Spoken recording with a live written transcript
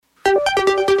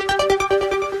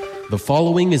The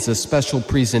following is a special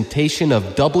presentation of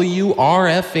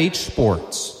WRFH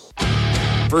Sports.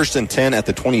 1st and 10 at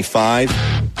the 25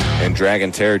 in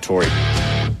Dragon territory.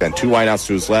 And 2 wideouts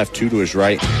to his left, 2 to his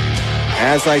right.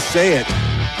 As I say it,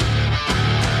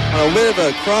 a bit of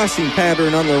a crossing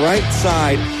pattern on the right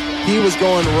side. He was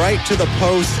going right to the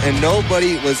post, and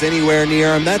nobody was anywhere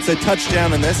near him. That's a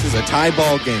touchdown, and this is a tie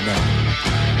ball game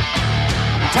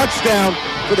now. Touchdown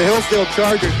for the Hillsdale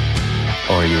Chargers.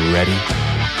 Are you ready?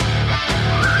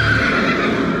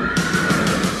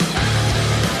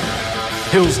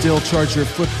 Hillsdale Charger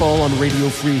football on Radio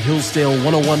Free Hillsdale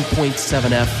 101.7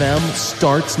 FM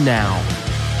starts now.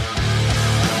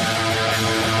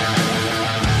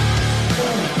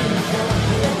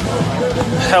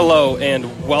 Hello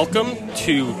and welcome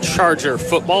to Charger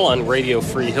football on Radio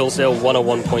Free Hillsdale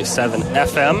 101.7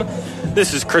 FM.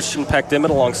 This is Christian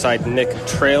Peck-Dimmitt alongside Nick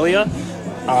Tralia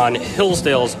on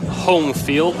Hillsdale's home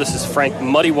field. This is Frank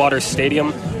Muddywater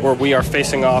Stadium, where we are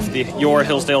facing off your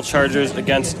Hillsdale Chargers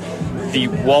against the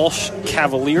Walsh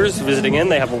Cavaliers visiting in.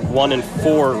 They have a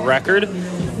 1-4 record,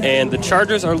 and the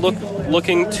Chargers are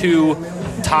looking to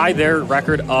tie their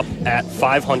record up at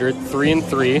 500,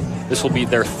 3-3. This will be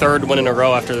their 3rd win in a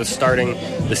row after starting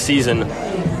the season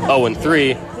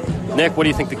 0-3. Nick, what do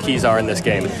you think the keys are in this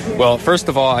game? Well, first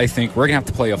of all, I think we're going to have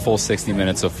to play a full 60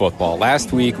 minutes of football.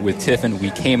 Last week with Tiffin,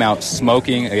 we came out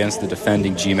smoking against the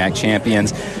defending GMAC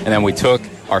champions, and then we took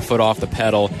our foot off the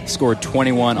pedal, scored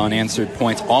 21 unanswered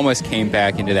points, almost came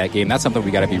back into that game. That's something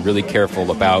we got to be really careful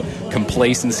about.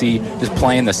 Complacency, just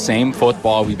playing the same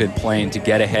football we've been playing to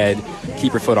get ahead,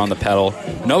 keep your foot on the pedal.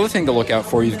 Another thing to look out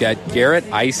for, you've got Garrett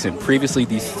Eisen, previously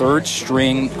the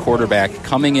 3rd-string quarterback,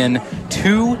 coming in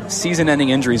 2 season-ending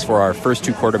injuries for our first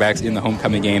 2 quarterbacks in the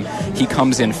homecoming game. He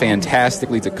comes in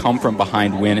fantastically to come from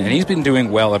behind win, and he's been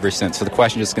doing well ever since. So the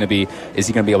question is going to be, is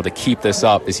he going to be able to keep this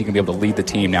up? Is he going to be able to lead the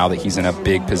team now that he's in a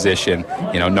big position,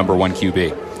 number 1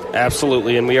 QB?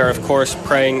 Absolutely, and we are, of course,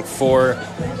 praying for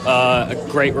a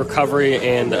great recovery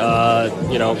and,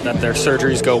 that their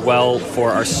surgeries go well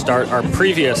for our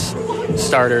previous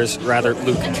starters,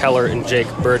 Luke Keller and Jake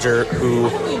Berger, who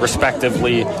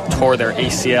respectively tore their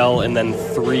ACL and then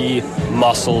 3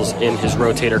 muscles in his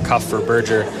rotator cuff for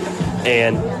Berger.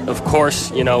 And, of course,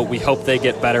 we hope they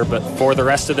get better. But for the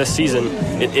rest of this season,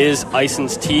 it is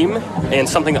Eisen's team. And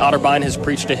something Otterbein has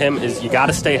preached to him is you got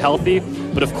to stay healthy.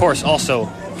 But, of course, also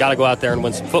got to go out there and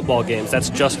win some football games. That's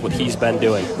just what he's been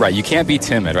doing. Right. You can't be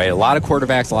timid, right? A lot of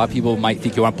quarterbacks, a lot of people might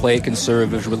think you want to play it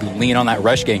conservative, really lean on that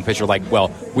rush game because you're like,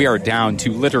 well, we are down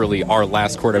to literally our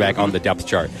last quarterback on the depth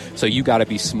chart. So you got to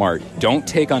be smart. Don't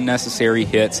take unnecessary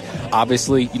hits.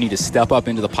 Obviously, you need to step up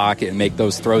into the pocket and make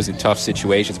those throws in tough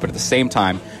situations. But at the same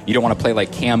time, you don't want to play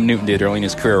like Cam Newton did early in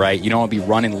his career, right? You don't want to be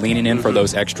leaning in for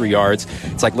those extra yards.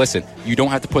 It's like, listen, you don't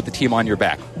have to put the team on your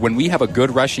back. When we have a good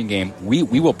rushing game, we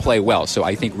will play well. So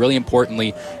I think really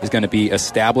importantly is going to be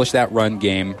establish that run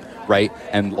game, right,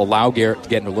 and allow Garrett to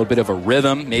get in a little bit of a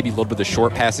rhythm, maybe a little bit of the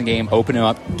short passing game, open him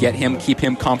up, keep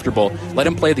him comfortable, let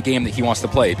him play the game that he wants to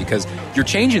play, because you're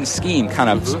changing scheme kind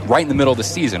of right in the middle of the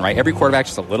season, right? Every quarterback's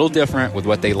just a little different with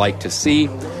what they like to see,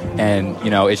 and,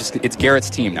 it's Garrett's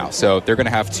team now, so they're going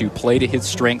to have to play to his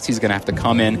strengths. He's going to have to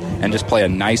come in and just play a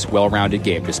nice, well-rounded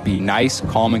game. Just be nice,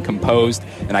 calm, and composed,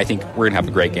 and I think we're going to have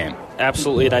a great game.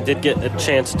 Absolutely, and I did get a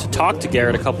chance to talk to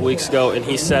Garrett a couple weeks ago, and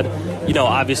he said,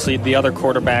 obviously the other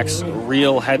quarterbacks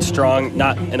real headstrong,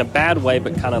 not in a bad way,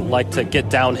 but kind of like to get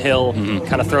downhill,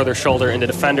 kind of throw their shoulder into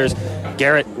defenders.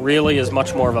 Garrett really is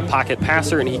much more of a pocket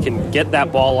passer, and he can get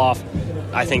that ball off,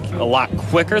 I think, a lot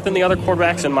quicker than the other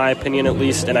quarterbacks, in my opinion at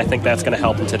least, and I think that's going to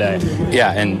help him today.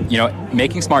 Yeah, and,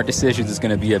 making smart decisions is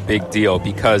going to be a big deal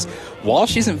because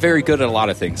Walsh isn't very good at a lot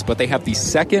of things, but they have the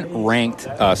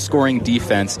 2nd-ranked scoring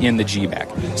defense in the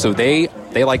GMAC. So they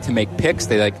like to make picks.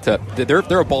 They're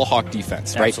a ball hawk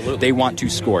defense, right? Absolutely. They want to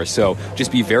score. So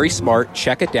just be very smart,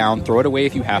 check it down, throw it away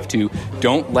if you have to.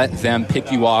 Don't let them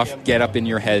pick you off, get up in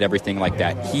your head, everything like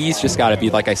that. He's just got to be,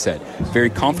 like I said, very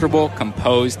comfortable,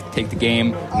 composed, take the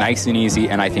game nice and easy,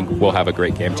 and I think we'll have a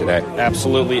great game today.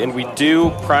 Absolutely, and we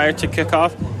do, prior to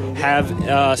kickoff,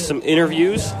 have some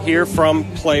interviews here from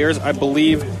players. I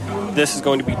believe this is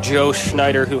going to be Joe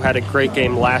Schneider, who had a great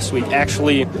game last week.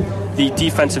 Actually, the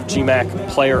defensive GMAC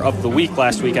player of the week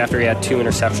last week after he had 2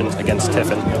 interceptions against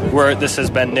Tiffin. Where this has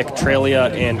been Nick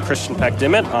Tralia and Christian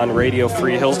Peck-Dimmitt on Radio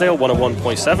Free Hillsdale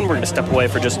 101.7. We're going to step away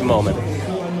for just a moment.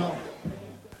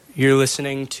 You're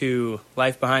listening to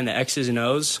Life Behind the X's and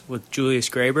O's with Julius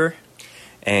Graber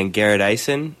and Garrett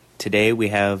Eisen. Today we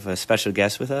have a special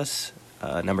guest with us,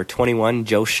 number 21,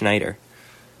 Joe Schneider.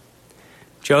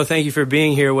 Joe, thank you for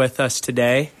being here with us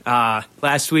today.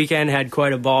 Last weekend had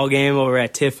quite a ball game over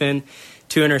at Tiffin,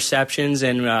 2 interceptions,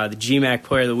 and the GMAC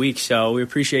Player of the Week, so we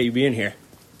appreciate you being here.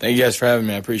 Thank you guys for having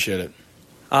me. I appreciate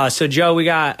it. So, Joe, we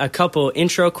got a couple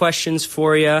intro questions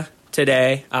for you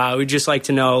today. We'd just like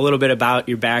to know a little bit about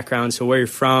your background, so where you're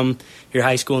from, your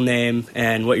high school name,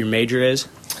 and what your major is.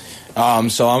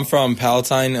 So I'm from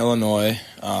Palatine, Illinois.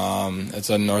 It's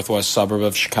a northwest suburb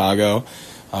of Chicago.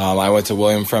 I went to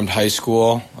William Fremd High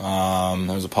School.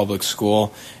 It was a public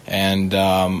school, and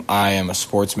I am a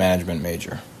sports management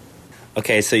major.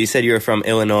 Okay, so you said you were from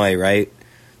Illinois, right?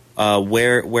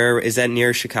 Where is that,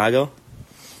 near Chicago?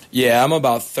 Yeah, I'm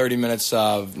about 30 minutes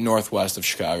northwest of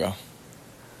Chicago.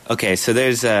 Okay, so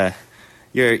there's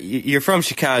you're from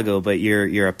Chicago, but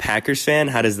you're a Packers fan.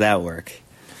 How does that work?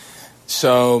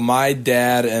 So my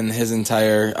dad and his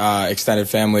entire extended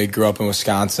family grew up in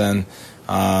Wisconsin.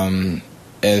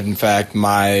 In fact,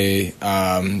 my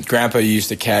grandpa used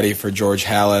to caddy for George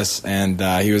Halas, and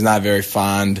he was not very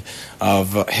fond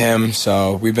of him.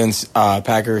 So we've been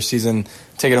Packer season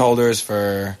ticket holders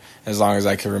for as long as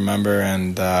I can remember,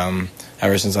 and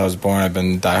ever since I was born, I've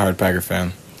been a diehard Packer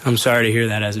fan. I'm sorry to hear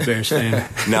that as a Bears fan.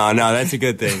 No, that's a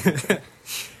good thing.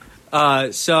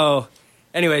 So,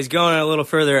 anyways, going a little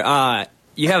further,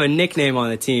 you have a nickname on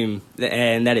the team,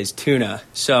 and that is Tuna.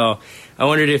 So I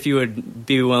wondered if you would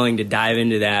be willing to dive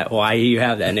into that, why you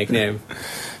have that nickname.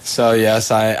 So,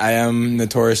 yes, I am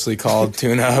notoriously called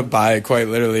Tuna by quite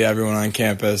literally everyone on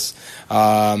campus.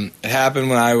 It happened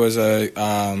when I was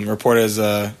reported as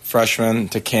a freshman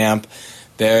to camp.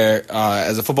 There,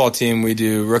 as a football team, we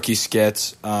do rookie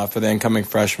skits for the incoming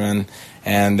freshmen,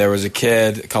 and there was a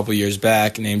kid a couple years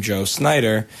back named Joe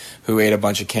Snyder who ate a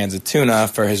bunch of cans of tuna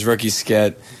for his rookie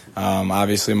skit.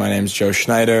 Obviously, my name's Joe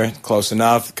Schneider. Close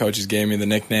enough. Coaches gave me the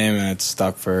nickname, and it's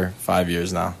stuck for 5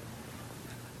 years now.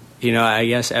 You know, I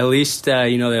guess at least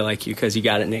they like you because you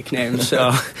got a nickname.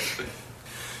 So,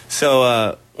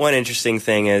 So one interesting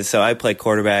thing is, so I play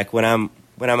quarterback. When I'm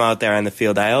out there on the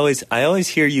field, I always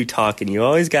hear you talking. You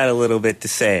always got a little bit to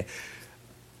say.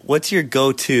 What's your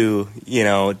go-to,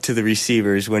 to the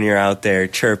receivers when you're out there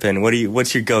chirping?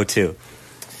 What's your go-to?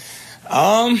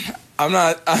 I'm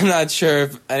not sure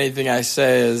if anything I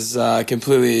say is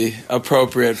completely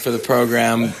appropriate for the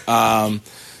program.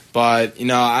 But,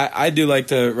 I do like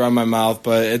to run my mouth,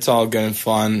 but it's all good and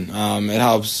fun. It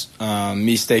helps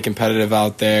me stay competitive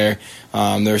out there.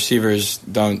 The receivers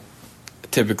don't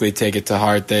typically take it to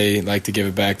heart. They like to give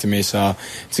it back to me. So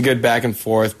it's a good back and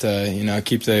forth to,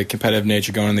 keep the competitive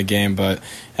nature going in the game. But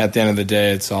at the end of the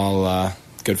day, it's all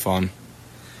good fun.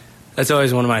 That's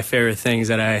always one of my favorite things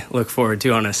that I look forward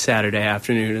to on a Saturday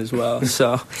afternoon as well.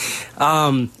 So,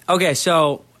 okay,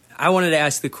 so I wanted to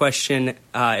ask the question,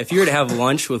 if you were to have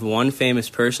lunch with one famous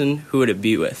person, who would it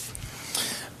be with?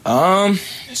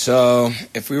 So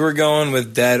if we were going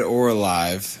with dead or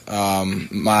alive,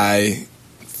 my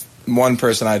one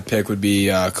person I'd pick would be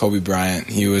Kobe Bryant.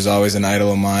 He was always an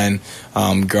idol of mine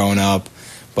growing up.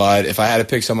 But if I had to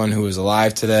pick someone who was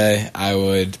alive today, I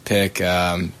would pick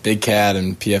Big Cat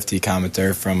and PFT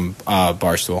commenter from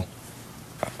Barstool.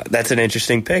 That's an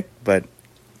interesting pick, but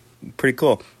pretty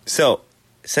cool. So,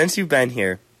 since you've been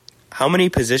here, how many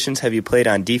positions have you played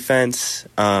on defense?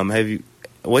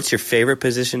 What's your favorite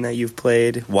position that you've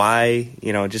played? Why?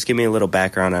 Just give me a little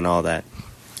background on all that.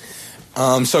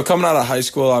 So coming out of high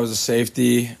school, I was a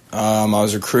safety. I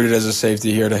was recruited as a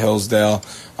safety here to Hillsdale.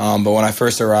 But when I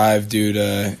first arrived, due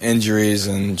to injuries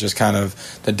and just kind of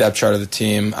the depth chart of the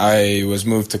team, I was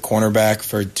moved to cornerback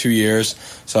for 2 years.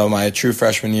 So my true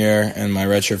freshman year and my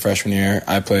redshirt freshman year,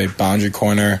 I played boundary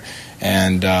corner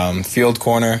and field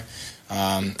corner.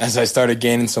 As I started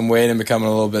gaining some weight and becoming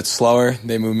a little bit slower,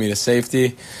 they moved me to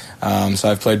safety.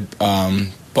 So I've played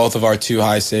both of our 2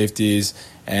 high safeties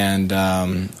and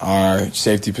our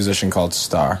safety position called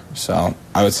star. So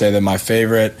I would say that my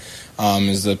favorite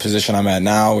is the position I'm at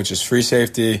now, which is free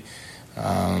safety.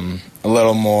 A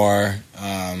little more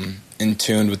in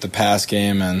tune with the pass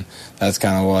game, and that's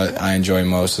kind of what I enjoy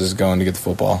most, is going to get the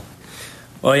football.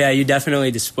 Well, yeah, you definitely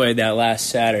displayed that last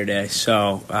Saturday.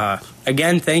 So,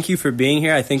 again, thank you for being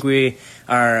here. I think we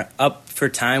are up for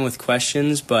time with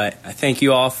questions, but I thank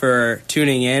you all for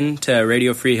tuning in to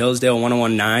Radio Free Hillsdale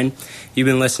 101.9. You've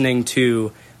been listening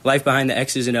to Life Behind the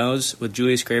X's and O's with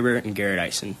Julius Graber and Garrett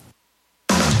Eisen.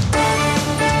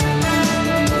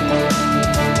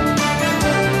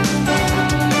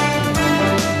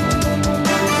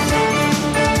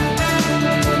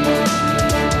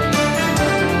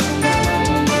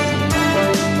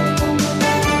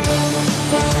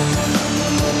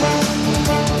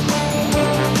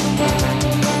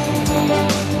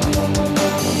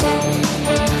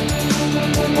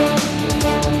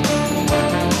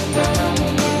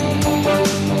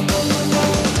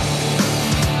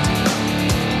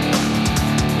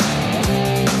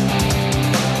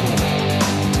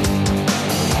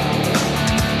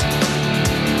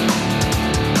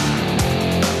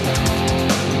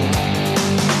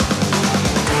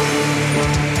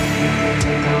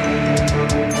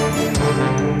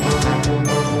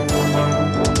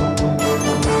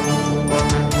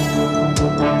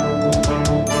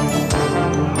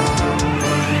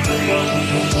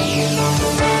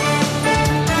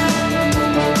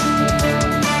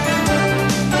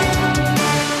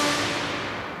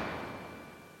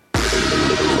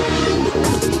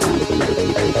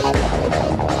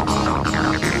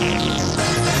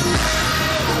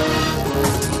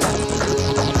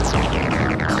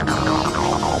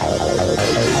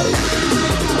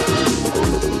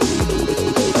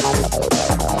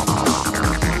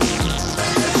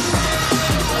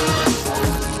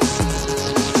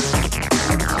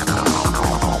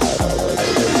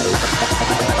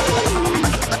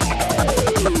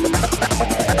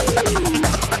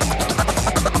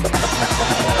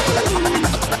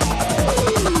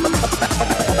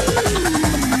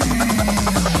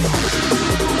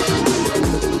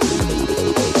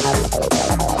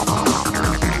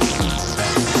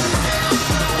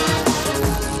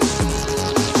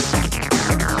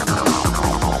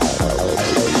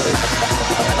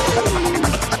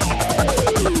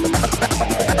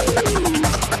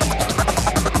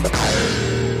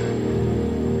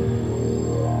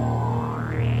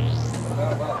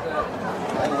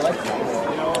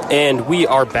 And we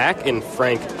are back in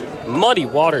Frank Muddy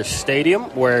Waters Stadium,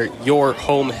 where your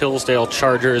home Hillsdale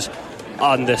Chargers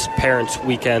on this Parents'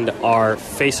 Weekend are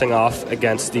facing off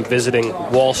against the visiting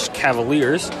Walsh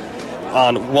Cavaliers.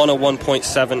 On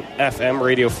 101.7 FM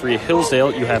Radio Free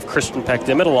Hillsdale, you have Christian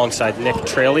Peck-Dimmitt alongside Nick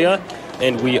Tralia,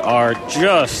 and we are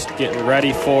just getting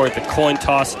ready for the coin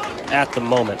toss at the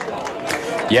moment.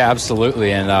 Yeah,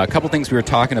 absolutely. And a couple things we were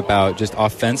talking about just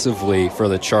offensively for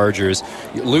the Chargers.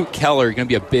 Luke Keller going to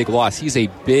be a big loss. He's a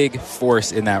big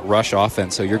force in that rush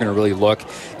offense, so you're going to really look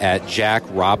at Jack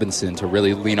Robinson to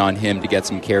really lean on him to get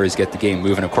some carries, get the game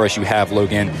moving. Of course, you have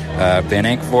Logan Van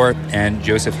Ankvoort and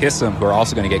Joseph Hissam, who are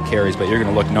also going to get carries, but you're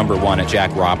going to look number one at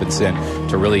Jack Robinson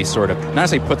to really sort of, not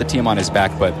necessarily put the team on his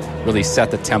back, but really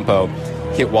set the tempo,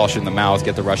 hit Walsh in the mouth,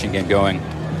 get the rushing game going.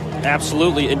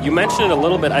 Absolutely, and you mentioned it a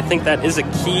little bit. I think that is a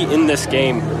key in this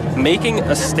game, making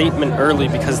a statement early,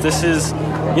 because this is,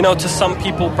 to some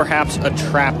people perhaps a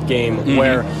trap game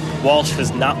where Walsh has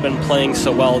not been playing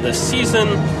so well this season.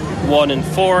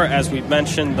 1-4, as we've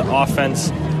mentioned, the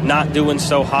offense not doing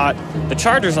so hot. The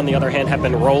Chargers, on the other hand, have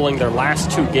been rolling their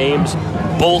last two games,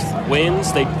 both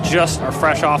wins. They just are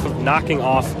fresh off of knocking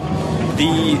off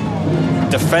the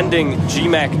defending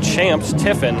GMAC champs,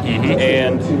 Tiffin,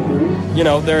 and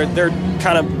they're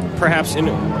kind of perhaps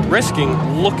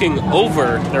risking looking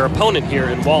over their opponent here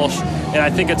in Walsh. And I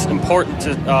think it's important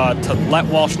to let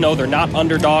Walsh know they're not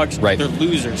underdogs. Right. They're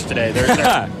losers today. They're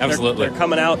Absolutely. They're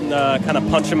coming out and kind of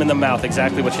punch them in the mouth,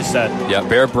 exactly what you said. Yeah,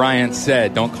 Bear Bryant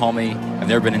said, "Don't call me. I've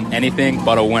never been in anything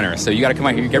but a winner." So you got to come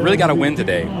out here. You really got to win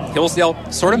today.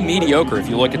 Hillsdale, sort of mediocre if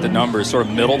you look at the numbers, sort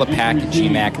of middle of the pack at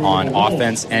GMAC on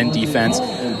offense and defense.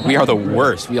 We are the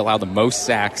worst. We allow the most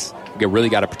sacks. We really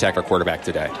got to protect our quarterback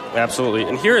today. Absolutely.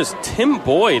 And here is Tim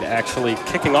Boyd actually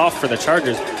kicking off for the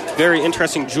Chargers. Very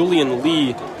interesting. Julian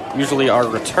Lee, usually our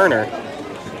returner.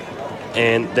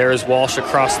 And there's Walsh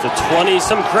across the 20.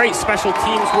 Some great special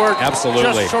teams work. Absolutely.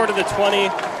 Just short of the 20.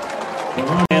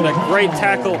 And a great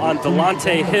tackle on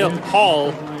Delonte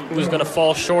Hall, who was going to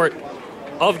fall short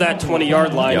of that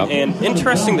 20-yard line. Yep. And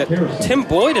interesting that Tim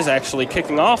Boyd is actually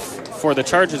kicking off for the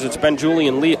Chargers. It's been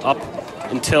Julian Lee up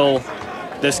until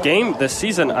this game, this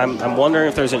season. I'm wondering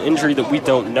if there's an injury that we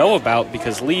don't know about,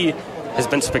 because Lee has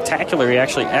been spectacular. He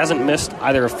actually hasn't missed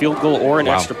either a field goal or an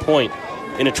extra point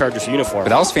in a Chargers uniform. But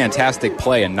that was fantastic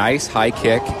play. A nice high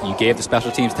kick. You gave the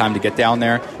special teams time to get down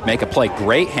there, make a play.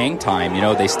 Great hang time.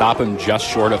 They stop him just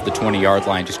short of the 20-yard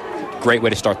line. Just great way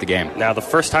to start the game. Now, the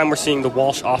first time we're seeing the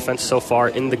Walsh offense so far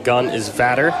in the gun is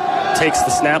Vatter. Takes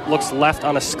the snap, looks left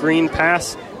on a screen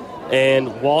pass,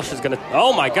 and Walsh is going to,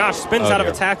 oh my gosh, spins out of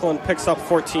a tackle and picks up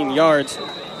 14 yards.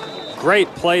 Great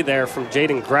play there from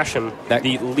Jaden Gresham,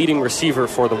 the leading receiver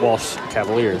for the Walsh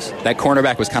Cavaliers. That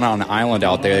cornerback was kind of on an island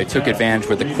out there. They took advantage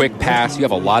with a quick pass. You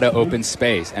have a lot of open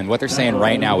space. And what they're saying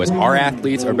right now is our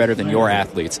athletes are better than your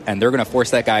athletes, and they're going to force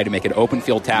that guy to make an open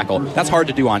field tackle. That's hard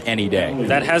to do on any day.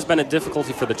 That has been a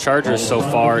difficulty for the Chargers so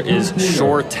far, is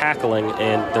shore tackling,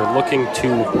 and they're looking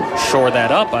to shore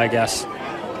that up, I guess,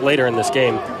 later in this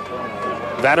game.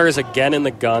 Vatter is again in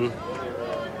the gun.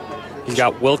 He's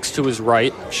got Wilkes to his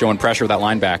right. Showing pressure with that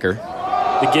linebacker.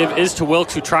 The give is to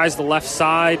Wilkes, who tries the left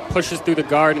side, pushes through the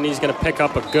guard, and he's going to pick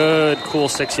up a good, cool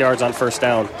 6 yards on first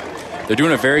down. They're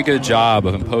doing a very good job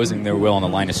of imposing their will on the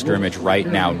line of scrimmage right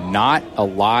now. Not a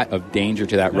lot of danger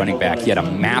to that running back. He had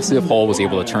a massive hole, was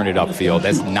able to turn it upfield.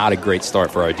 That's not a great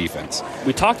start for our defense.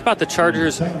 We talked about the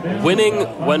Chargers winning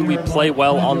when we play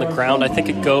well on the ground. I think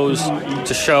it goes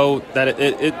to show that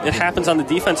it happens on the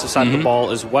defensive side of the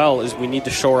ball as well, as we need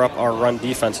to shore up our run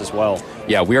defense as well.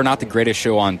 Yeah, we are not the greatest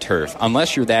show on turf.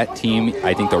 Unless you're that team,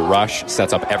 I think the rush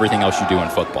sets up everything else you do in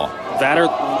football. Vatter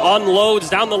unloads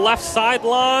down the left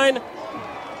sideline.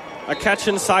 A catch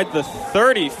inside the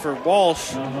 30 for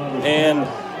Walsh. And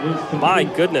my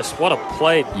goodness, what a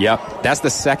play. Yep, that's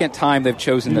the second time they've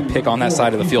chosen to pick on that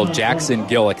side of the field. Jackson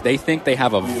Gillick, they think they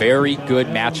have a very good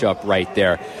matchup right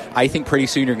there. I think pretty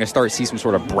soon you're going to start to see some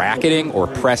sort of bracketing or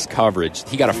press coverage.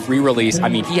 He got a free release. I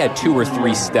mean, he had 2 or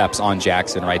 3 steps on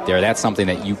Jackson right there. That's something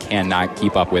that you cannot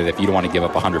keep up with if you don't want to give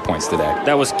up 100 points today.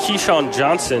 That was Keyshawn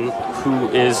Johnson, who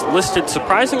is listed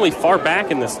surprisingly far back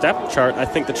in the depth chart. I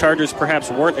think the Chargers perhaps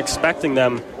weren't expecting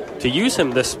them to use him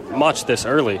this much this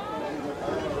early.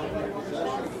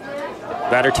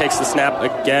 Vatter takes the snap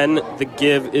again. The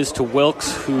give is to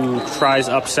Wilkes, who tries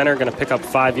up center, going to pick up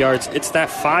 5 yards. It's that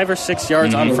 5 or 6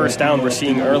 yards on first down we're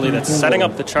seeing early that's setting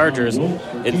up the Chargers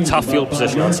in tough field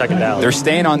position on second down. They're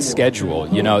staying on schedule.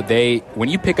 You know, when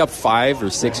you pick up 5 or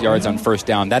 6 yards on first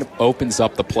down, that opens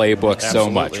up the playbook so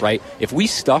much, right? If we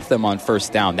stuff them on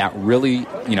first down, that really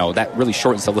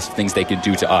shortens the list of things they can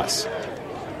do to us.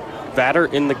 Vatter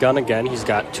in the gun again. He's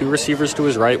got 2 receivers to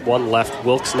his right, 1 left.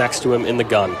 Wilkes next to him in the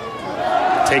gun.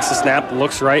 Takes the snap,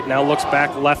 looks right, now looks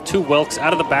back left to Wilkes,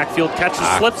 out of the backfield, catches,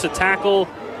 slips a tackle,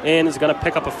 and is going to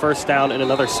pick up a first down and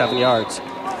another 7 yards.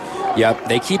 Yep,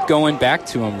 they keep going back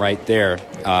to him right there.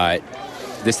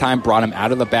 This time brought him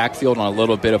out of the backfield on a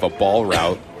little bit of a ball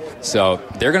route. So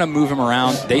they're going to move him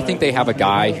around. They think they have a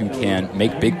guy who can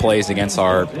make big plays against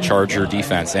our Charger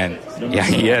defense, and yeah,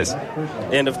 he is.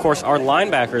 And, of course, our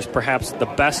linebackers, perhaps the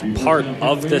best part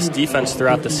of this defense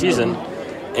throughout the season.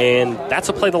 And that's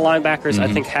a play the linebackers, I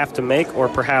think, have to make, or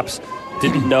perhaps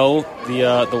didn't know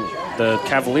the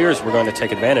Cavaliers were going to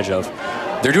take advantage of.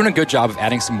 They're doing a good job of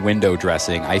adding some window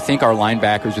dressing. I think our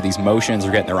linebackers with these motions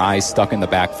are getting their eyes stuck in the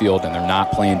backfield, and they're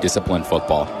not playing disciplined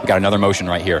football. We got another motion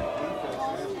right here.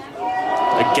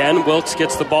 Again, Wilkes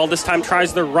gets the ball. This time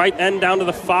tries the right end down to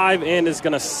the 5 and is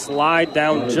going to slide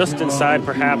down just inside,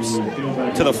 perhaps,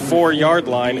 to the 4-yard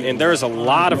line. And there is a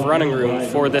lot of running room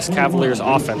for this Cavaliers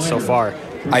offense so far.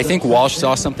 I think Walsh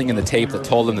saw something in the tape that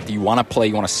told them that you want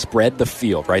to spread the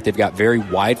field, right? They've got very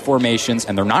wide formations,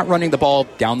 and they're not running the ball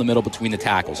down the middle between the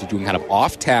tackles. They're doing kind of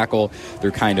off tackle.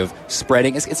 They're kind of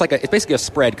spreading. It's basically a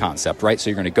spread concept, right? So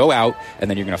you're going to go out,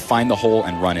 and then you're going to find the hole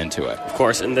and run into it. Of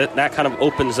course, and that kind of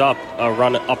opens up a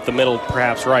run up the middle,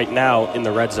 perhaps right now in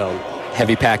the red zone.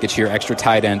 Heavy package here, extra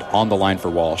tight end on the line for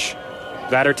Walsh.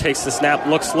 Vatter takes the snap,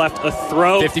 looks left, a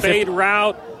throw, 50-50. Fade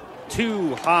route,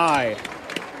 too high.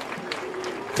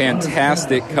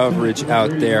 Fantastic coverage out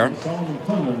there.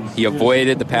 He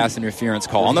avoided the pass interference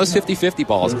call. On those 50-50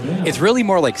 balls, it's really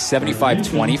more like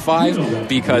 75-25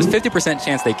 because 50%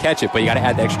 chance they catch it, but you got to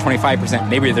add the extra 25%.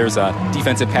 Maybe there's a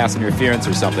defensive pass interference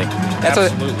or something.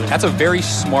 That's a very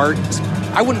smart,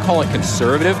 I wouldn't call it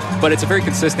conservative, but it's a very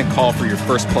consistent call for your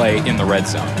first play in the red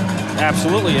zone.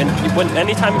 Absolutely, and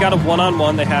anytime you got a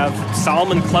one-on-one, they have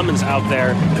Solomon Clemens out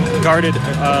there guarded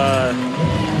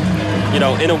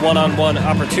in a one-on-one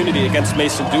opportunity against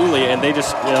Mason Dooley, and they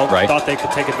just, thought they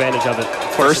could take advantage of it.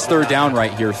 First third down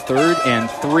right here, 3rd and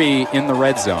 3 in the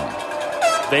red zone.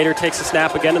 Vader takes a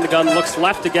snap again in the gun, looks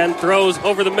left again, throws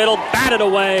over the middle, batted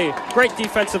away. Great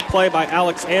defensive play by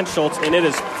Alex Anschultz, and it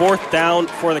is 4th down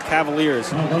for the Cavaliers.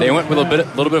 They went with a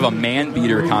little bit of a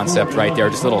man-beater concept right there,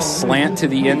 just a little slant to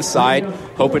the inside,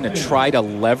 hoping to try to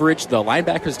leverage. The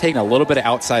linebackers taking a little bit of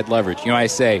outside leverage. I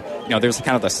say, there's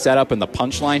kind of the setup and the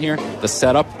punchline here. The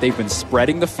setup, they've been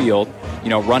spreading the field,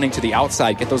 running to the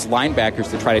outside, get those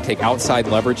linebackers to try to take outside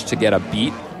leverage to get a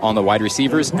beat on the wide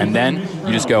receivers, and then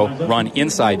you just go run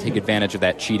inside, take advantage of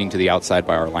that cheating to the outside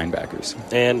by our linebackers.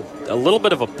 And a little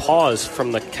bit of a pause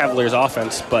from the Cavaliers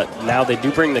offense, but now they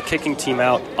do bring the kicking team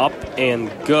out up and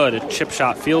good, a chip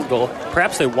shot field goal.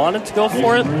 Perhaps they wanted to go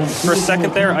for it for a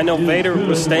second there. I know Vader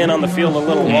was staying on the field a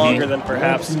little longer than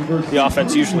perhaps the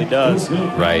offense usually does.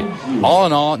 Right. All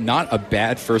in all, not a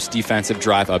bad first defensive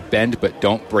drive, a bend but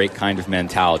don't break kind of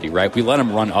mentality, right? We let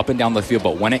them run up and down the field,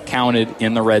 but when it counted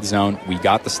in the red zone, we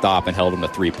got the stop and held them to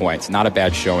 3 points. Not a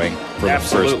bad showing for the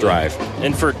first drive.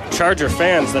 And for Charger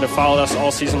fans that have followed us all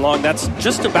season long, that's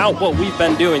just about what we've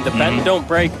been doing. The bend don't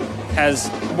break has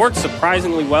worked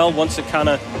surprisingly well once it kind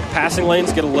of passing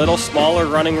lanes get a little smaller,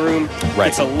 running room. Right.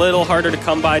 It's a little harder to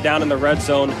come by down in the red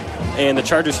zone, and the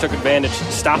Chargers took advantage,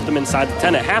 stopped them inside the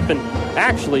 10. It happened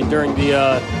actually during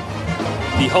the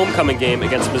homecoming game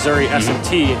against Missouri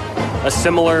S&T. A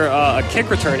similar kick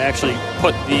return actually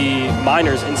put the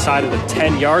Miners inside of the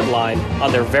 10-yard line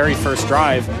on their very first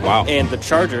drive. Wow. And the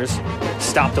Chargers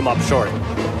stopped them up short.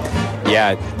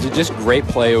 Yeah, just great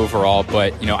play overall,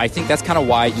 but, I think that's kind of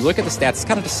why you look at the stats, it's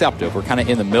kind of deceptive. We're kind of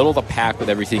in the middle of the pack with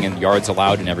everything and yards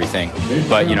allowed and everything,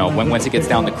 but, once it gets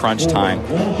down to crunch time,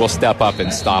 we'll step up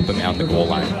and stop them on the goal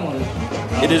line.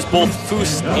 It is both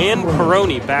Foose and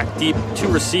Peroni back deep to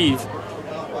receive.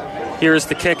 Here is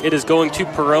the kick. It is going to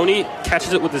Peroni,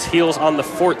 catches it with his heels on the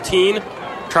 14,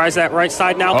 tries that right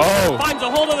side now, finds a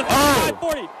hold of the 55,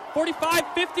 40, 45,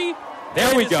 50.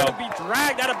 There we go. Going to be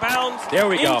dragged out of bounds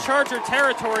in Charger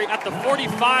territory at the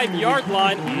 45-yard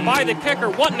line by the kicker.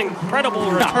 What an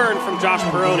incredible return from Josh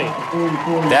Peroni.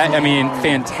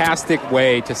 Fantastic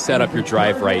way to set up your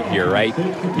drive right here, right?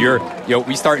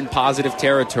 We start in positive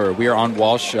territory. We are on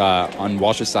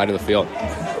Walsh's side of the field.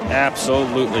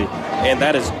 Absolutely. And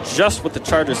that is just what the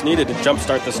Chargers needed to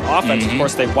jumpstart this offense. Of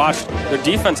course, they watched their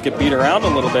defense get beat around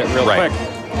a little bit real quick.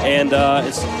 And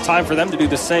it's time for them to do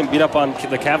the same, beat up on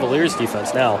the Cavaliers'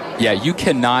 defense now. Yeah, you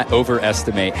cannot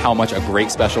overestimate how much a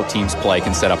great special teams play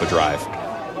can set up a drive.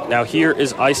 Now here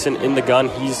is Eisen in the gun.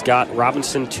 He's got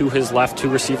Robinson to his left, 2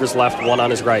 receivers left, 1 on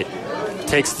his right.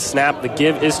 Takes the snap. The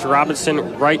give is to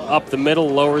Robinson right up the middle,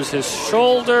 lowers his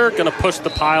shoulder, going to push the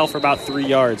pile for about 3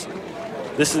 yards.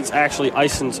 This is actually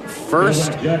Eisen's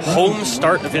first home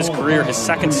start of his career, his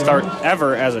second start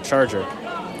ever as a Charger.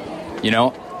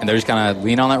 And they're just kind of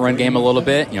lean on that run game a little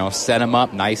bit, set him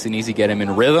up nice and easy, get him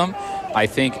in rhythm. I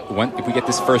think if we get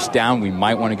this first down, we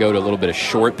might want to go to a little bit of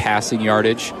short passing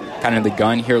yardage, kind of the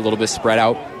gun here, a little bit spread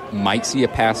out. Might see a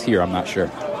pass here, I'm not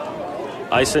sure.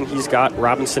 Eisen, he's got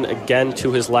Robinson again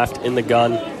to his left in the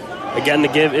gun. Again, the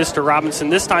give is to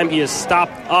Robinson. This time he is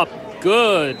stopped up.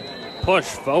 Good push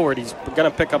forward. He's going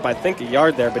to pick up, I think, a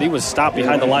yard there, but he was stopped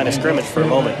behind the line of scrimmage for a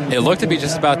moment. It looked to be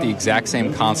just about the exact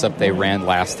same concept they ran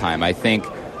last time. I think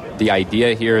the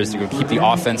idea here is to keep the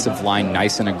offensive line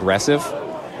nice and aggressive.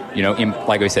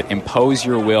 Like I said, impose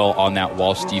your will on that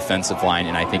Walsh defensive line,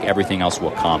 and I think everything else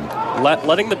will come.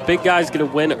 Letting the big guys get a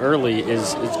win early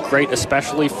is great,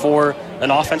 especially for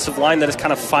an offensive line that is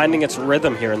kind of finding its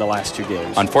rhythm here in the last 2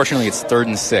 games. Unfortunately, it's 3rd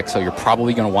and 6, so you're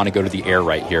probably going to want to go to the air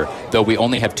right here, though we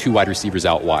only have 2 wide receivers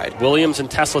out wide. Williams and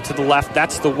Tesla to the left.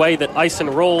 That's the way that Eisen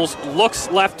rolls.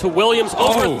 Looks left to Williams,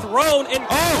 overthrown and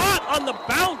caught on the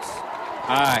bounce.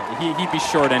 He'd be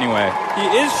short anyway. He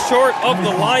is short of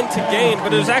the line to gain,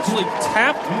 but it was actually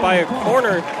tapped by a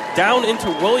corner down into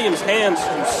Williams' hands,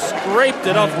 who scraped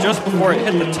it up just before it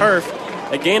hit the turf.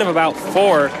 A gain of about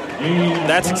 4.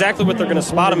 That's exactly what they're going to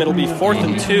spot him. It'll be 4th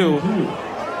and 2.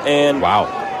 And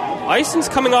Eisen's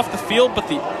coming off the field, but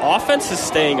the offense is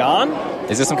staying on.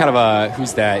 Is this some kind of a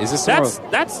who's that? Is this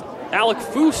that's Alec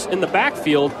Foose in the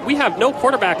backfield. We have no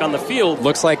quarterback on the field.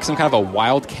 Looks like some kind of a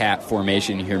wildcat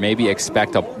formation here. Maybe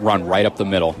expect a run right up the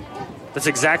middle. That's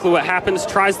exactly what happens.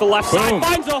 Tries the left side,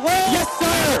 finds a hole. Yes,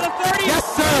 sir. To the 30.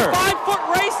 Yes, sir. 5-foot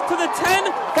race to the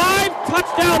 10. 5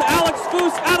 touchdown. Alex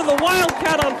Foose out of the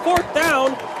wildcat on 4th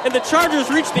down, and the Chargers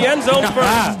reach the end zone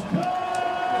first.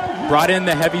 Brought in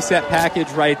the heavy set package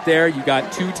right there. You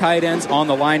got 2 tight ends on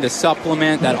the line to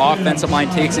supplement. That offensive line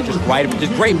takes it just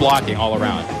great blocking all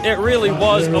around. It really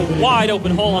was a wide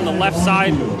open hole on the left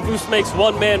side. Foose makes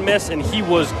 1 man miss, and he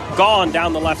was gone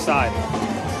down the left side.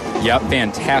 Yep,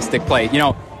 fantastic play. Kind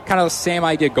of the same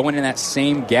idea going in that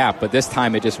same gap, but this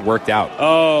time it just worked out.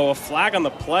 Oh, a flag on the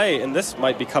play, and this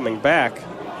might be coming back.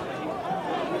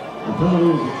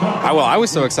 I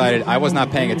was so excited, I was not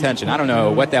paying attention. I don't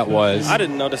know what that was. I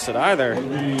didn't notice it either.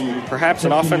 Perhaps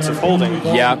an offensive holding.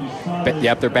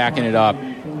 Yep, they're backing it up.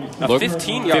 A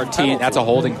 15-yard penalty. That's a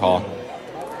holding call.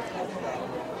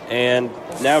 And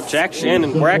now Jack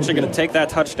Shannon, we're actually going to take that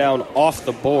touchdown off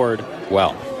the board.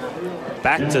 Well,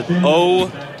 back to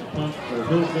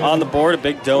on the board, a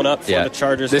big donut for the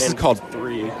Chargers. This is called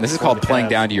 3. This is called playing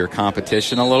down to your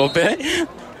competition a little bit.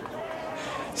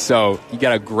 So you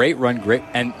got a great run, great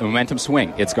and momentum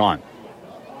swing. It's gone.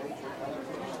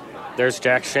 There's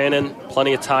Jack Shannon,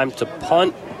 plenty of time to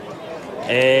punt,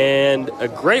 and a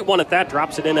great one at that.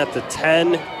 Drops it in at the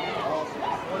 10,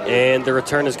 and the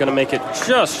return is going to make it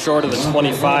just short of the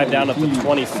 25, down at the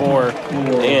 24,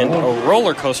 and a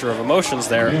roller coaster of emotions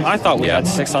there. I thought we had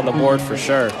 6 on the board for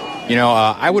sure.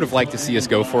 I would have liked to see us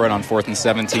go for it on 4th and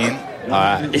 17.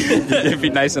 It'd be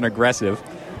nice and aggressive.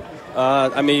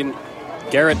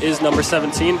 Garrett is number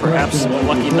 17, perhaps a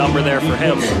lucky number there for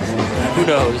him. Who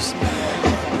knows?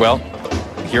 Well,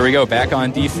 here we go, back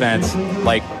on defense.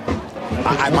 My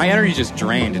energy just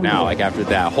drained now, after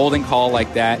that. Holding call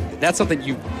like that, that's something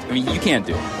you can't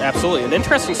do. Absolutely. An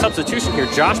interesting substitution here.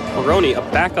 Josh Peroni, a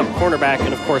backup cornerback,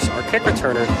 and, of course, our kick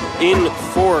returner, in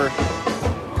for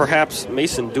perhaps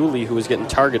Mason Dooley, who was getting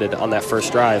targeted on that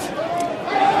first drive.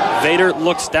 Vader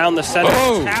looks down the center,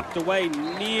 tapped away,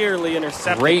 nearly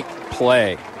intercepted.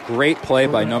 Great play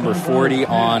by number 40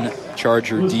 on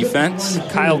Charger defense.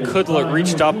 Kyle Kudla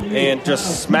reached up and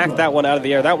just smacked that one out of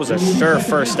the air. That was a sure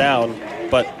first down.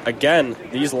 But again,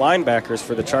 these linebackers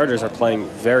for the Chargers are playing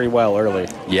very well early.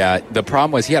 Yeah, the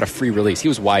problem was he had a free release. He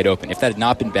was wide open. If that had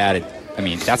not been batted, I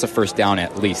mean, that's a first down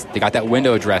at least. They got that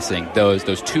window dressing,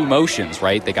 those two motions,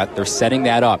 right? They're setting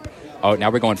that up. Oh,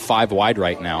 now we're going 5 wide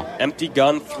right now. Empty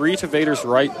gun, 3 to Vader's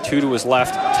right, 2 to his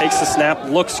left. Takes the snap,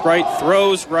 looks right,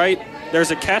 throws right. There's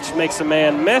a catch, makes a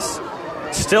man miss.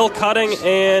 Still cutting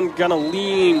and going to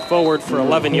lean forward for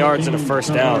 11 yards and a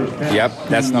first down. Yep,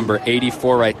 that's number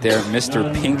 84 right there,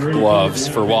 Mr. Pink Gloves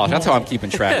for Walsh. That's how I'm keeping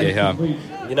track of him.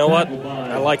 You know what?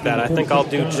 I like that. I think I'll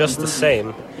do just the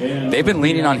same. They've been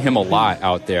leaning on him a lot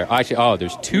out there. Actually,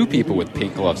 there's 2 people with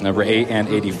pink gloves, number 8 and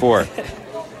 84.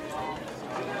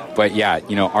 But, yeah,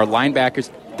 our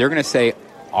linebackers, they're going to say,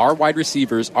 our wide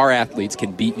receivers, our athletes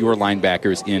can beat your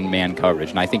linebackers in man coverage.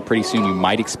 And I think pretty soon you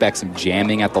might expect some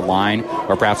jamming at the line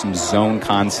or perhaps some zone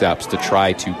concepts to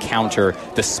try to counter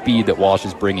the speed that Walsh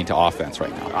is bringing to offense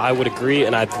right now. I would agree,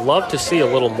 and I'd love to see a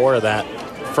little more of that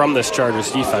from this Chargers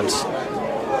defense.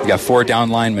 We got 4 down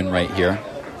linemen right here.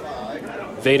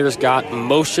 Vader's got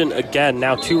motion again.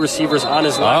 Now 2 receivers on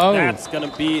his left. That's going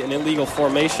to be an illegal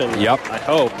formation. Yep. I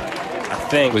hope. I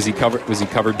think. Was he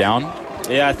covered down?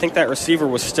 Yeah, I think that receiver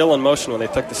was still in motion when they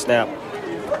took the snap.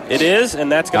 It is,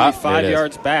 and that's going to be 5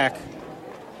 yards back.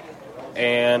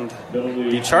 And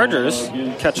the Chargers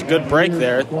catch a good break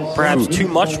there. Perhaps too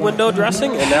much window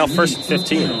dressing, and now 1st and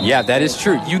 15. Yeah, that is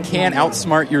true. You can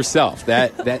outsmart yourself.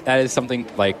 That is something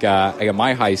like at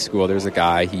my high school, there's a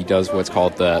guy, he does what's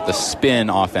called the spin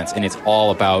offense, and it's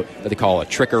all about what they call a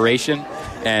trickeration.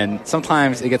 And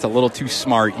sometimes it gets a little too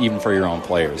smart even for your own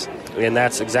players. And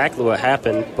that's exactly what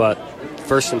happened, but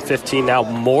 1st and 15 now,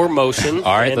 more motion.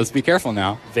 All right, let's be careful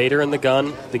now. Vader in the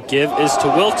gun. The give is to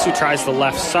Wilkes, who tries the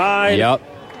left side. Yep.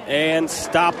 And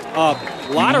stopped up.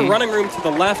 A lot of running room to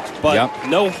the left, but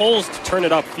no holes to turn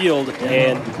it upfield.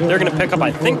 And they're going to pick up,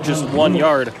 I think, just 1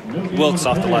 yard. Wilkes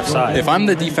off the left side. If I'm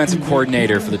the defensive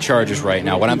coordinator for the Chargers right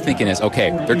now, what I'm thinking is,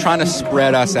 okay, they're trying to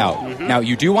spread us out. Mm-hmm. Now,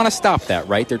 you do want to stop that,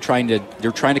 right? They're trying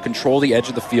to control the edge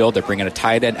of the field. They're bringing a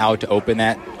tight end out to open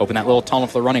that little tunnel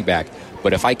for the running back.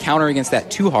 But if I counter against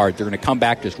that too hard, they're going to come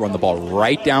back, just run the ball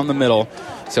right down the middle.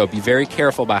 So be very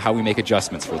careful about how we make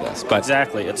adjustments for this. But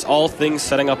exactly. It's all things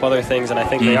setting up other things, and I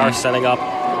think they are setting up,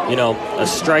 a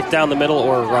strike down the middle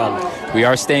or a run. We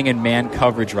are staying in man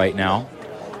coverage right now.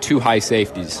 2 high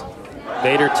safeties.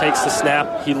 Vader takes the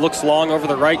snap. He looks long over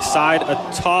the right side. A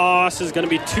toss is going to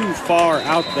be too far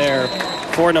out there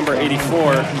for number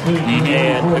 84.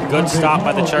 And a good stop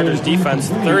by the Chargers defense.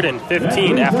 3rd and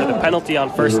 15 after the penalty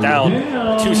on first down.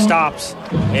 2 stops.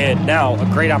 And now a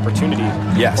great opportunity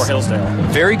for Hillsdale.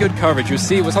 Very good coverage. You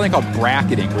see it was something called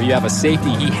bracketing, where you have a safety.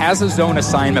 He has a zone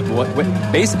assignment.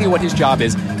 Basically what his job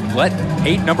is,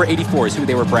 number 84 is who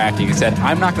they were bracketing. He said,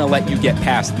 I'm not going to let you get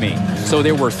past me. So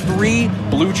there were 3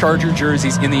 blue Charger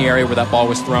jerseys in the area where that ball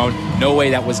was thrown. No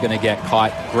way that was going to get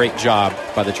caught. Great job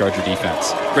by the Charger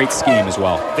defense. Great scheme as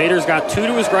well. Vader's got 2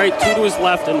 to his right, 2 to his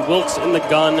left, and Wilkes in the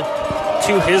gun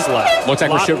to his left. Looks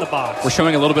like we're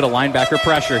showing a little bit of linebacker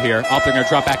pressure here. They're going to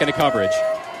drop back into coverage.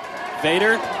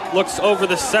 Vader looks over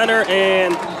the center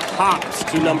and hops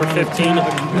to number 15.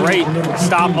 A great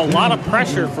stop. A lot of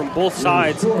pressure from both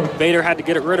sides. Vader had to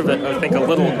get rid of it, I think, a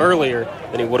little earlier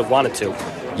than he would have wanted to.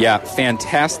 Yeah,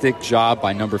 fantastic job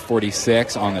by number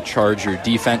 46 on the Charger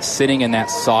defense, sitting in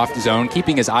that soft zone,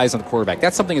 keeping his eyes on the quarterback.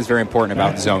 That's something that's very important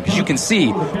about the zone, because you can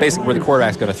see basically where the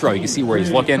quarterback's going to throw. You can see where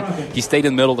he's looking. He stayed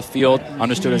in the middle of the field,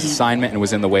 understood his assignment, and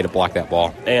was in the way to block that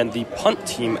ball. And the punt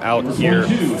team out here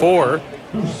for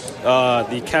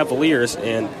the Cavaliers,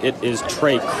 and it is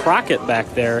Trey Crockett back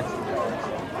there,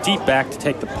 deep back to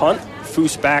take the punt.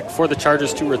 Foose back for the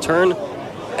Chargers to return.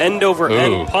 End over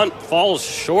end punt falls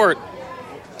short.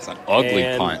 It's an ugly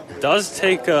punt. Does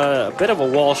take a bit of a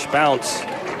Walsh bounce,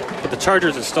 but the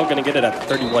Chargers are still going to get it at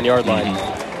the 31-yard line.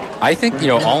 I think,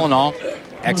 all in all,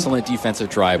 excellent defensive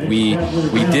drive. We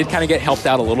did kind of get helped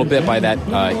out a little bit by that,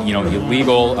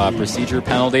 illegal procedure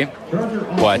penalty.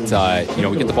 But,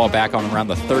 we get the ball back on around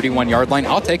the 31-yard line.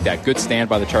 I'll take that. Good stand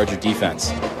by the Charger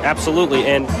defense. Absolutely.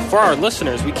 And for our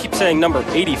listeners, we keep saying number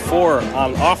 84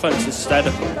 on offense instead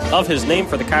of his name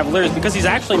for the Cavaliers because he's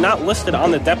actually not listed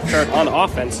on the depth chart on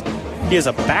offense. He is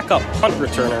a backup punt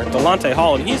returner, Delonte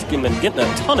Hall, and he's been getting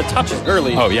a ton of touches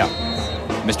early. Oh, yeah.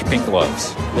 Mr. Pink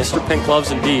Gloves. Mr. Pink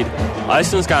Gloves, indeed.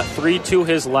 Eison's got 3 to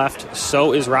his left.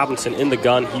 So is Robinson in the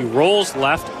gun. He rolls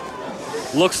left,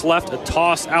 looks left, a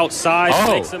toss outside,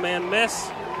 makes a man miss.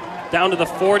 down to the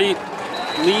 40,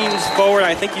 leans forward.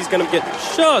 I think he's going to get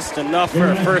just enough for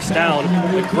a first down.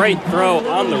 A great throw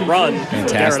on the run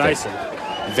for Garrett Eisen.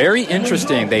 Very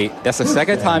interesting. That's the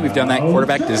second time we've done that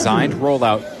quarterback designed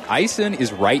rollout. Eisen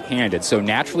is right-handed, so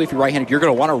naturally if you're right-handed, you're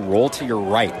going to want to roll to your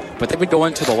right. But they would go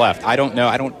into the left. I don't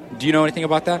know. Do you know anything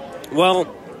about that? Well,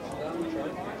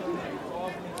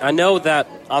 I know that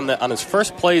on his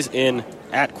first plays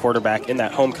at quarterback in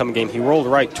that homecoming game, he rolled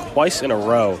right twice in a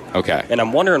row. Okay. And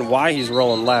I'm wondering why he's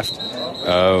rolling left.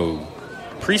 Oh.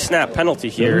 Pre-snap penalty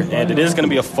here, and it is going to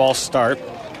be a false start.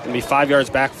 Going to be 5 yards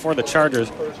back for the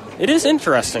Chargers. It is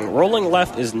interesting. Rolling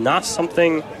left is not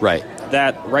something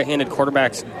that right-handed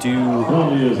quarterbacks do.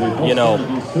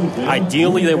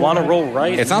 Ideally they want to roll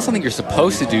right. It's not something you're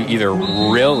supposed to do either,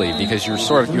 really, because you're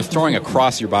throwing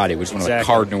across your body, which is one of the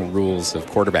cardinal rules of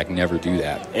quarterback. Never do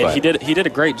that. And he did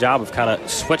a great job of kind of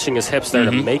switching his hips there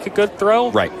to make a good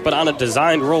throw. Right. But on a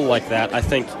designed roll like that, I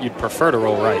think you'd prefer to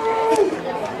roll right.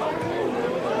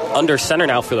 Under center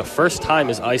now for the first time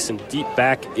is Eisen. Deep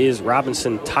back is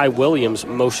Robinson. Ty Williams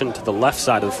motion to the left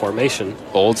side of the formation.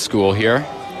 Old school here.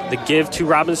 The give to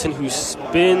Robinson, who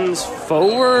spins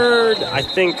forward, I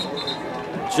think,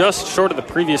 just short of the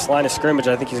previous line of scrimmage.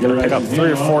 I think he's going to pick up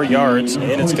 3 or 4 yards,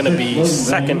 and it's going to be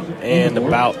second and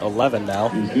about 11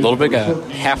 now. A little bit of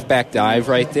a halfback dive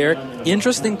right there.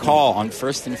 Interesting call on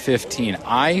 1st and 15.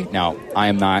 I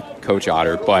am not Coach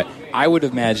Otter, but I would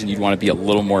imagine you'd want to be a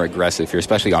little more aggressive here,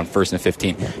 especially on 1st and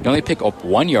 15. You only pick up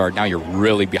 1 yard. Now you're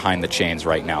really behind the chains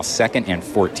right now. 2nd and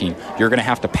 14. You're going to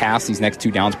have to pass these next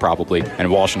 2 downs probably,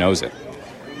 and Walsh knows it.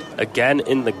 Again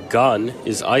in the gun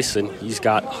is Eisen. He's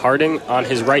got Harding on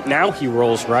his right now. He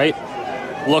rolls right.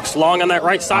 Looks long on that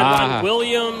right sideline.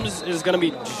 Williams is going to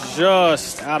be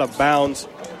just out of bounds.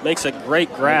 Makes a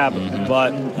great grab,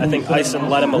 but I think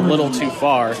Eisen led him a little too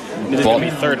far. It is going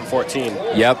to be 3rd and 14.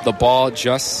 Yep, the ball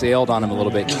just sailed on him a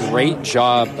little bit. Great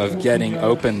job of getting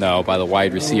open, though, by the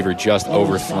wide receiver, just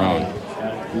overthrown.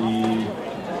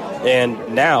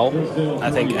 And now, I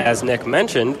think, as Nick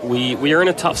mentioned, we are in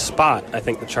a tough spot. I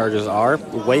think the Chargers are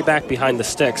way back behind the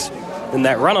sticks. And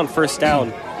that run on first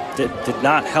down did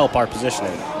not help our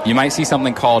positioning. You might see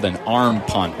something called an arm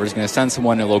punt. We're just going to send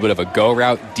someone a little bit of a go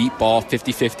route, deep ball,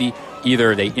 50-50.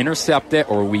 Either they intercept it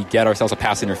or we get ourselves a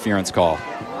pass interference call.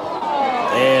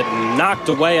 And knocked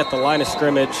away at the line of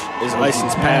scrimmage is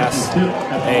Eisen's pass.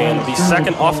 And the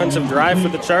second offensive drive for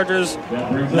the Chargers,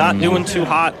 not doing too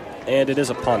hot, and it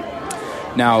is a punt.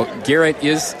 Now, Garrett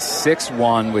is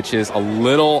 6'1", which is a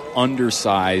little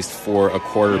undersized for a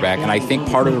quarterback. And I think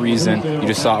part of the reason, you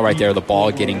just saw it right there, the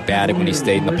ball getting batted when he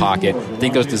stayed in the pocket. I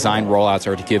think those design rollouts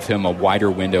are to give him a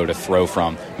wider window to throw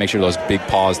from. Make sure those big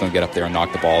paws don't get up there and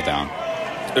knock the ball down.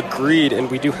 Agreed, and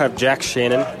we do have Jack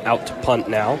Shannon out to punt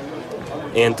now.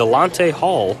 And Delonte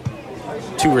Hall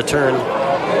to return.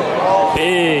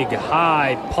 Big,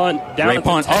 high punt down great at the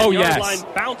punt. 10-yard line.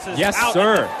 Bounces out at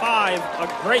the 5. A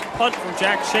great punt from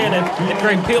Jack Shannon in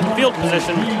great field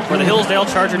position for the Hillsdale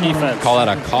Charger defense. Call that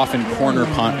a coffin corner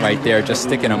punt right there, just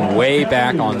sticking them way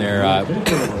back on their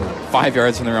 5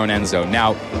 yards from their own end zone.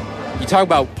 Now, you talk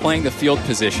about playing the field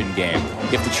position game.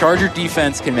 If the Charger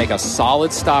defense can make a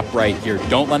solid stop right here,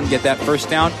 don't let them get that first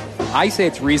down. I say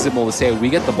it's reasonable to say we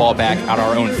get the ball back at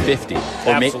our own 50. Or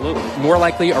Absolutely. More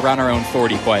likely around our own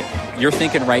 40. But you're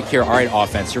thinking right here, all right,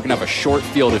 offense, you're going to have a short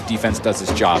field if defense does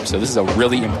its job. So this is a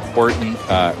really important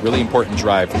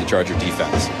drive for the Charger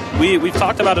defense. We've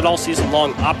talked about it all season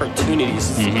long,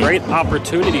 opportunities. It's a great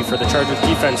opportunity for the Chargers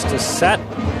defense to set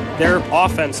their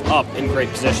offense up in great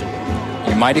position.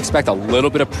 You might expect a little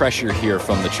bit of pressure here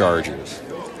from the Chargers.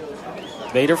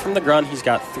 Vader from the gun. He's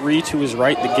got 3 to his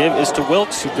right. The give is to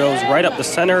Wilkes, who goes right up the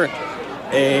center.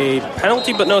 A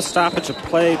penalty but no stoppage of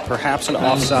play, perhaps an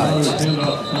offside.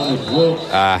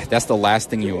 That's the last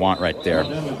thing you want right there.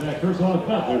 We're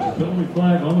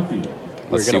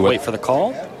going to wait for the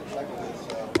call.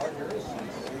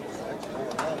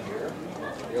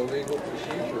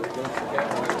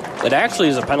 It actually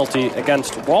is a penalty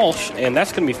against Walsh, and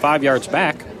that's going to be 5 yards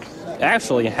back.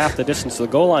 Actually half the distance to the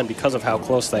goal line because of how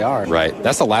close they are. Right.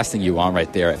 That's the last thing you want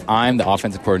right there. If I'm the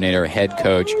offensive coordinator, head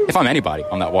coach, if I'm anybody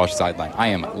on that Walsh sideline, I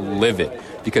am livid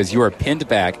because you are pinned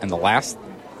back and the last...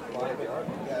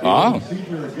 Oh.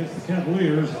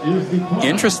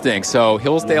 Interesting. So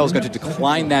Hillsdale is going to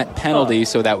decline that penalty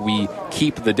so that we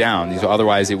keep the down. So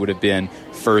otherwise it would have been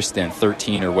 1st and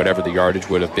 13 or whatever the yardage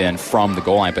would have been from the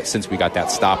goal line. But since we got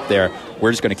that stop there, we're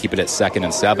just going to keep it at 2nd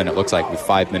and 7, it looks like, with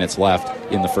 5 minutes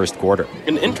left in the first quarter.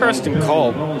 An interesting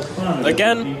call.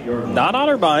 Again, not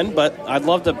Otterbein, but I'd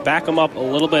love to back him up a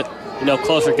little bit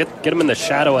closer, get him in the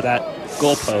shadow of that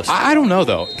goalpost. I don't know,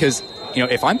 though, because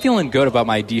if I'm feeling good about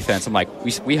my defense, I'm like,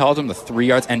 we held them to 3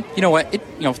 yards, and you know what?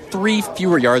 3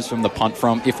 fewer yards from the punt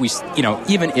from, if we,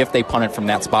 even if they punted from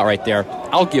that spot right there,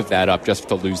 I'll give that up just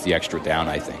to lose the extra down,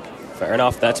 I think. Fair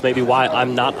enough. That's maybe why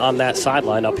I'm not on that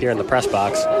sideline up here in the press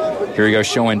box. Here we go,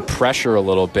 showing pressure a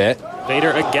little bit.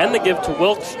 Vader again to give to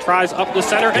Wilkes, tries up the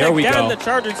center, there and we again go. The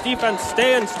Chargers defense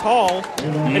stands tall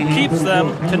and keeps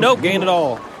them to no gain at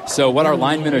all. So what our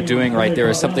linemen are doing right there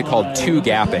is something called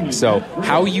two-gapping. So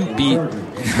how you beat,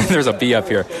 there's a B up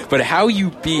here, but how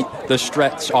you beat the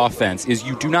stretch offense is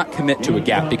you do not commit to a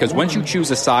gap, because once you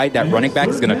choose a side, that running back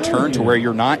is going to turn to where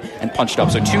you're not and punch it up.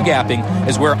 So two-gapping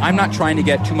is where I'm not trying to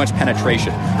get too much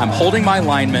penetration. I'm holding my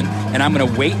lineman, and I'm going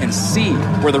to wait and see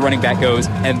where the running back goes,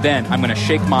 and then I'm going to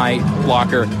shake my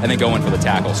blocker and then go in for the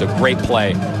tackle. So great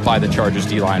play by the Chargers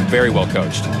D-line. Very well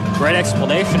coached. Great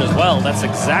explanation as well. That's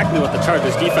exactly what the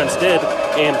Chargers defense did.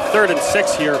 And 3rd and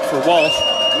 6 here for Walsh.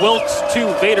 Wilkes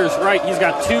to Vader's right. He's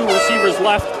got 2 receivers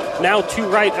left. Now 2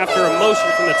 right after a motion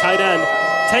from the tight end.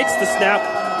 Takes the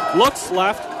snap, looks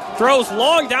left, throws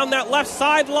long down that left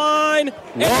sideline.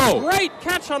 It's a great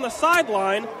catch on the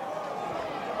sideline.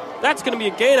 That's going to be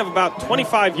a gain of about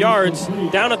 25 yards.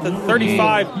 Down at the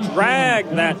 35, drag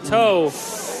that toe.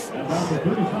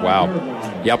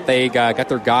 Wow. Yep, they got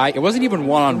their guy. It wasn't even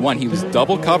one-on-one. He was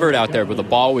double covered out there, but the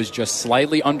ball was just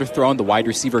slightly underthrown. The wide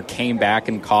receiver came back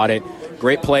and caught it.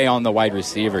 Great play on the wide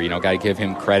receiver. Got to give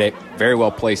him credit. Very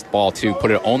well-placed ball, too.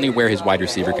 Put it only where his wide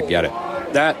receiver could get it.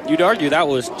 That, you'd argue that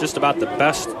was just about the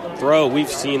best throw we've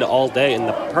seen all day in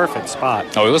the perfect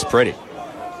spot. Oh, it was pretty.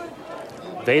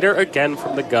 Vader again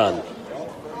from the gun.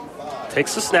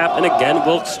 Takes the snap, and again,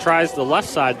 Wilkes tries the left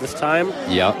side this time.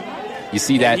 Yep. You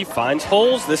see that he finds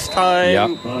holes this time.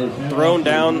 Yep. Thrown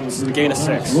down, gain of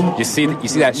 6. You see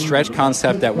that stretch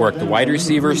concept at work. The wide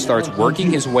receiver starts working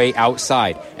his way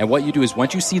outside, and what you do is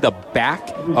once you see the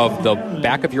back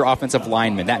of your offensive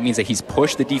lineman, that means that he's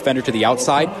pushed the defender to the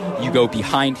outside. You go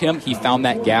behind him. He found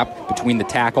that gap between the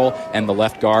tackle and the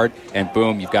left guard, and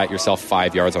boom, you've got yourself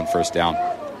 5 yards on first down.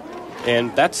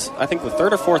 And that's, I think, the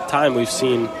 3rd or 4th time we've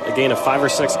seen a gain of 5 or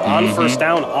 6 on first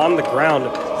down on the ground.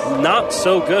 Not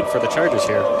so good for the Chargers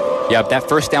here. Yeah, that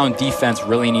first down defense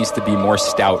really needs to be more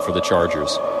stout for the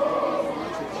Chargers.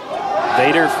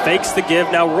 Vader fakes the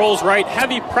give, now rolls right,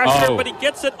 heavy pressure, but he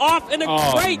gets it off, and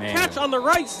a great catch on the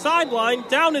right sideline,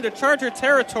 down into Charger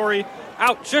territory,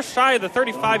 out just shy of the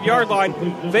 35-yard line.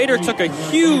 Vader took a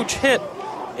huge hit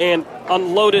and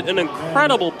unloaded an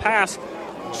incredible pass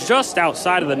just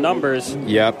outside of the numbers.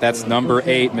 Yep, that's number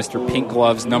 8, Mr. Pink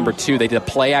Gloves, number 2. They did a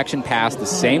play-action pass, the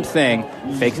same thing.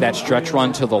 Faked that stretch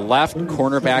run to the left.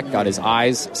 Cornerback got his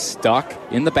eyes stuck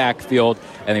in the backfield,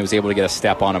 and he was able to get a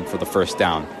step on him for the first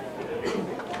down.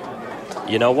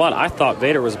 You know what? I thought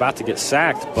Vader was about to get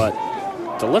sacked, but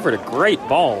delivered a great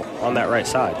ball on that right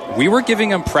side. We were giving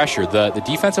him pressure. The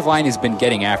defensive line has been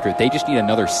getting after it. They just need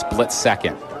another split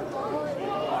second.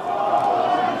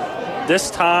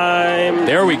 This time,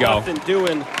 there we go. Nothing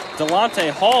doing. Delonte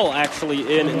Hall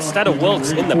actually in instead of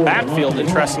Wilkes in the backfield,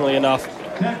 interestingly enough.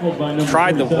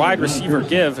 Tried the wide receiver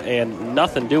give, and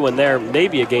nothing doing there.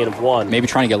 Maybe a gain of 1. Maybe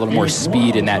trying to get a little more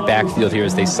speed in that backfield here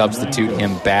as they substitute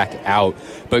him back out.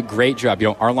 But great job.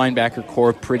 Our linebacker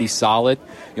core pretty solid.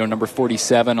 Number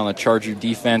 47 on the Charger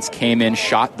defense came in,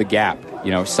 shot the gap.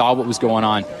 Saw what was going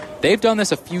on. They've done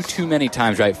this a few too many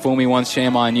times, right? Fool me once,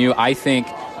 shame on you. I think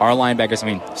our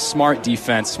linebackers, smart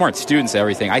defense, smart students,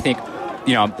 everything. I think,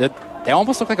 they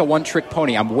almost look like a one-trick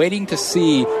pony. I'm waiting to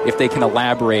see if they can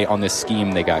elaborate on this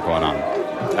scheme they got going on.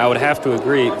 I would have to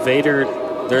agree. Vader,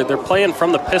 they're playing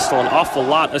from the pistol an awful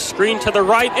lot. A screen to the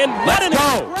right, and what an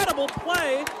incredible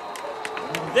play.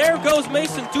 There goes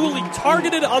Mason Dooley,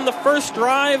 targeted on the first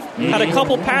drive. Had a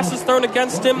couple passes thrown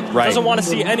against him. Right. Doesn't want to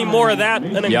see any more of that.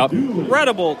 An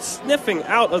incredible sniffing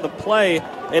out of the play,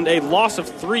 and a loss of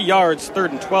 3 yards,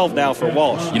 3rd and 12 now for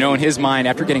Walsh. In his mind,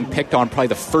 after getting picked on probably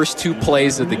the first 2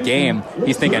 plays of the game,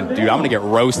 he's thinking, dude, I'm going to get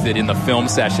roasted in the film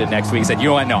session next week. He said, you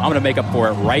know what? No, I'm going to make up for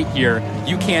it right here.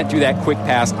 You can't do that quick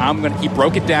pass. He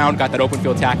broke it down, got that open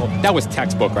field tackle. That was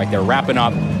textbook right there, wrapping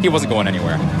up. He wasn't going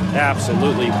anywhere.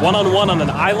 Absolutely. One-on-one on an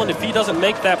island. If he doesn't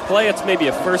make that play, it's maybe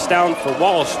a first down for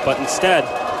Walsh, but instead,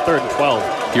 3rd and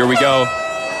 12. Here we go.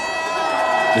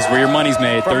 This is where your money's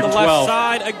made. From 3rd and 12. the left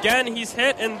side, again, he's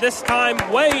hit, and this time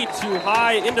way too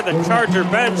high into the Charger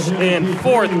bench, and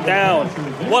 4th down.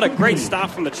 What a great stop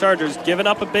from the Chargers. Giving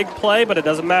up a big play, but it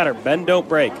doesn't matter. Bend, don't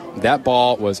break. That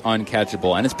ball was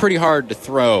uncatchable, and it's pretty hard to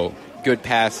throw good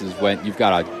passes when you've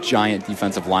got a giant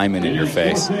defensive lineman in your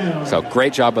face. So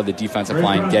great job by the defensive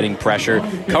line getting pressure.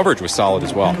 Coverage was solid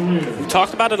as well. We've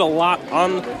talked about it a lot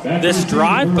on this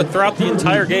drive, but throughout the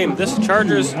entire game, this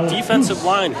Chargers defensive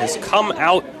line has come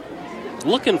out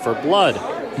looking for blood.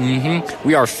 Mm-hmm.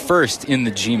 We are first in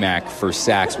the GMAC for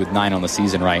sacks with 9 on the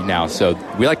season right now. So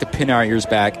we like to pin our ears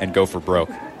back and go for broke.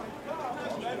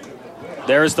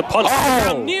 There's the punch.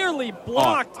 Nearly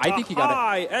blocked. I think he got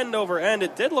high end over end.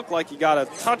 It did look like he got a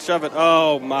touch of it.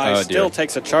 Oh, my. Still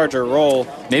takes a Charger roll.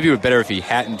 Maybe it would be better if he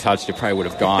hadn't touched. It probably would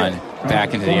have gone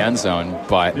back into the end zone.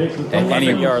 But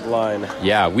 11-yard line.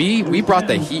 Yeah, we brought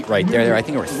the heat right there. I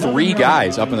think there were 3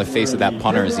 guys up in the face of that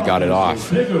punter as he got it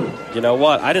off. You know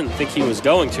what? I didn't think he was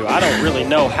going to. I don't really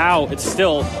know how it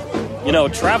still,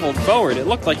 traveled forward. It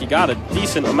looked like he got a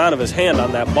decent amount of his hand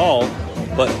on that ball,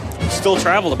 but still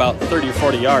traveled about 30 or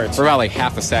 40 yards. For about like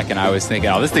half a second, I was thinking,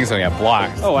 this thing's going to get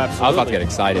blocked. Oh, absolutely. I was about to get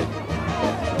excited.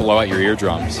 Blow out your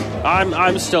eardrums.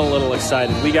 I'm still a little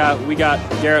excited. We got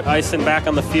Garrett Eisen back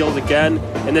on the field again,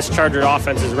 and this Charger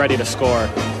offense is ready to score.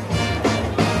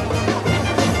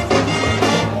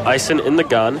 Eisen in the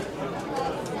gun.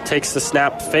 Takes the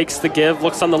snap, fakes the give,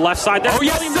 looks on the left side. Yes, sir!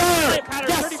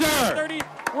 Yes, sir! 30,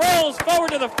 rolls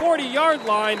forward to the 40-yard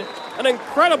line. An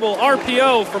incredible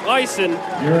RPO from Eisen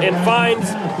and finds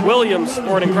Williams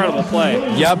for an incredible play.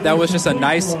 Yep, that was just a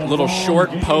nice little short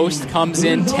post. Comes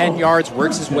in 10 yards,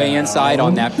 works his way inside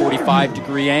on that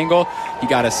 45-degree angle. He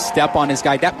got a step on his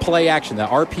guy. That play action, the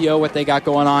RPO, what they got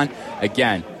going on.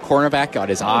 Again, cornerback got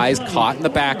his eyes caught in the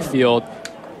backfield.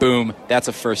 Boom, that's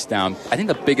a first down. I think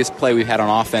the biggest play we've had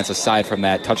on offense aside from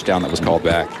that touchdown that was called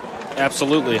back.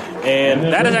 Absolutely.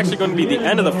 And that is actually going to be the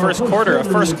end of the first quarter, a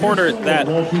first quarter that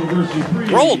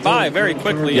rolled by very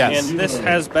quickly. Yes. And this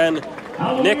has been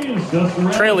Nick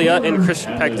Tralia and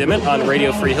Christian Peck-Dimmitt on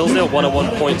Radio Free Hillsdale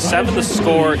 101.7. The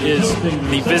score is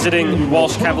the visiting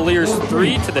Walsh Cavaliers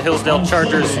 3 to the Hillsdale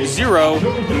Chargers 0.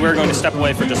 And we're going to step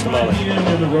away for just a moment.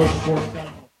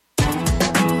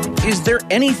 Is there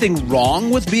anything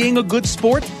wrong with being a good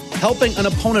sport? Helping an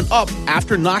opponent up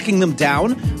after knocking them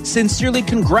down? Sincerely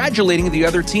congratulating the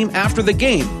other team after the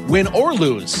game, win or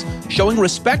lose? Showing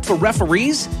respect for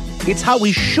referees? It's how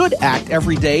we should act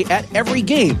every day at every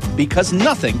game, because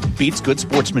nothing beats good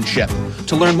sportsmanship.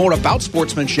 To learn more about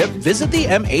sportsmanship, visit the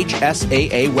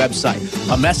MHSAA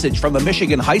website. A message from the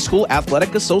Michigan High School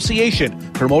Athletic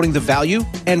Association, promoting the value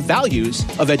and values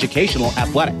of educational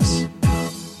athletics.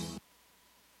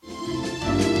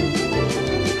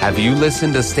 Have you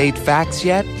listened to State Facts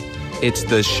yet? It's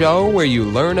the show where you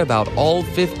learn about all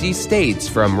 50 states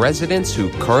from residents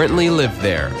who currently live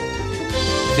there.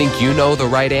 Think you know the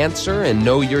right answer and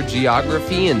know your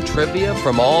geography and trivia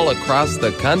from all across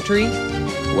the country?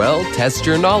 Well, test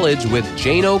your knowledge with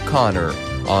Jane O'Connor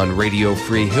on Radio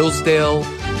Free Hillsdale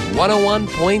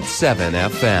 101.7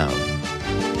 FM.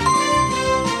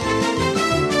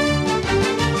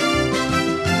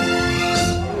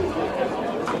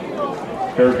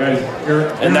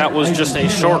 And that was just a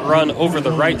short run over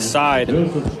the right side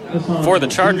for the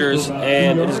Chargers,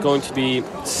 and it is going to be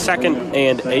 2nd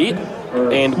and 8.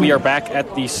 And we are back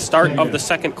at the start of the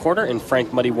second quarter in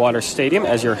Frank Muddy Waters Stadium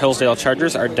as your Hillsdale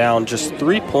Chargers are down just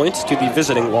 3 points to the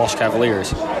visiting Walsh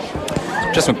Cavaliers.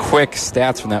 Just some quick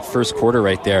stats from that first quarter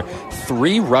right there.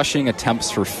 3 rushing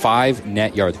attempts for 5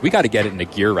 net yards. We got to get it into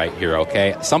gear right here,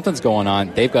 okay? Something's going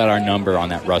on. They've got our number on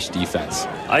that rush defense.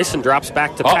 Eisen drops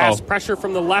back to pass. Pressure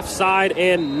from the left side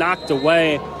and knocked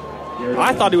away.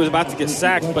 I thought he was about to get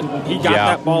sacked, but he got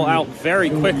that ball out very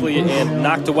quickly and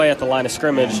knocked away at the line of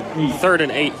scrimmage. 3rd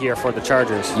and 8 here for the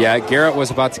Chargers. Yeah, Garrett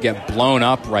was about to get blown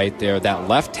up right there. That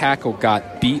left tackle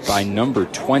got beat by number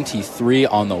 23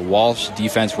 on the Walsh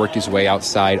defense, worked his way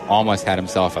outside, almost had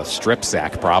himself a strip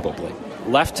sack probably.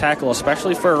 Left tackle,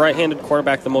 especially for a right-handed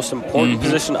quarterback, the most important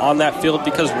position on that field,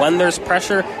 because when there's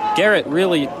pressure, Garrett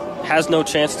really has no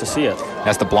chance to see it.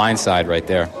 That's the blind side right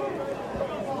there.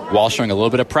 Walsh showing a little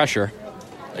bit of pressure.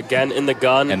 Again in the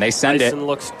gun. And they send Tyson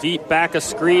looks deep back, a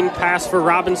screen pass for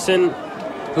Robinson,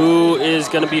 who is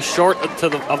going to be short of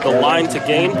the line to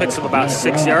gain. Picks up about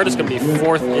 6 yards. It's going to be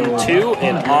 4th and 2,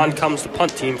 and on comes the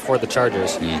punt team for the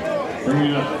Chargers.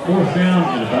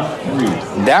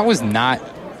 That was not,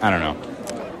 I don't know.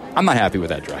 I'm not happy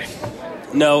with that drive.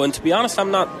 No, and to be honest,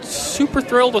 I'm not super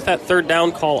thrilled with that 3rd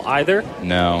down call either.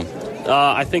 No.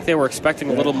 I think they were expecting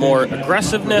a little more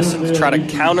aggressiveness to try to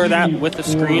counter that with the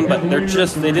screen, but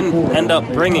they didn't end up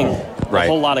bringing a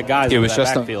whole lot of guys in that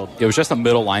backfield. It was just a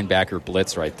middle linebacker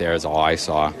blitz right there is all I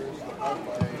saw.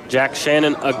 Jack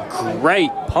Shannon, a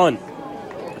great punt.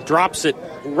 Drops it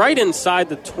right inside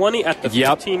the 20 at the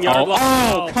 15-yard line.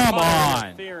 Oh, come on.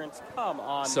 Interference. Come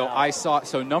on. So now.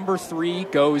 So number 3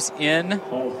 goes in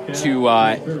to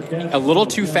a little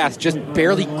too fast, just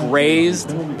barely grazed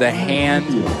the hand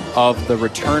of the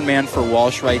return man for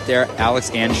Walsh right there.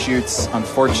 Alex Anschutz,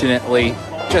 unfortunately,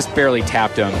 just barely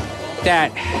tapped him.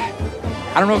 That,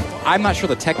 I don't know, I'm not sure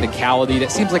the technicality.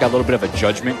 That seems like a little bit of a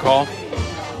judgment call.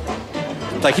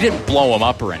 Like he didn't blow him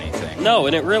up or anything. No,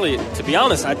 and it really, to be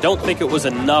honest, I don't think it was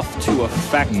enough to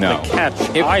affect the catch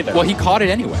either. Well, he caught it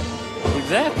anyway.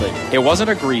 Exactly. It wasn't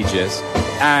egregious.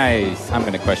 I'm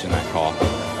going to question that call.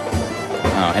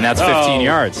 Oh, and that's 15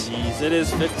 yards. Jeez, it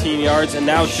is 15 yards, and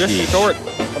now just short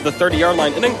of the 30-yard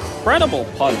line. An incredible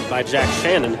punt by Jack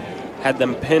Shannon had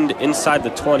them pinned inside the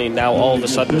 20. Now all of a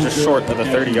sudden just short of the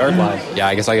 30-yard line. Yeah,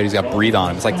 I guess he's got to breathe on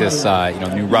him. It's like this,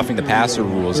 new roughing the passer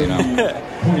rules.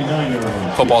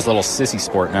 Football's a little sissy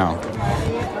sport now.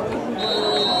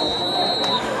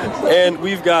 And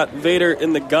we've got Vader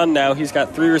in the gun now. He's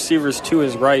got 3 receivers to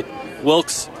his right.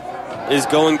 Wilkes is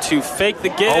going to fake the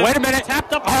give. Oh, wait a minute.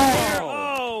 Tapped up.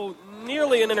 Oh,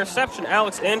 nearly an interception.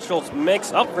 Alex Anschutz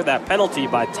makes up for that penalty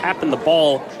by tapping the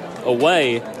ball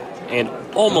away. And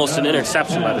almost an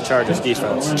interception by the Chargers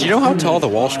defense. Do you know how tall the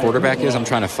Walsh quarterback is? I'm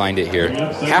trying to find it here.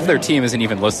 Half their team isn't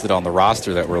even listed on the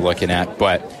roster that we're looking at,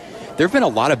 but there have been a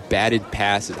lot of batted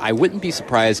passes. I wouldn't be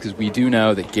surprised because we do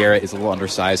know that Garrett is a little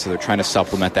undersized, so they're trying to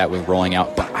supplement that with rolling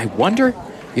out. But I wonder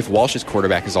if Walsh's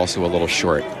quarterback is also a little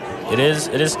short. It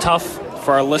is tough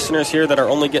for our listeners here that are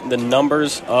only getting the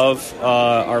numbers of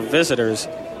our visitors.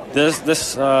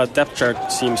 This depth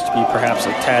chart seems to be perhaps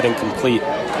a tad incomplete.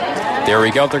 There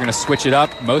we go. They're going to switch it up.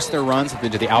 Most of their runs have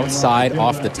been to the outside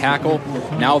off the tackle.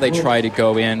 Now they try to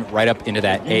go in right up into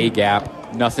that A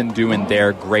gap. Nothing doing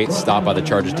there. Great stop by the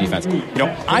Chargers defense.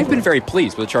 I've been very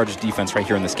pleased with the Chargers defense right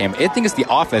here in this game. I think it's the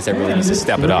offense that really needs to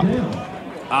step it up.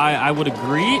 I would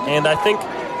agree, and I think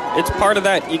it's part of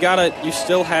that. You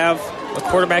still have a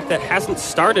quarterback that hasn't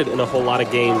started in a whole lot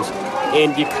of games,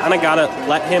 and you kind of got to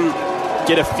let him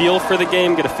get a feel for the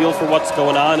game, get a feel for what's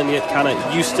going on, and get kind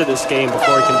of used to this game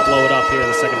before he can blow it up here in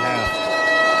the second half.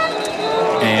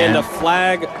 And a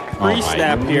flag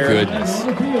pre-snap here. Goodness.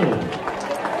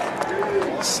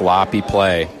 Sloppy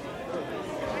play.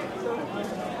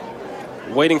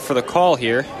 Waiting for the call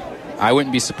here. I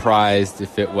wouldn't be surprised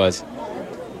if it was...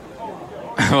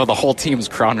 Well, the whole team's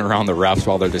crowding around the refs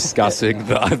while they're discussing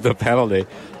the penalty.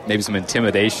 Maybe some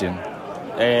intimidation.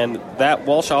 And that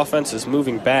Walsh offense is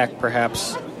moving back,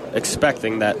 perhaps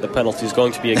expecting that the penalty is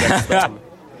going to be against them.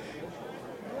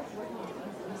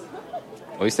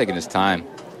 Well, he's taking his time.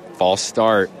 False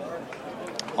start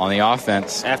on the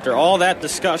offense. After all that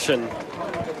discussion,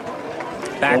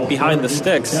 back behind the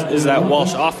sticks is that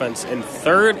Walsh offense in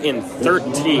 3rd and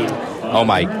 13. Oh,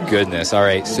 my goodness. All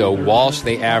right, so Walsh,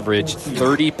 they average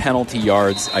 30 penalty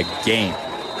yards a game.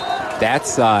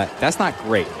 That's not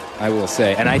great, I will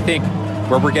say. And I think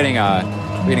we're getting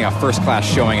a first-class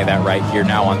showing of that right here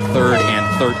now on 3rd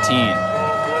and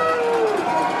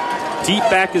 13. Deep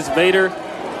back is Vader.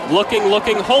 Looking,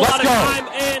 whole lot of time,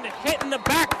 and hitting the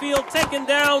backfield, taken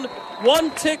down.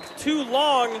 One tick too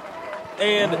long,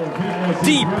 and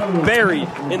deep buried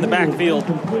in the backfield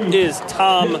is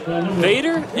Tom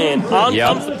Vader, and on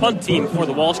comes the punt team for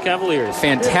the Walsh Cavaliers.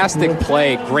 Fantastic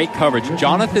play, great coverage.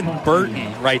 Jonathan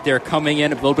Burton right there coming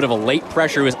in, a little bit of a late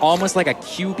pressure. It was almost like a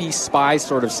QB spy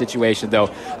sort of situation, though.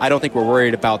 I don't think we're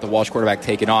worried about the Walsh quarterback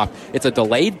taking off. It's a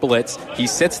delayed blitz. He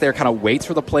sits there, kind of waits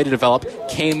for the play to develop,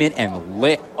 came in and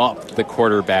lit up the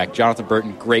quarterback. Jonathan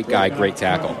Burton, great guy, great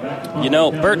tackle.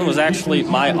 Burton was actually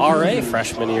my RA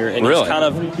freshman year, and really? He's kind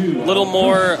of a little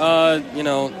more,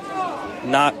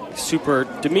 not super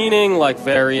demeaning,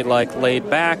 very laid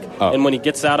back. Oh. And when he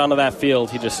gets out onto that field,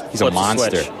 he's a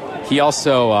monster. He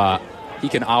also he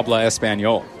can habla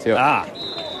español too.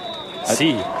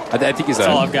 See, I think that's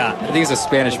all I've got. I think he's a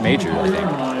Spanish major. I think.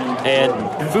 And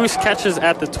Foose catches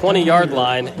at the 20-yard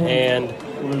line, and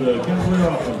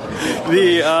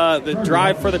the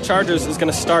drive for the Chargers is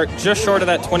going to start just short of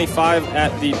that 25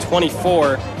 at the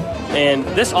 24. And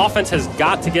this offense has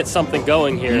got to get something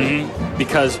going here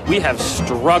because we have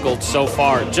struggled so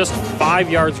far. Just 5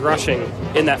 yards rushing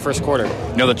in that first quarter.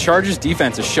 The Chargers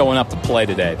defense is showing up to play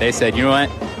today. They said, you know what?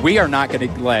 We are not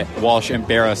going to let Walsh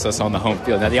embarrass us on the home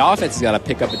field. Now, the offense has got to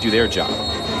pick up and do their job.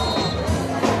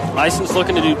 Bison's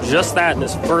looking to do just that in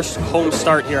his first home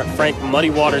start here at Frank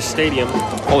Muddy Waters Stadium.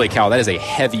 Holy cow, that is a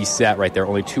heavy set right there.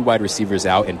 Only 2 wide receivers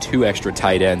out and 2 extra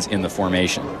tight ends in the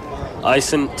formation.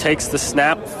 Ison takes the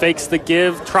snap, fakes the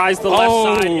give, tries the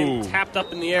left side, and tapped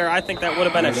up in the air. I think that would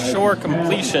have been a sure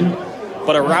completion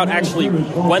but a route actually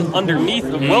went underneath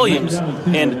of Williams,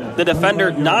 and the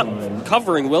defender not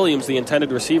covering Williams, the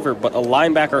intended receiver, but a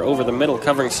linebacker over the middle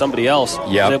covering somebody else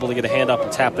was able to get a hand up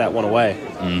and tap that one away.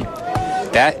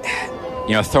 That,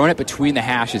 throwing it between the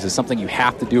hashes is something you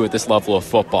have to do at this level of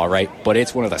football, right? But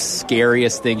it's one of the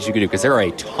scariest things you can do because there are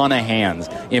a ton of hands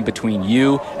in between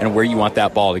you and where you want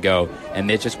that ball to go. And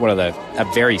it's just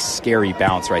a very scary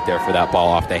bounce right there for that ball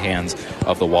off the hands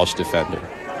of the Walsh defender.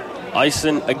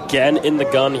 Eisen again in the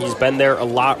gun. He's been there a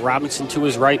lot. Robinson to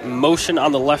his right. Motion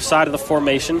on the left side of the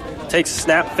formation. Takes a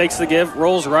snap, fakes the give,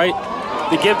 rolls right.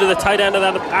 The give to the tight end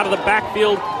out of the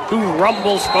backfield, who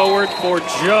rumbles forward for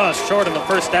just short of the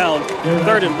first down.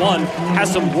 3rd and 1. Has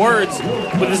some words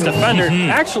with his defender.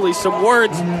 Actually, some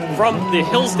words from the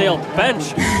Hillsdale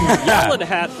bench yelling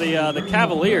at the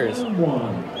Cavaliers.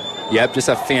 Yep, just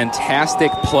a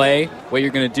fantastic play. What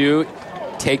you're going to do,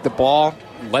 take the ball,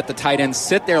 let the tight end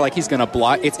sit there like he's going to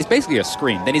block. It's basically a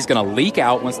screen. Then he's going to leak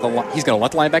out. He's going to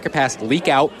let the linebacker pass, leak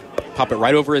out, pop it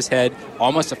right over his head,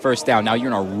 almost a first down. Now you're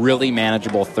in a really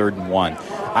manageable 3rd and 1.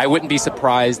 I wouldn't be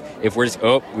surprised if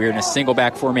we're in a single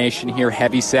back formation here,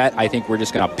 heavy set. I think we're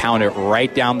just going to pound it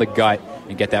right down the gut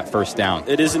and get that first down.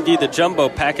 It is indeed the jumbo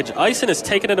package. Eisen has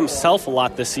taken it himself a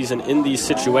lot this season in these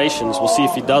situations. We'll see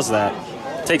if he does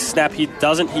that. Takes snap. He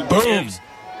doesn't. He gives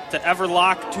to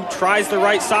Everlock, who tries the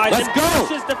right side and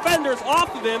pushes defenders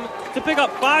off of him to pick up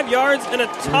 5 yards and a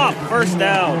tough first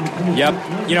down. Yep.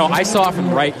 I saw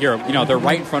from right here, they're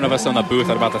right in front of us on the booth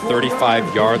at about the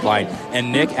 35-yard line,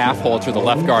 and Nick Afholter, the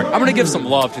left guard. I'm going to give some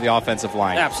love to the offensive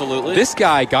line. Absolutely. This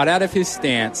guy got out of his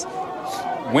stance,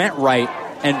 went right,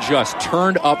 and just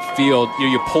turned upfield.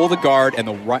 You pull the guard, and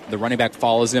the running back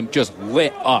follows him, just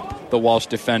lit up the Walsh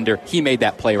defender. He made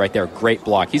that play right there. Great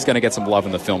block. He's going to get some love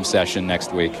in the film session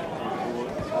next week.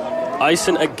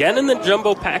 Eisen again in the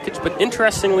jumbo package, but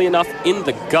interestingly enough, in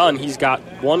the gun, he's got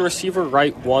one receiver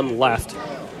right, one left.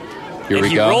 Here we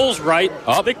he go. Rolls right.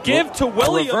 Up. The give to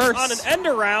Williams on an end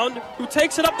around, who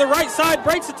takes it up the right side,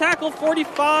 breaks the tackle,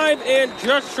 45, and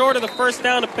just short of the first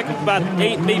down to pick up about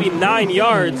 8, maybe 9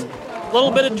 yards. A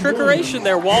little bit of trickeration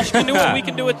there. Walsh can do it, we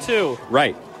can do it too.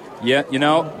 Right. Yeah,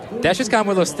 that's just kind of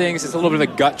one of those things. It's a little bit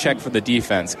of a gut check for the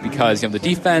defense because, the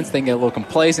defense, they get a little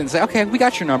complacent and say, okay, we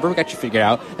got your number, we got you figured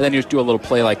out. And then you just do a little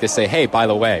play like this, say, hey, by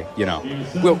the way,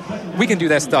 we can do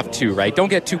that stuff too, right? Don't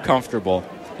get too comfortable.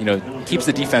 Keeps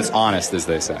the defense honest, as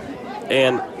they say.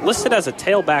 And listed as a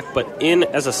tailback, but in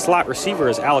as a slot receiver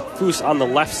is Alec Foose on the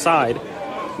left side.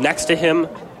 Next to him,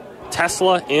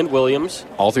 Tesla and Williams.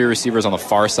 All 3 receivers on the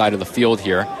far side of the field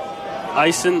here.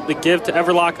 Eisen, the give to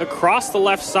Everlock across the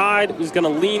left side, who's going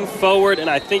to lean forward, and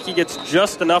I think he gets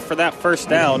just enough for that first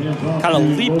down. Kind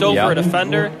of leaped over a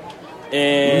defender,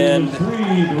 and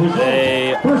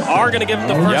they are going to give him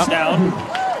the first down.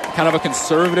 Kind of a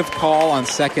conservative call on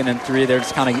 2nd and 3. They're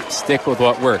just kind of stick with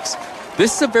what works.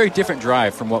 This is a very different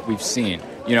drive from what we've seen.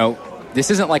 This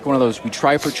isn't like one of those we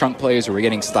try for chunk plays or we're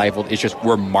getting stifled. It's just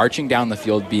we're marching down the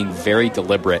field being very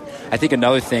deliberate. I think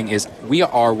another thing is we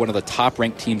are one of the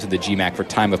top-ranked teams in the GMAC for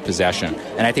time of possession,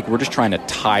 and I think we're just trying to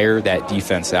tire that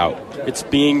defense out. It's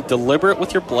being deliberate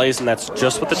with your plays, and that's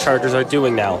just what the Chargers are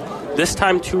doing now. This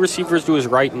time, 2 receivers to his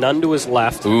right, none to his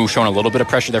left. Ooh, showing a little bit of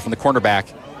pressure there from the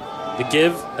cornerback. The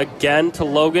give again to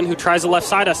Logan, who tries the left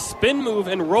side, a spin move,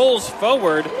 and rolls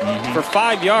forward for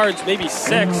 5 yards, maybe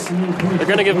 6. They're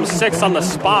going to give him 6 on the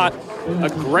spot. A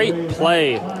great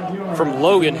play from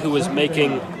Logan, who is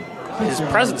making his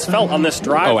presence felt on this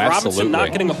drive. Robinson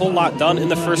not getting a whole lot done in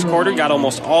the first quarter, got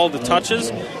almost all the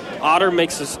touches. Otter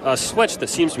makes a switch that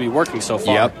seems to be working so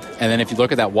far. Yep. And then if you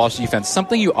look at that Walsh defense,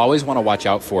 something you always want to watch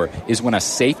out for is when a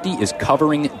safety is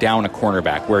covering down a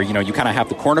cornerback, where you kind of have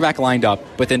the cornerback lined up,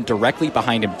 but then directly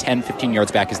behind him, 10, 15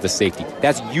 yards back is the safety.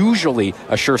 That's usually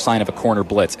a sure sign of a corner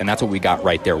blitz, and that's what we got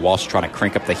right there. Walsh trying to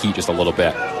crank up the heat just a little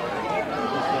bit.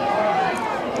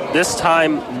 This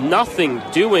time, nothing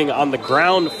doing on the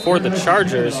ground for the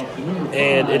Chargers,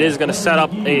 and it is going to set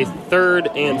up a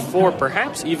 3rd and 4.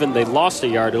 Perhaps even they lost a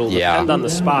yard. It'll depend on the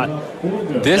spot.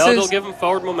 They'll give them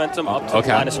forward momentum up to the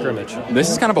line of scrimmage. This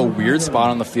is kind of a weird spot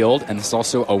on the field, and it's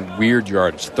also a weird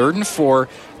yardage. 3rd and 4,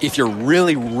 if you're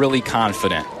really, really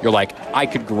confident, you're like, I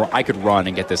could run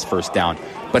and get this first down.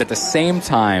 But at the same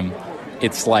time,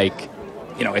 it's like,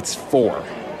 it's 4,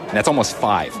 and that's almost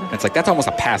 5. And it's like, that's almost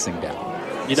a passing down.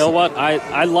 You know what?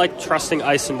 I like trusting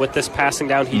Eisen with this passing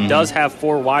down. He does have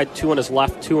 4 wide, 2 on his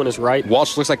left, 2 on his right.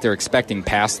 Walsh looks like they're expecting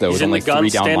pass, though. He's in the gun, 3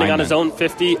 down standing linemen. on his own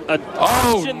 50. A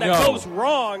action that goes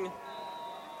wrong.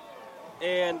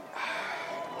 And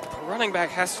the running back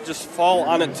has to just fall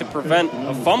on it to prevent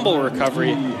a fumble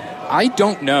recovery. I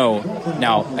don't know.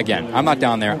 Now, again, I'm not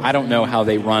down there. I don't know how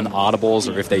they run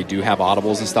audibles or if they do have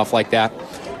audibles and stuff like that.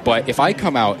 But if I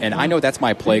come out, and I know that's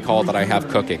my play call that I have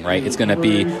cooking, right? It's going to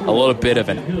be a little bit of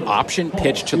an option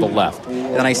pitch to the left.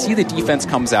 And I see the defense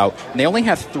comes out, and they only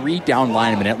have 3 down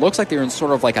linemen. It looks like they're in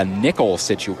sort of like a nickel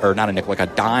or not a nickel, like a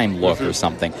dime look or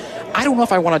something. I don't know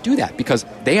if I want to do that because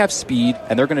they have speed,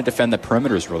 and they're going to defend the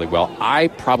perimeters really well. I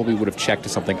probably would have checked to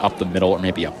something up the middle or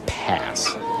maybe a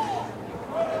pass.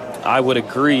 I would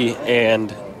agree,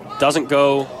 and doesn't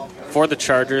go for the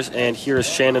Chargers. And here is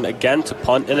Shannon again to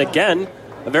punt, and again,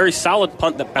 a very solid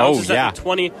punt that bounces at the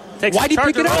 20. Takes Why'd the Charger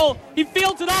he pick it roll. up? He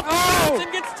fields it up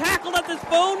and gets tackled at this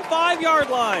own 5-yard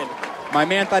line. My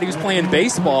man thought he was playing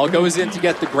baseball, goes in to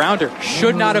get the grounder.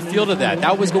 Should not have fielded that.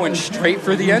 That was going straight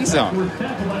for the end zone.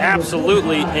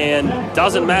 Absolutely, and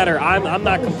doesn't matter. I'm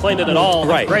not complaining at all.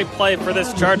 Right. Great play for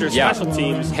this Chargers special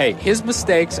teams. Hey, his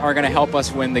mistakes are going to help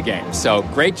us win the game. So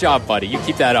great job, buddy. You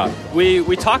keep that up.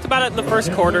 We talked about it in the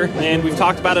first quarter, and we've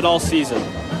talked about it all season.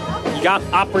 You got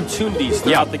opportunities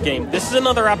throughout the game. This is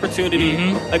another opportunity.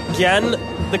 Again,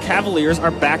 the Cavaliers are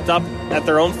backed up at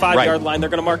their own 5-yard line. They're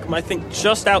going to mark them, I think,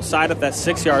 just outside of that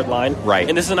 6-yard line. Right.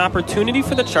 And this is an opportunity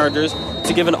for the Chargers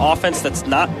to give an offense that's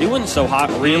not doing so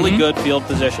hot really good field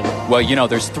position. Well, you know,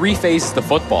 there's 3 phases to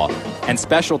football, and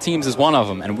special teams is one of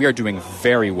them, and we are doing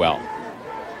very well.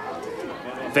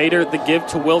 Vader, the give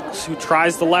to Wilkes, who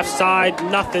tries the left side.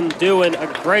 Nothing doing. A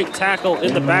great tackle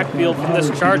in the backfield from this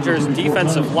Chargers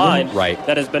defensive line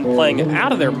that has been playing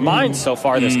out of their minds so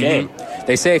far this game.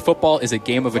 They say football is a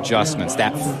game of adjustments.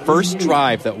 That first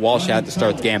drive that Walsh had to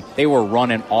start the game, they were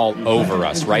running all over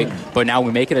us, right? But now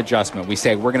we make an adjustment. We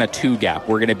say we're going to 2-gap.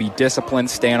 We're going to be disciplined,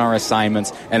 stay on our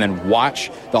assignments, and then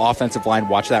watch the offensive line,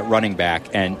 watch that running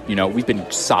back. And, you know, we've been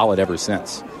solid ever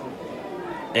since.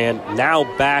 And now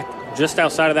back just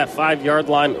outside of that 5-yard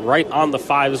line, right on the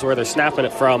 5 is where they're snapping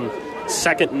it from.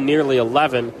 2nd and nearly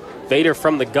 11. Vader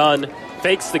from the gun,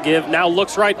 fakes the give, now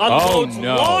looks right, unloads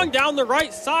long down the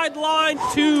right sideline,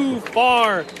 too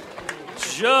far.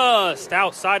 Just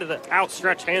outside of the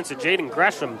outstretched hands of Jaden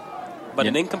Gresham. But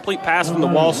an incomplete pass from the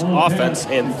Walsh offense,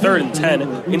 and 3rd and 10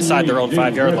 inside their own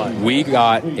 5-yard line. We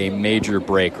got a major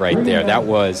break right there. That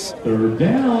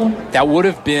would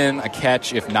have been a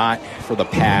catch if not for the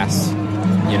pass.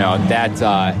 You know,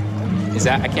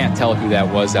 I can't tell who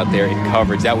that was out there in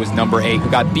coverage. That was number 8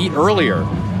 who got beat earlier.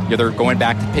 Yeah, they're going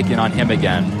back to picking on him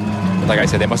again. But like I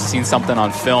said, they must have seen something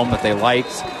on film that they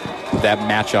liked. That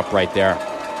matchup right there.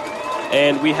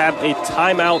 And we have a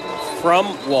timeout from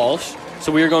Walsh.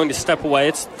 So we are going to step away.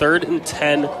 It's 3rd and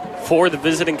 10 for the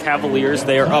visiting Cavaliers.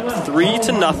 They are up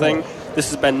 3-0. This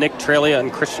has been Nick Tralia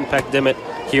and Christian Peck-Dimmitt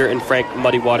here in Frank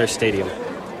Muddy Waters Stadium.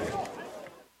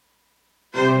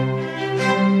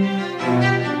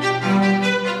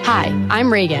 Hi,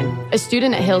 I'm Reagan, a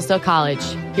student at Hillsdale College.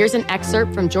 Here's an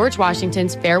excerpt from George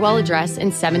Washington's farewell address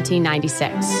in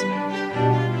 1796.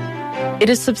 It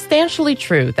is substantially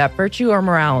true that virtue or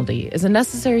morality is a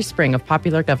necessary spring of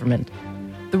popular government.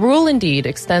 The rule, indeed,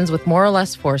 extends with more or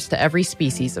less force to every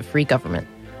species of free government.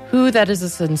 Who that is a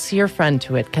sincere friend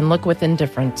to it can look with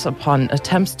indifference upon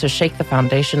attempts to shake the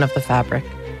foundation of the fabric?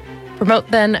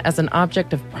 Promote, then, as an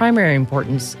object of primary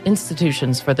importance,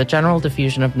 institutions for the general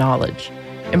diffusion of knowledge.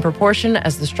 In proportion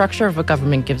as the structure of a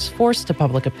government gives force to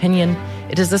public opinion,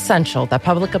 it is essential that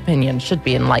public opinion should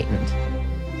be enlightened.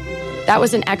 That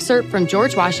was an excerpt from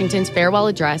George Washington's farewell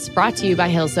address brought to you by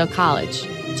Hillsdale College.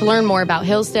 To learn more about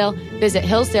Hillsdale, visit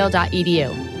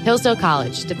hillsdale.edu. Hillsdale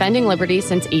College, defending liberty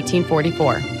since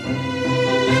 1844.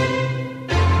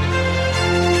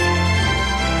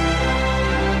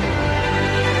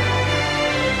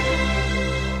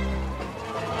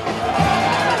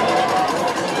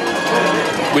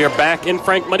 We are back in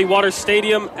Frank Muddy Waters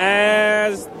Stadium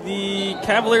as the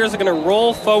Cavaliers are going to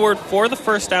roll forward for the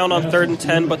first down on 3rd and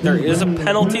 10, but there is a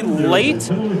penalty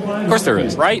late. Of course there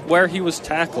is. Right where he was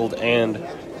tackled, and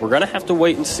we're going to have to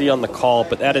wait and see on the call,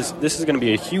 but this is going to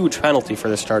be a huge penalty for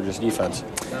this Chargers defense.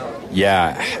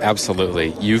 Yeah,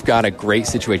 absolutely. You've got a great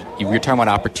situation. You were talking about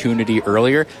opportunity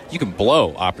earlier. You can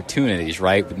blow opportunities,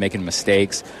 right, with making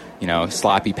mistakes, you know,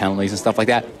 sloppy penalties and stuff like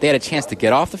that. They had a chance to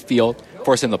get off the field,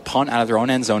 force them to punt out of their own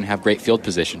end zone, have great field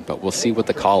position, but we'll see what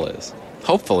the call is.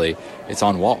 Hopefully, it's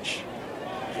on Walsh.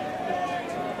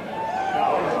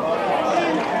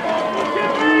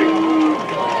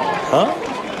 Huh?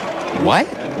 What?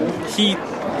 He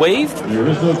waved.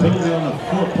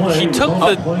 He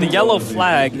took the yellow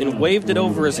flag and waved it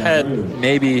over his head.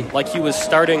 Maybe. Like he was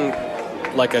starting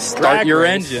like a Start your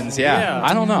race. engines, yeah.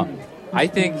 I don't know. I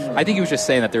think he was just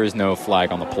saying that there is no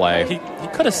flag on the play. He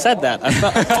could have said that.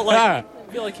 I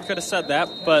feel like he could have said that,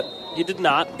 but he did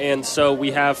not, and so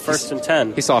we have 1st and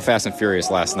 10. He saw Fast and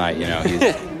Furious last night, you know.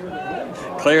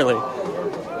 Clearly.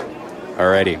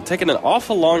 Alrighty. Taking an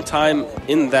awful long time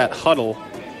in that huddle.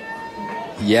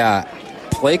 Yeah,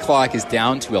 play clock is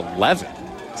down to 11.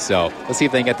 So let's see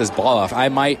if they can get this ball off. I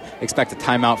might expect a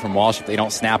timeout from Walsh if they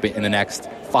don't snap it in the next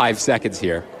 5 seconds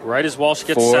here. Right as Walsh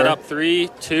gets 4, set up, 3,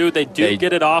 2, they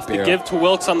get it off. They give to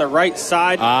Wilkes on the right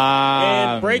side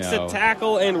and breaks the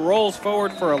tackle and rolls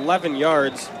forward for 11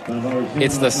 yards.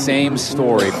 It's the same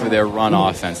story for their run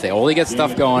offense. They only get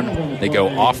stuff going. They go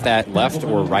off that left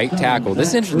or right tackle. This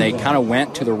is interesting. They kind of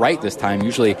went to the right this time.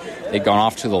 Usually they'd gone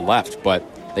off to the left, but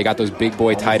they got those big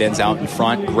boy tight ends out in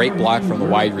front. Great block from the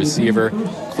wide receiver.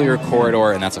 Clear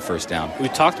corridor, and that's a first down. We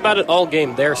talked about it all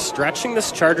game. They're stretching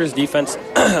this Chargers defense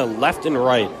left and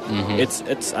right.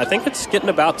 Mm-hmm. I think it's getting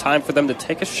about time for them to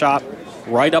take a shot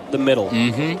right up the middle.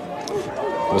 Mm-hmm.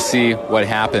 We'll see what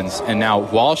happens. And now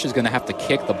Walsh is going to have to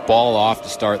kick the ball off to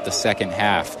start the second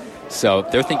half. So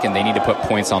they're thinking they need to put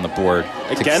points on the board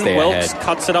to Again, stay Wilkes ahead.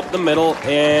 cuts it up the middle,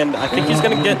 and I think he's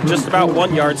going to get just about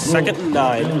 1 yard, 2nd and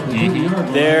 9.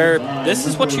 Mm-hmm. This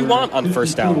is what you want on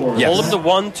first down. Yes. Hold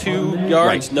them to 1-2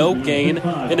 yards, Right. no gain,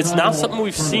 and it's not something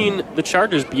we've seen the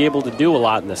Chargers be able to do a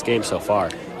lot in this game so far.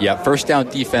 Yeah, first down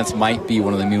defense might be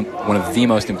one of the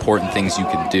most important things you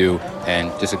can do,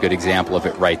 and just a good example of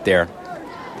it right there.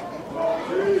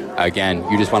 Again,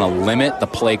 you just want to limit the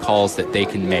play calls that they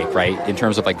can make, right? In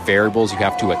terms of like variables you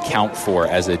have to account for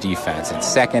as a defense. And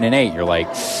 2nd and 8, you're like,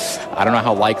 I don't know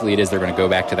how likely it is they're going to go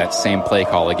back to that same play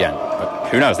call again. But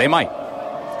who knows? They might.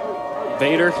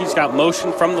 Vader, he's got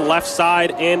motion from the left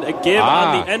side and a give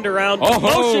on the end around. The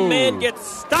motion man gets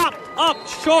stopped up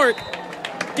short.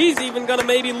 He's even going to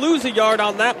maybe lose a yard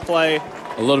on that play.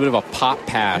 A little bit of a pop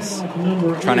pass,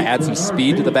 trying to add some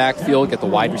speed to the backfield, get the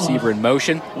wide receiver in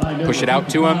motion, push it out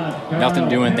to him. Nothing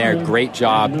doing there. Great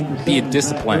job. Being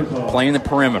disciplined, playing the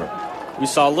perimeter. We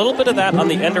saw a little bit of that on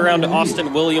the end around to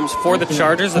Austin Williams for the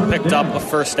Chargers that picked up a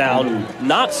first down.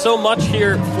 Not so much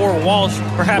here for Walsh.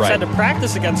 Perhaps had to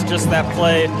practice against just that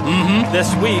play this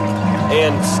week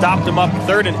and stopped him up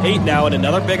 3rd and 8 now, and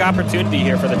another big opportunity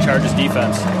here for the Chargers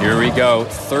defense. Here we go.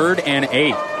 3rd and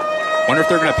 8. Wonder if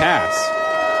they're going to pass.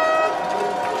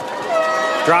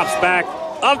 Drops back.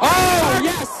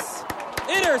 Yes!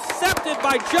 Intercepted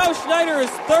by Joe Schneider, his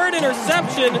 3rd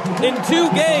interception in 2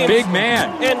 games. Big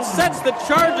man. And sets the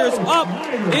Chargers up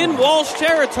in Walsh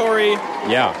territory.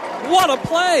 Yeah. What a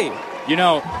play. You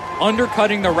know,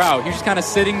 undercutting the route. You're just kind of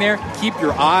sitting there. Keep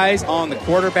your eyes on the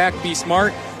quarterback. Be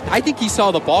smart. I think he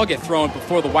saw the ball get thrown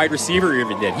before the wide receiver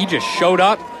even did. He just showed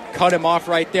up, cut him off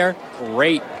right there.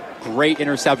 Great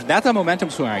interception. That's a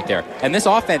momentum swing right there. And this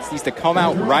offense needs to come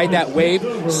out, ride that wave,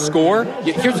 score.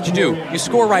 Here's what you do. You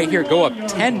score right here, go up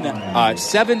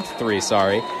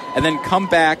 7-3, and then come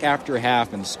back after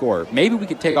half and score. Maybe we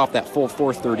could take off that full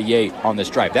 438 on this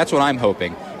drive. That's what I'm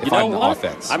hoping if I'm the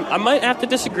offense. I might have to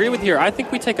disagree with you here. I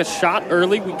think we take a shot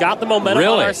early. We got the momentum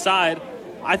on our side.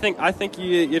 I think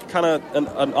you kind of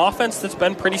an offense that's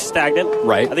been pretty stagnant.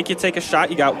 Right. I think you take a shot.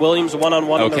 You got Williams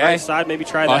one-on-one on the right side. Maybe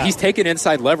try that. He's taking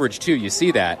inside leverage, too. You see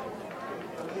that.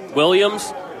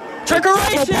 Williams.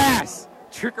 Trickeration. Pass.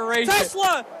 Trickeration.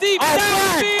 Tesla. Deep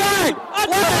downfield. A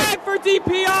flag for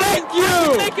DPI. Thank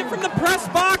you. Take it from the press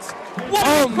box. What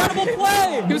an incredible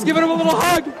play. He was giving him a little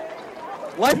hug.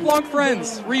 Lifelong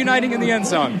friends reuniting in the end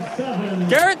zone.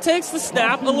 Garrett takes the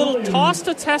snap, a little toss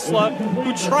to Tesla,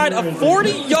 who tried a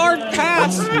 40-yard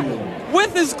pass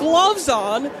with his gloves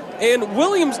on, and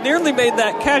Williams nearly made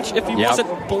that catch if he wasn't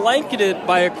blanketed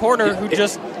by a corner who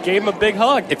just gave him a big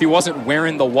hug. If he wasn't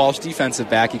wearing the Walsh defensive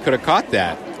back, he could have caught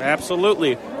that.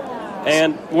 Absolutely.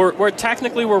 And we're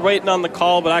waiting on the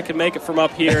call, but I can make it from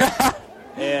up here,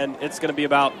 and it's going to be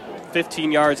about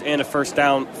 15 yards and a first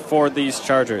down for these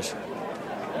Chargers.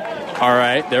 All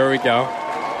right, there we go.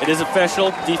 It is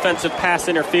official, defensive pass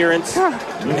interference,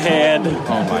 and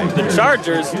the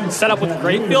Chargers, set up with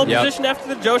great field position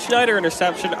after the Joe Schneider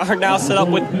interception, are now set up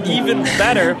with even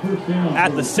better at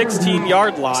the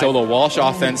 16-yard line. So the Walsh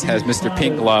offense has Mr.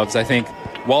 Pink Gloves. I think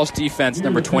Walsh defense,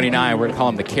 number 29, we're going to call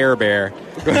him the Care Bear,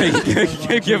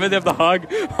 giving them the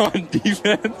hug on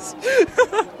defense.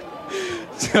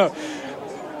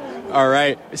 All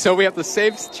right, so we have the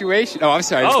same situation. Oh, I'm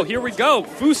sorry. Oh, here we go.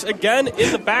 Foose again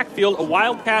in the backfield, a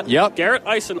Wildcat. Yep. Garrett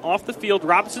Eisen off the field,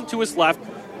 Robinson to his left.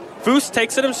 Foose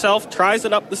takes it himself, tries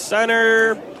it up the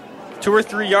center, 2 or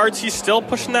 3 yards. He's still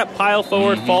pushing that pile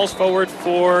forward, falls forward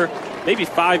for maybe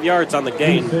 5 yards on the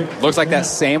gain. Looks like that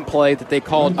same play that they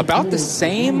called, about the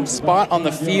same spot on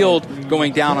the field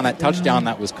going down on that touchdown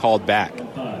that was called back.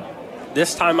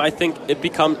 This time I think it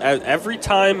becomes, every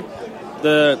time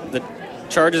the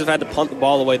Chargers have had to punt the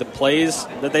ball away. The plays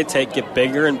that they take get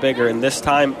bigger and bigger, and this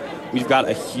time we've got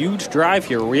a huge drive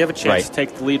here where we have a chance to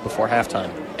take the lead before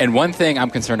halftime. And one thing I'm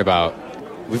concerned about,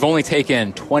 we've only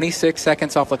taken 26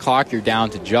 seconds off the clock. You're down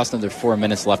to just under 4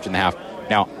 minutes left in the half.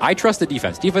 Now, I trust the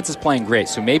defense. Defense is playing great,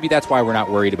 so maybe that's why we're not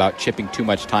worried about chipping too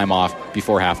much time off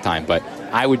before halftime. But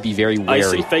I would be very wary.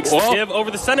 Ison fakes the give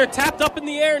over the center, tapped up in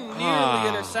the air, nearly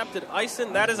intercepted.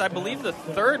 Ison, that is, I believe, the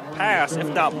third pass, if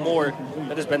not more,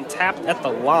 that has been tapped at the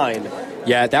line.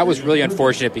 Yeah, that was really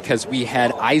unfortunate because we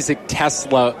had Isaac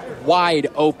Tesla wide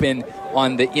open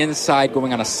on the inside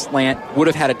going on a slant. Would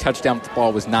have had a touchdown if the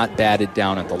ball was not batted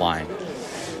down at the line.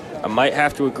 I might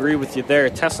have to agree with you there.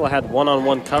 Tesla had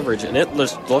one-on-one coverage, and it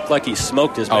just looked like he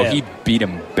smoked his man. Oh, he beat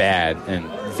him bad, and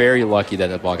very lucky that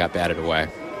the ball got batted away.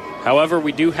 However,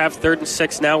 we do have 3rd and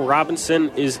 6 now.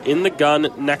 Robinson is in the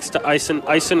gun next to Ison.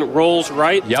 Ison rolls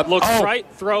right, looks right,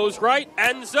 throws right,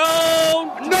 end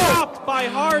zone! Dropped by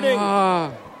Harding.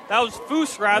 That was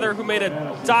Foose, rather, who made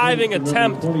a diving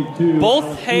attempt.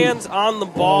 Both hands on the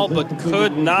ball, but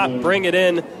could not bring it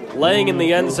in, laying in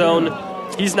the end zone.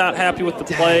 He's not happy with the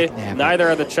play. Neither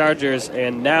are the Chargers,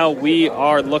 and now we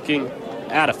are looking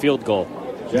at a field goal.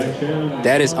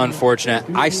 That is unfortunate.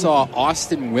 I saw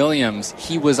Austin Williams.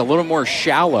 He was a little more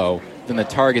shallow than the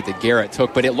target that Garrett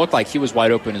took, but it looked like he was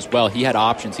wide open as well. He had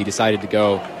options. He decided to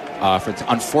go for an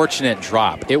unfortunate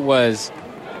drop. It was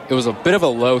a bit of a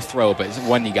low throw, but it's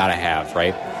one you got to have,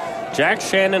 right? Jack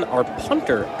Shannon, our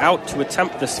punter, out to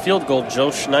attempt this field goal.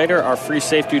 Joe Schneider, our free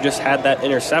safety, who just had that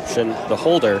interception, the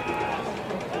holder.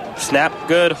 Snap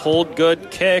good, hold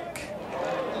good, kick.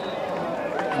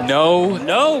 No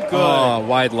good. Oh,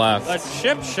 wide left. A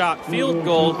chip shot field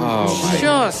goal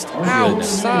just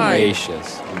outside.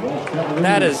 Gracious.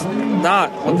 That is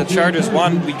not what the Chargers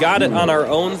want. We got it on our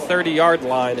own 30-yard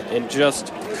line and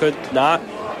just could not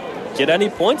get any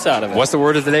points out of it. What's the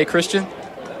word of the day, Christian?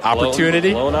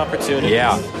 Opportunity? Blown opportunity.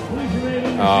 Yeah.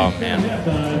 Oh,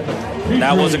 man.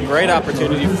 That was a great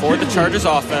opportunity for the Chargers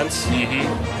offense.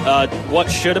 What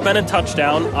should have been a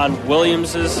touchdown on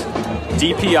Williams's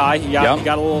DPI. He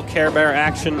got a little Care Bear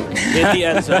action in the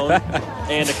end zone.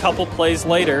 And a couple plays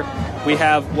later, we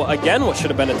have, again, what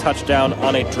should have been a touchdown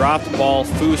on a dropped ball.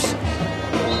 Foose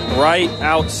right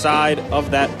outside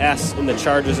of that S in the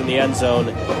Chargers in the end zone.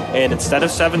 And instead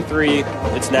of 7-3,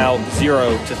 it's now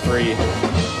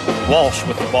 0-3. Walsh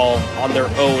with the ball on their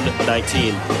own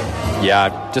 19.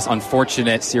 Yeah, just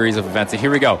unfortunate series of events. And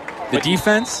here we go. The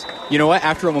defense, you know what?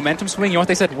 After a momentum swing, you know what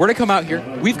they said? We're going to come out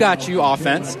here. We've got you,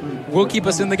 offense. We'll keep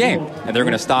us in the game. And they're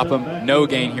going to stop them. No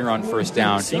gain here on first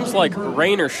down. Seems like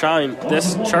rain or shine,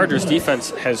 this Chargers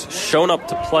defense has shown up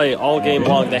to play all game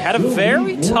long. They had a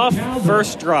very tough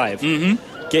first drive.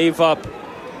 Gave up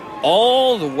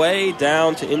all the way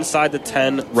down to inside the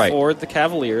 10 for the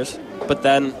Cavaliers. But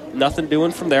then nothing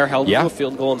doing from there. Held to a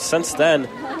field goal. And since then,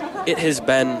 it has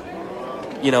been,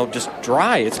 just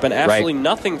dry. It's been absolutely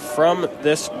nothing from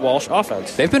this Walsh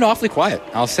offense. They've been awfully quiet,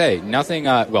 I'll say. Nothing,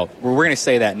 we're going to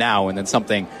say that now, and then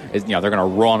something is, they're going to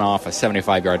run off a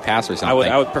 75-yard pass or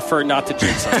something. I would prefer not to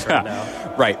jinx us right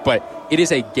now. Right, but it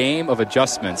is a game of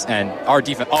adjustments, and our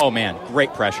defense,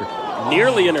 great pressure.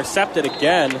 Nearly intercepted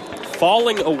again,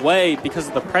 falling away because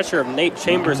of the pressure of Nate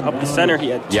Chambers up the center. He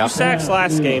had 2 sacks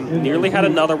last game, nearly had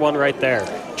another one right there.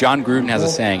 John Gruden has a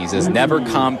saying. He says, never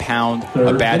compound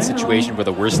a bad situation with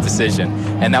a worse decision.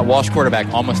 And that Walsh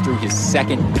quarterback almost threw his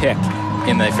second pick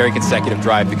in the very consecutive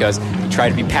drive because he tried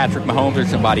to be Patrick Mahomes or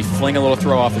somebody, fling a little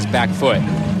throw off his back foot.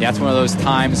 That's one of those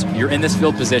times you're in this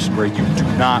field position where you do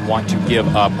not want to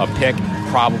give up a pick.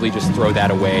 Probably just throw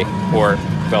that away or,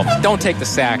 don't take the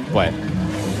sack, but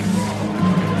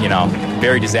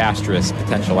very disastrous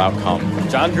potential outcome.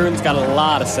 John Gruden's got a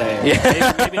lot to say.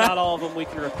 Yeah. Maybe not all of them we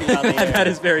can repeat on the air. That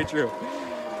is very true.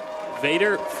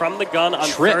 Vader from the gun on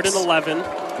 3rd and 11.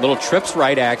 Little trips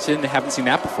right action. Haven't seen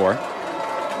that before.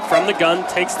 From the gun,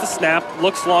 takes the snap,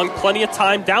 looks long, plenty of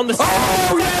time, down the center.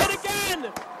 And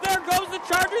again! There goes the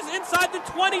Chargers inside the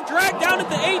 20, dragged down at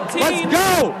the 18. Let's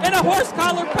go! And a horse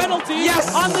collar penalty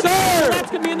on the sir!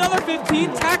 That's going to be another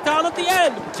 15 tacked on at the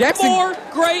end. More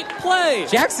great play.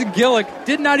 Jackson Gillick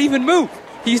did not even move.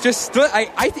 He's just stood.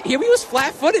 He was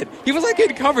flat-footed. He was in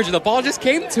coverage, and the ball just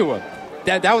came to him.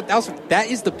 That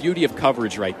is the beauty of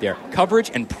coverage right there.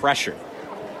 Coverage and pressure.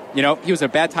 He was in a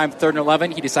bad time, 3rd and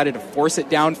 11. He decided to force it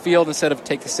downfield instead of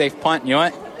take the safe punt. You know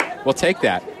what? We'll take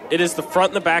that. It is the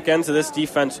front and the back ends of this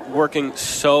defense working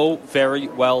so very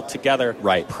well together.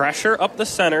 Right. Pressure up the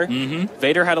center.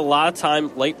 Vader had a lot of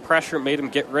time. Late pressure made him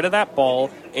get rid of that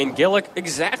ball. And Gillick,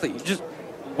 just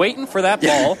waiting for that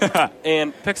ball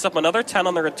and picks up another 10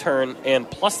 on the return, and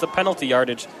plus the penalty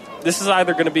yardage. This is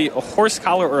either going to be a horse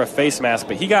collar or a face mask,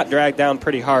 but he got dragged down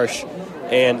pretty harsh,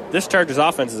 and this Chargers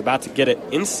offense is about to get it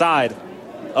inside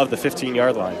of the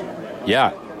 15-yard line.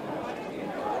 Yeah.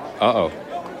 Uh-oh.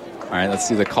 All right, let's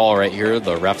see the call right here.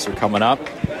 The refs are coming up.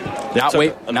 Not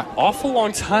an awful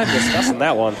long time discussing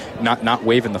that one. Not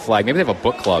waving the flag. Maybe they have a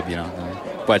book club,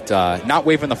 but not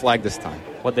waving the flag this time.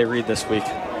 What'd they read this week?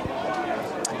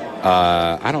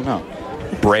 I don't know.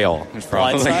 Braille.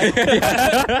 Blindside?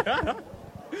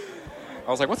 I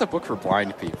was like, what's a book for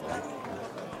blind people?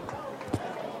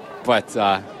 But,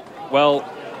 well,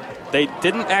 they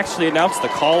didn't actually announce the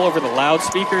call over the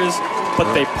loudspeakers,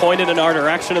 but they pointed in our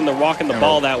direction and they're walking the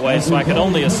ball that way, so I could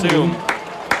only assume.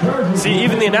 See,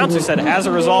 even the announcer said, as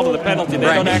a result of the penalty, they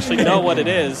don't actually know what it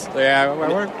is. Yeah, I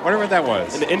wonder what that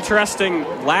was. An interesting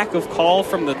lack of call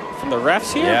from the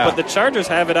refs here, but the Chargers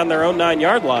have it on their own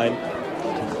 9-yard line.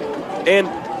 And,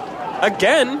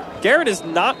 again, Garrett is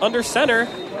not under center.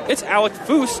 It's Alec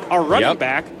Foose, our running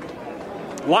back,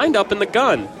 lined up in the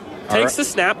gun. Takes the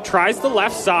snap, tries the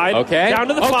left side, down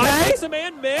to the 5, makes a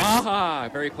man miss.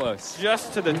 Very close.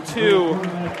 Just to the 2,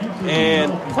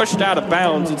 and pushed out of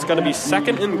bounds. It's going to be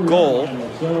 2nd and goal.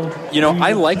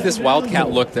 I like this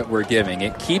Wildcat look that we're giving.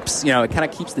 It keeps, it kind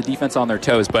of keeps the defense on their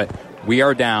toes, but we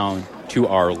are down to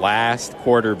our last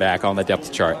quarterback on the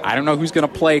depth chart. I don't know who's going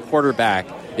to play quarterback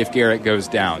if Garrett goes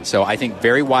down. So I think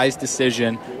very wise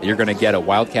decision. You're going to get a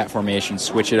Wildcat formation,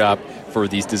 switch it up for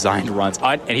these designed runs,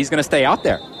 and he's going to stay out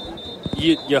there.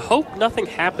 You hope nothing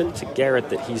happened to Garrett,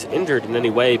 that he's injured in any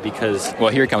way, because... Well,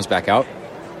 here he comes back out.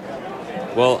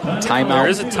 Well, timeout. There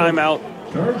is a timeout.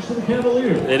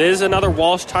 It is another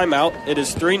Walsh timeout. It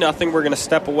is 3-0. We're going to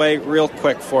step away real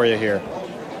quick for you here.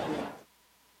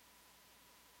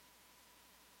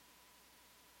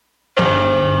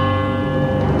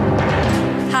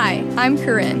 Hi, I'm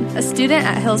Corinne, a student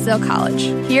at Hillsdale College.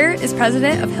 Here is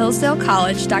President of Hillsdale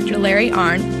College, Dr. Larry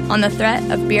Arnn, on the threat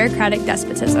of bureaucratic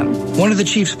despotism. One of the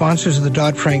chief sponsors of the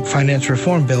Dodd-Frank Finance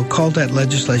Reform Bill called that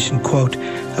legislation, quote,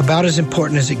 about as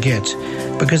important as it gets,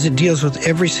 because it deals with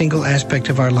every single aspect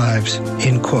of our lives,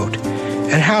 end quote.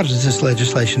 And how does this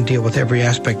legislation deal with every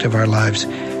aspect of our lives?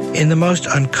 In the most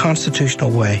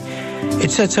unconstitutional way. It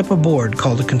sets up a board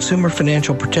called the Consumer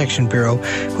Financial Protection Bureau,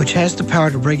 which has the power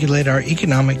to regulate our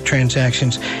economic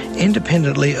transactions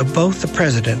independently of both the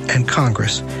President and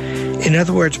Congress. In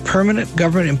other words, permanent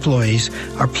government employees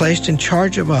are placed in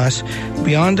charge of us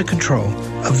beyond the control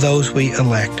of those we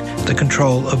elect, the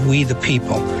control of we the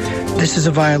people. This is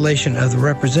a violation of the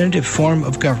representative form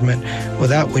of government,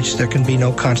 without which there can be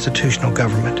no constitutional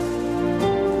government.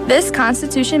 This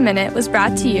Constitution Minute was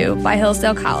brought to you by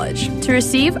Hillsdale College. To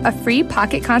receive a free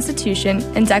pocket constitution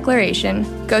and declaration,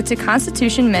 go to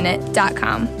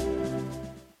constitutionminute.com.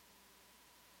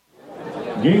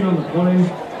 Game on the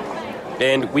play.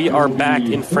 And we are back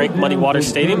in Frank Muddywater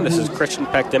Stadium. This is Christian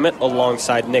Peck-Dimmitt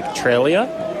alongside Nick Tralia.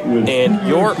 And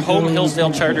your home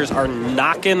Hillsdale Chargers are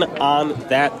knocking on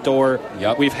that door.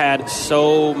 Yep. We've had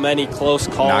so many close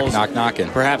calls. Knocking.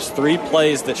 Perhaps 3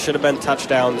 plays that should have been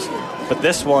touchdowns. But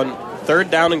this one, 3rd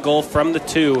down and goal from the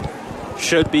 2,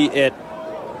 should be it.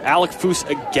 Alec Foose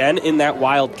again in that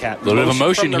Wildcat. A little bit of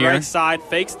emotion from the here. Right side,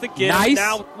 fakes the give. Nice.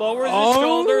 Now lowers his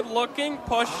shoulder, looking,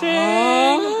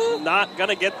 pushing. Not going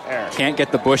to get there. Can't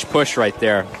get the Bush push right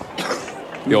there.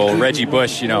 The old Reggie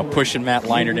Bush, pushing Matt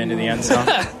Leinart into the end zone.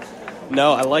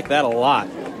 No, I like that a lot.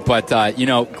 But,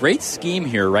 great scheme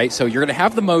here, right? So you're going to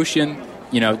have the motion,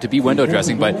 to be window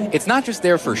dressing, but it's not just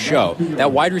there for show.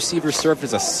 That wide receiver served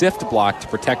as a sift block to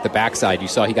protect the backside. You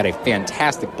saw he got a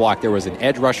fantastic block. There was an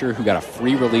edge rusher who got a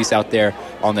free release out there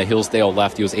on the Hillsdale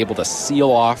left. He was able to seal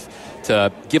off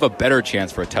to give a better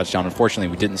chance for a touchdown. Unfortunately,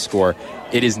 we didn't score.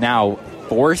 It is now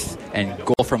 4th and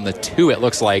goal from the 2, it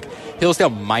looks like. Hillsdale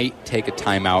might take a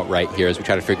timeout right here as we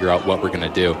try to figure out what we're going to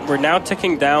do. We're now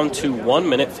ticking down to 1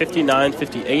 minute, 59,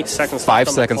 58 seconds 5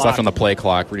 seconds left on the play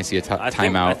clock. We're going to see a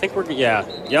timeout. I think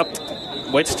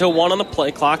Waits till 1 on the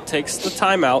play clock, takes the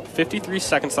timeout. 53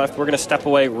 seconds left. We're going to step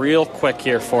away real quick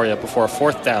here for you before a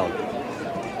 4th down.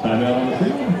 Timeout on the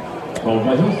field, called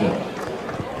by Hillsdale.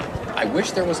 I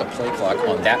wish there was a play clock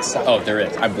on that side. Oh, there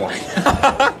is. I'm blind.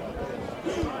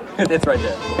 It's right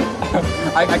there.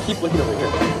 I keep looking over here.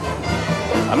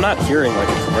 I'm not hearing like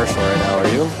a commercial right now, are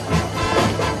you?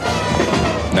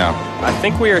 No. I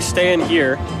think we are staying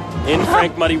here in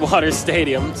Frank Muddywater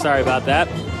Stadium. Sorry about that.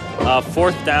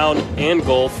 4th down and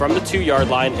goal from the 2-yard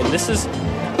line. And this is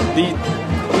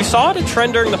we saw it a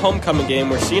trend during the homecoming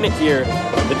game. We're seeing it here.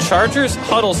 The Chargers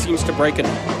huddle seems to break an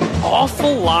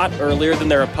awful lot earlier than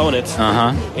their opponents.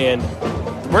 Uh-huh. And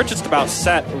we're just about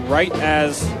set right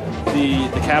as the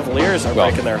Cavaliers are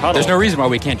breaking their huddle. There's no reason why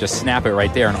we can't just snap it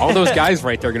right there. And all those guys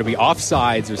right there are going to be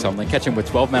offsides or something, catching with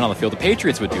 12 men on the field. The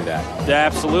Patriots would do that. Yeah,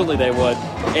 absolutely, they would.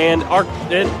 And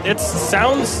it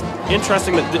sounds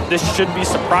interesting that this should be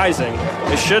surprising.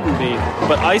 It shouldn't be.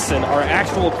 But Eisen, our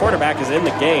actual quarterback, is in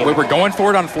the game. Wait, we're going for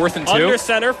it on 4th and 2? Under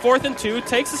center, 4th and 2,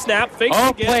 takes a snap, fakes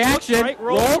it again. Play action. Right,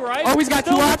 rolls right. Oh, he's got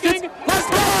two options. Let's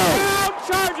go!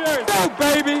 Chargers! Go,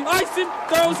 baby! Eisen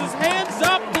throws his hands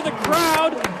up to the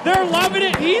crowd. They're loving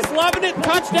it. He's loving it.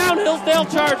 Touchdown, Hillsdale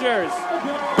Chargers.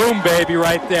 Boom, baby,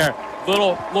 right there.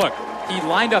 Look, he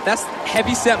lined up. That's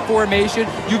heavy set formation.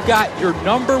 You've got your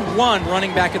number 1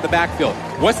 running back in the backfield.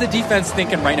 What's the defense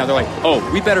thinking right now? They're like, oh,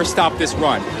 we better stop this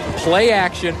run. Play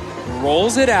action.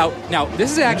 Rolls it out. Now,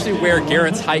 this is actually where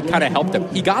Garrett's height kind of helped him.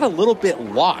 He got a little bit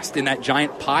lost in that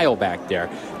giant pile back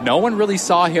there. No one really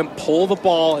saw him pull the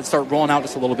ball and start rolling out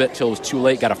just a little bit until it was too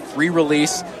late. Got a free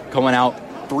release going out.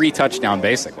 3 touchdown,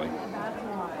 basically.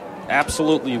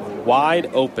 Absolutely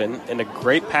wide open and a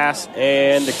great pass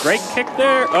and a great kick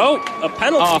there. Oh, a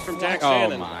penalty from Jack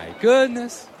Shannon. Oh, my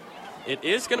goodness. It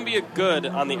is going to be a good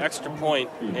on the extra point,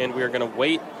 and we're going to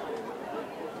wait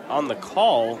on the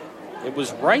call. It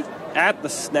was right at the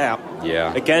snap.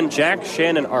 Yeah. Again, Jack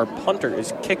Shannon, our punter,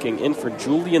 is kicking in for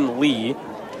Julian Lee,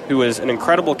 who is an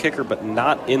incredible kicker but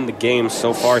not in the game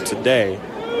so far today,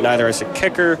 neither as a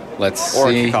kicker or a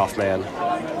kickoff man.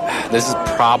 This is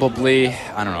probably,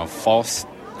 I don't know, false.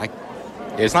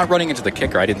 It's not running into the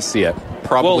kicker. I didn't see it.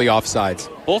 Probably offsides.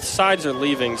 Both sides are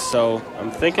leaving, so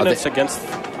I'm thinking it's against...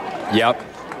 Yep.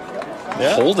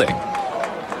 Yeah. Holding.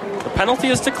 The penalty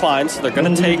is declined, so they're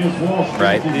going to take...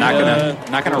 Right.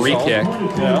 Not gonna re-kick.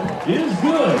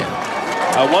 Yeah.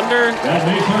 I wonder...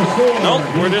 No,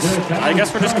 I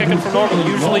guess we're just kicking for normal.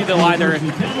 Usually they'll either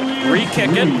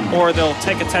re-kick it or they'll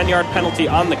take a 10-yard penalty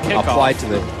on the kickoff. Applied to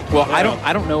the... Well, yeah.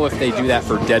 I don't know if they do that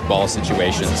for dead ball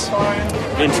situations.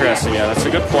 Interesting, yeah, that's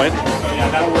a good point.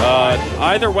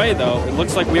 Either way, though, it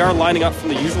looks like we are lining up from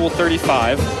the usual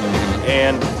 35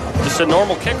 and just a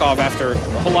normal kickoff after a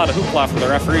whole lot of hoopla from the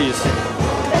referees.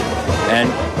 And,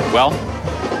 well,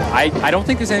 I don't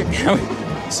think there's any...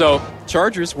 So,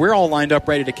 Chargers, we're all lined up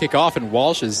ready to kick off, and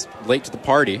Walsh is late to the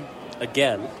party.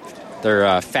 Again.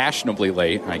 They're fashionably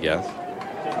late, I guess.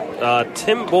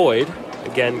 Tim Boyd,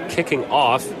 again, kicking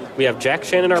off. We have Jack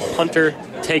Shannon, our punter,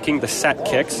 taking the set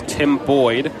kicks. Tim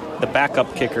Boyd, the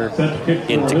backup kicker,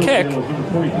 into kick.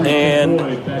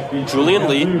 And Julian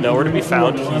Lee, nowhere to be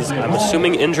found. He's, I'm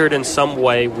assuming, injured in some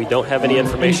way. We don't have any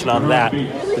information on that.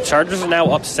 The Chargers are now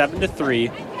up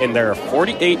 7-3, and there are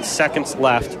 48 seconds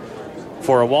left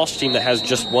for a Walsh team that has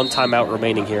just one timeout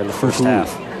remaining here in the first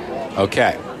half.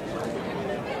 Okay.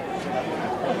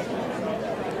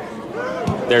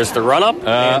 There's the run-up.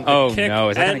 And the kick, no.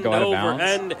 Is that going to go out of bounds?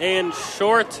 End and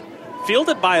short.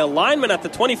 Fielded by a lineman at the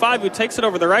 25 who takes it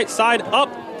over the right side.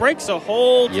 Up, breaks a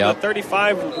hold to the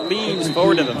 35, leans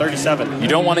forward to the 37. You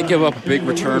don't want to give up a big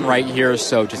return right here,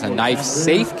 so just a nice,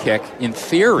 safe kick, in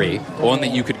theory, one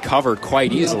that you could cover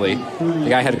quite easily. The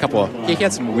guy had he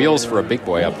had some wheels for a big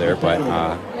boy up there, but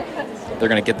they're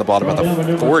going to get the ball about the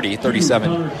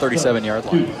 37-yard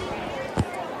line.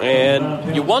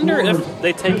 And you wonder if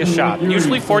they take a shot.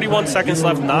 Usually 41 seconds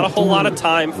left, not a whole lot of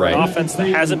time for an offense that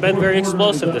hasn't been very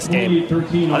explosive this game.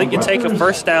 I think you take a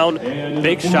first down,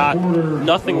 big shot,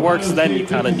 nothing works, then you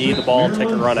kind of need the ball, take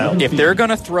a run out. If they're going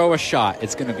to throw a shot,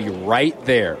 it's going to be right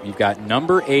there. You've got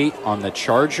number 8 on the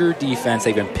Charger defense.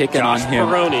 They've been picking on him.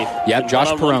 Peroni. Yep, Josh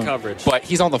Peroni. Coverage. But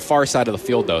he's on the far side of the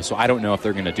field, though, so I don't know if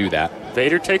they're going to do that.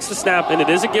 Vader takes the snap, and it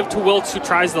is a give to Wilkes, who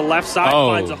tries the left side,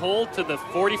 finds a hole to the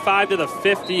 45 to the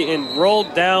 50, and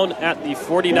rolled down at the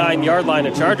 49-yard line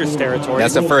of Chargers territory.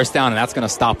 That's a first down, and that's going to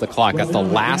stop the clock. That's the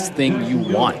last thing you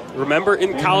want. Remember,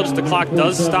 in college, the clock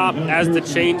does stop as the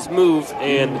chains move,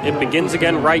 and it begins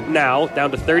again right now,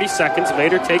 down to 30 seconds.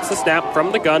 Vader takes the snap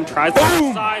from the gun, tries the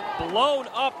left side, blown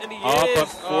up, and he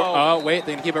is. Wait,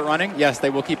 they can keep it running? Yes, they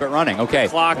will keep it running. Okay. The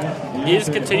clock is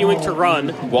continuing to run.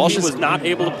 He was not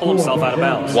able to pull himself out of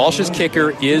bounds. Walsh's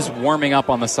kicker is warming up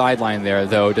on the sideline there,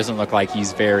 though. It doesn't look like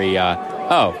he's very...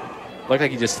 looked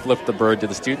like he just flipped the bird to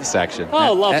the student section.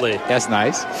 Oh, lovely. That's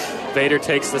nice. Vader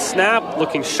takes the snap,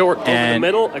 looking short over the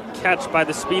middle. A catch by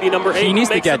the speedy number 8. He needs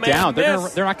to get down. They're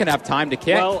not going to have time to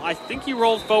kick. Well, I think he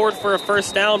rolled forward for a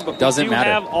first down, but doesn't matter.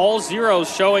 Have all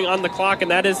zeros showing on the clock,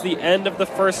 and that is the end of the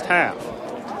first half.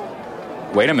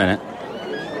 Wait a minute.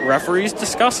 Referees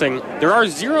discussing. There are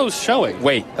zeros showing.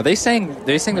 Wait, are they saying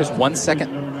there's 1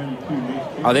 second?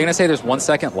 Are they going to say there's 1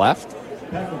 second left?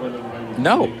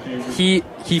 No.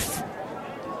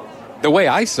 The way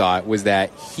I saw it was that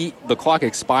the clock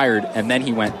expired and then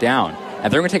he went down.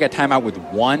 and they're going to take a timeout with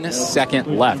 1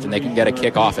 second left, and they can get a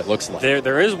kickoff, it looks like.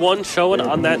 There is one showing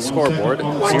on that scoreboard,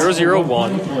 0-0-1.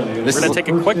 We're going to take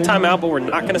a quick timeout, but we're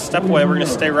not going to step away. We're going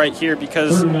to stay right here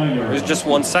because there's just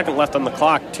 1 second left on the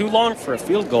clock. Too long for a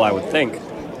field goal, I would think.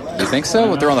 You think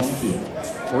so? They're on the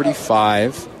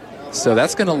 45. So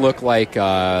that's going to look like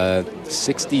a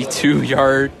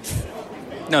 62-yard.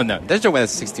 No, there's no way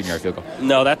that's a 16-yard field goal.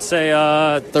 No, that's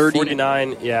a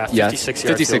 49,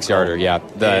 56-yard 56-yarder, yeah.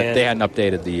 They hadn't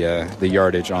updated the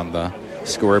yardage on the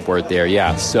scoreboard there,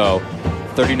 yeah. So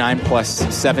 39 plus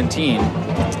 17.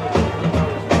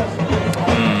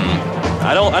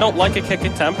 I don't like a kick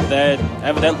attempt. That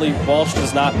evidently Walsh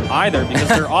does not either because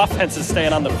their offense is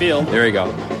staying on the field. There you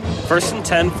go. 1st and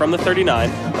 10 from the 39.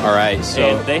 All right, so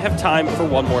and they have time for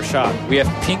one more shot. We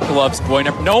have Pink Gloves going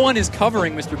up. No one is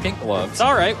covering Mr. Pink Gloves. It's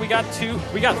all right. We got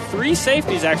 3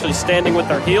 safeties actually standing with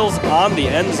their heels on the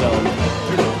end zone.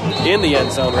 In the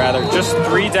end zone, rather. Just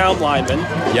 3 down linemen.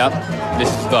 Yep. This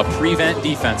is the prevent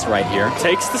defense right here.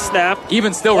 Takes the snap.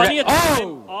 Even still,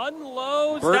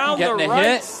 unloads Burton down the right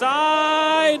hit.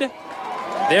 side.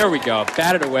 There we go.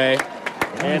 Batted away.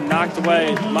 And knocked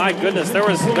away. My goodness, there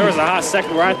was a hot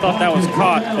second where I thought that was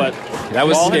caught, but that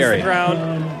was ball scary. Hits the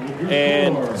ground,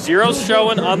 and 0's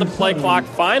showing on the play clock.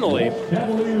 Finally,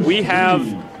 we have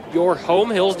your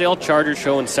home Hillsdale Chargers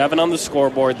showing 7 on the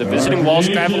scoreboard. The visiting Walsh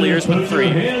Cavaliers with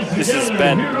 3. This has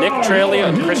been Nick Tralia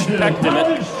and Christian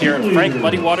Peck-Dimmitt here at Frank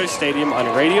Muddy Waters Stadium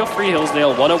on Radio Free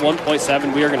Hillsdale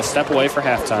 101.7. We are going to step away for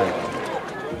halftime.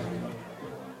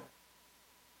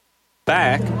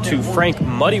 Back to Frank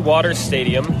Muddy Waters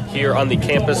Stadium here on the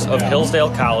campus of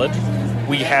Hillsdale College.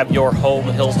 We have your home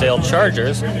Hillsdale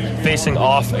Chargers facing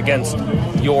off against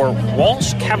your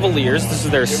Walsh Cavaliers. This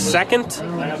is their second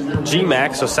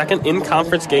GMAC, so second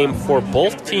in-conference game for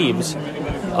both teams.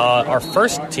 Our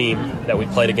first team that we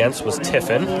played against was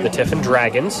Tiffin, the Tiffin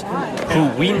Dragons, who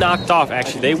we knocked off.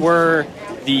 Actually, they were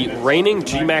the reigning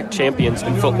GMAC champions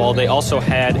in football. They also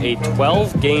had a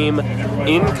 12-game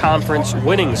in-conference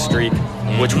winning streak,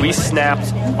 which we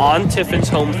snapped on Tiffin's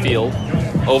home field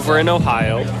over in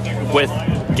Ohio with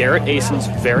Garrett Ason's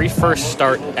very first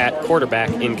start at quarterback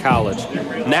in college.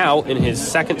 Now, in his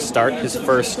second start, his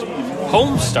first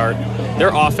home start,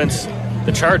 their offense,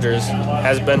 the Chargers,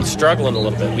 has been struggling a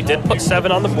little bit. We did put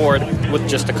 7 on the board with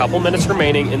just a couple minutes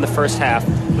remaining in the first half.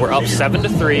 We're up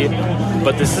 7-3,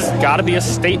 but this has got to be a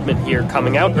statement here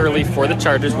coming out early for the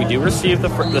Chargers. We do receive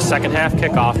the second half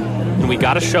kickoff, and we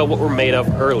got to show what we're made of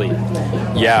early.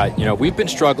 Yeah, we've been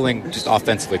struggling just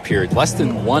offensively, period. Less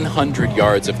than 100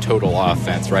 yards of total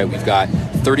offense, right? We've got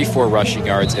 34 rushing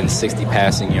yards and 60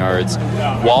 passing yards.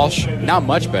 Walsh, not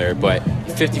much better, but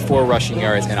 54 rushing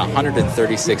yards and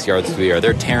 136 yards through the air.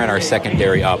 They're tearing our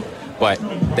secondary up, but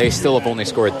they still have only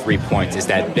scored 3 points. Is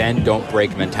that bend, don't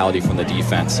break mentality from the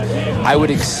defense. I would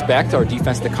expect our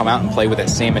defense to come out and play with that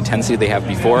same intensity they have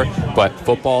before, but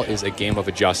football is a game of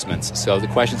adjustments. So the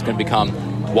question is going to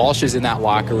become, Walsh is in that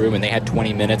locker room and they had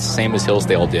 20 minutes, same as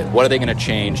Hillsdale did. What are they going to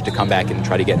change to come back and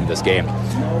try to get into this game?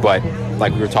 But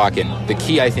like we were talking, the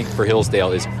key, I think, for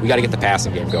Hillsdale is we got to get the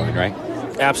passing game going, right?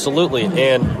 Absolutely.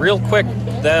 And real quick,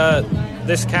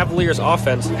 this Cavaliers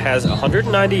offense has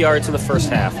 190 yards in the first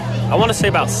half. I want to say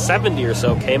about 70 or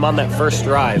so came on that first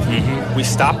drive. Mm-hmm. We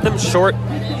stopped them short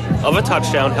of a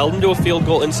touchdown, held them to a field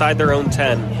goal inside their own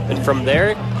 10. And from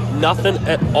there, nothing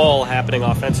at all happening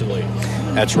offensively.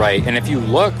 That's right. And if you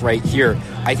look right here,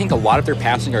 I think a lot of their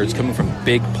passing yards coming from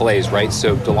big plays, right?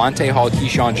 So Delonte Hall,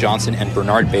 Keyshawn Johnson, and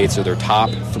Bernard Bates are their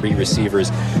top 3 receivers.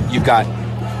 You've got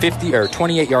 50 or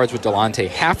 28 yards with Delonte,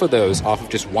 half of those off of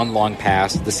just one long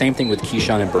pass. The same thing with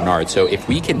Keyshawn and Bernard. So if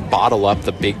we can bottle up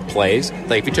the big plays,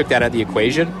 like if we took that out of the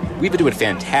equation, we've been doing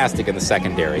fantastic in the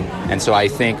secondary. And so I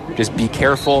think just be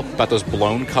careful about those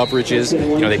blown coverages.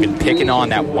 They've been picking on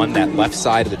that left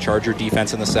side of the Charger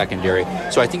defense in the secondary.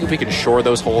 So I think if we can shore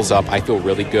those holes up, I feel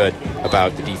really good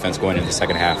about the defense going into the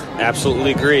second half.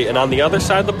 Absolutely agree. And on the other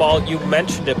side of the ball, you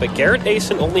mentioned it, but Garrett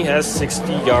Ason only has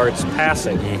 60 yards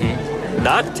passing. Mm-hmm.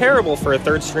 Not terrible for a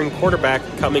third-string quarterback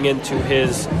coming into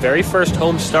his very first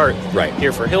home start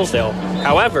here for Hillsdale.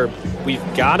 However, we've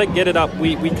got to get it up.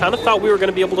 We kind of thought we were going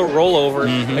to be able to roll over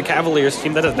a Cavaliers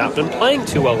team that has not been playing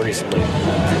too well recently.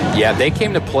 Yeah, they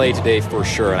came to play today for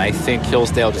sure, and I think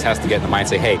Hillsdale just has to get in the mind and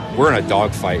say, hey, we're in a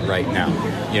dogfight right now.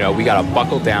 We got to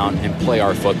buckle down and play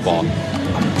our football.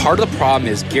 Part of the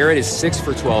problem is Garrett is 6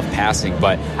 for 12 passing,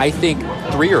 but I think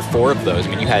 3 or 4 of those,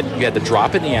 you had the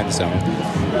drop in the end zone,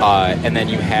 and then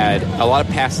you had a lot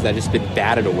of passes that have just been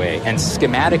batted away. And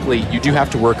schematically, you do have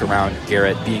to work around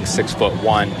Garrett being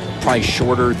 6'1", probably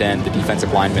shorter than the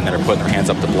defensive linemen that are putting their hands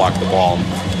up to block the ball.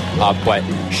 But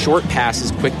short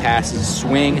passes, quick passes,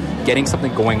 swing, getting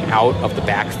something going out of the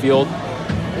backfield.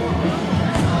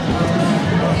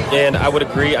 And I would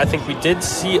agree. I think we did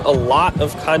see a lot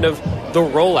of kind of the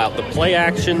rollout, the play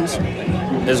actions,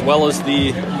 as well as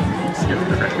the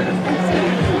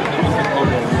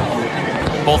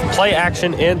both play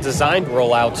action and designed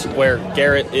rollouts where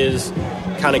Garrett is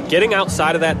kind of getting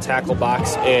outside of that tackle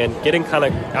box and getting kind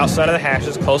of outside of the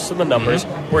hashes, close to the numbers,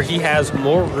 where he has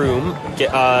more room.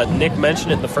 Nick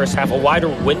mentioned it in the first half, a wider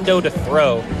window to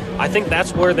throw. I think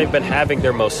that's where they've been having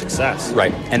their most success.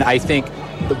 Right. And I think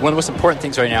one of the most important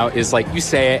things right now is, like, you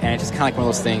say it, and it's just kind of like one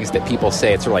of those things that people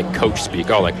say, it's sort of like coach speak.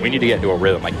 Oh, like, we need to get into a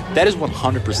rhythm. Like, that is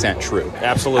 100% true.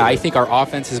 Absolutely. I think our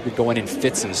offense has been going in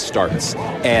fits and starts.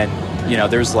 And, you know,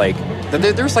 there's like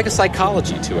a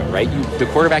psychology to it, right? The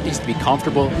quarterback needs to be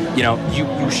comfortable. You know,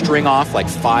 you string off like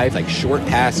 5 like short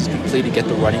passes complete to get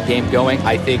the running game going.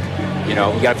 I think, you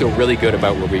know, we got to feel really good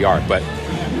about where we are. But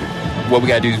what we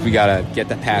got to do is we got to get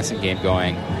that passing game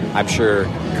going. I'm sure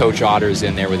Coach Otter's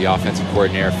in there with the offensive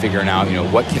coordinator figuring out, you know,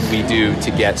 what can we do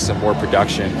to get some more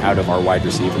production out of our wide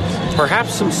receivers.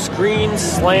 Perhaps some screens,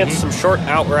 slants, some short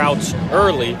out routes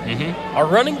early. Our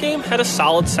running game had a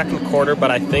solid second quarter,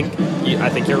 but I think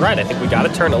you're right. I think we got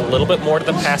to turn a little bit more to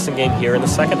the passing game here in the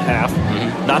second half.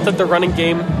 Not that the running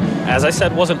game, as I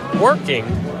said, wasn't working,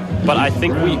 but I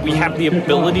think we have the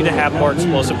ability to have more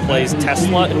explosive plays.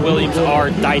 Tesla and Williams are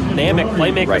dynamic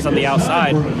playmakers on the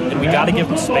outside, and we got to give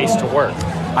them space to work.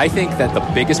 I think that the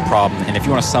biggest problem, and if you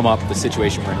want to sum up the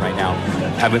situation we're in right now,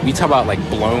 I mean, we talk about like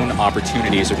blown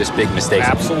opportunities or just big mistakes.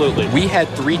 Absolutely. We had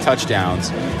 3 touchdowns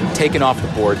taken off the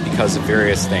board because of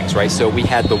various things, right? So we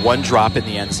had the one drop in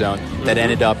the end zone that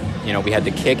ended up, you know, we had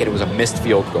the kick and it was a missed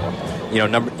field goal.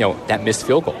 That missed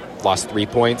field goal lost 3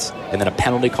 points, and then a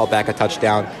penalty called back a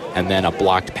touchdown, and then a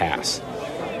blocked pass.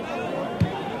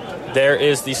 There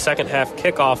is the second half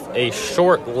kickoff, a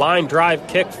short line drive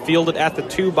kick fielded at the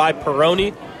 2 by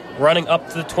Peroni, running up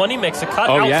to the 20, makes a cut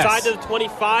outside to the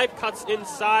 25, cuts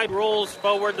inside, rolls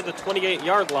forward to the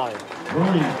 28-yard line.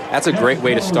 That's a great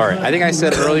way to start. I think I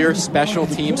said earlier, special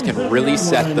teams can really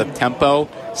set the tempo,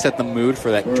 set the mood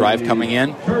for that drive coming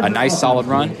in. A nice solid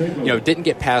run. You know, didn't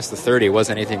get past the 30. It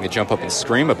wasn't anything to jump up and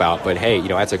scream about, but hey, you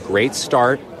know, that's a great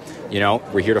start. You know,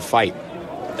 we're here to fight.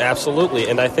 Absolutely,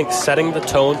 and I think setting the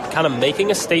tone, kind of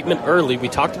making a statement early. We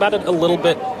talked about it a little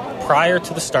bit prior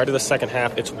to the start of the second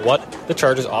half. It's what the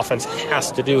Chargers offense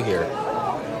has to do here.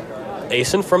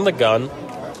 Asen from the gun.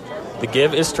 The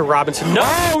give is to Robinson.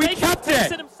 No, he kept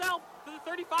it himself to the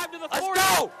 35 to the 40.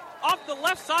 Let's go! Off the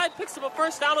left side, picks up a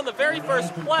first down on the very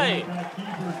first play.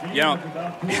 You know,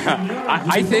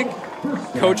 I think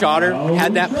Coach Otter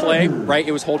had that play, right?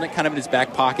 It was holding it kind of in his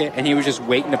back pocket, and he was just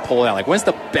waiting to pull it out. Like, when's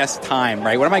the best time,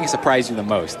 right? When am I going to surprise you the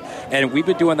most? And we've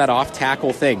been doing that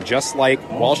off-tackle thing, just like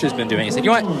Walsh has been doing. He said,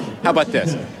 you know what? How about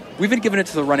this? We've been giving it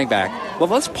to the running back. Well,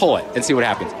 let's pull it and see what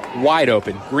happens. Wide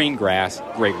open, green grass,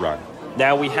 great run.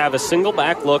 Now we have a single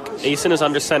back look. Asen is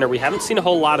under center. We haven't seen a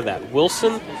whole lot of that.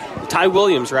 Ty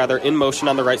Williams, in motion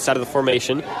on the right side of the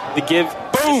formation. The give,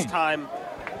 this time,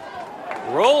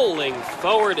 rolling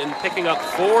forward and picking up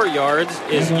 4 yards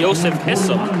is Yosef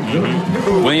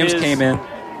Hissam. Williams came in.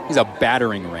 He's a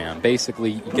battering ram.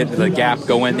 Basically, you get to the gap,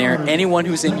 go in there. Anyone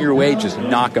who's in your way, just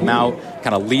knock them out,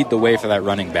 kind of lead the way for that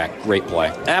running back. Great play.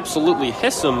 Absolutely.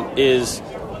 Hissam is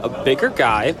a bigger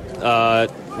guy,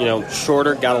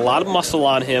 shorter, got a lot of muscle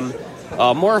on him.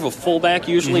 More of a fullback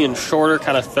usually, and shorter,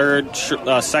 kind of third,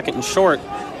 second and short.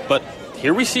 But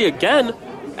here we see again,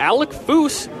 Alec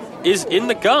Foose is in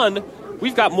the gun.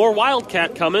 We've got more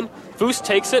Wildcat coming. Foose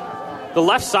takes it. The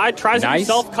left side, tries it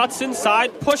himself, cuts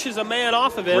inside, pushes a man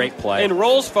off of him. Great play. And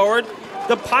rolls forward.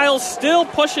 The pile's still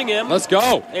pushing him. Let's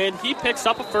go. And he picks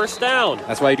up a first down.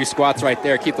 That's why you do squats right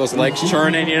there. Keep those legs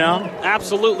churning, you know?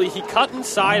 Absolutely. He cut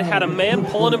inside, had a man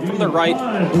pulling him from the right,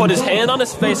 put his hand on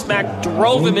his face mask,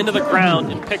 drove him into the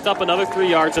ground, and picked up another 3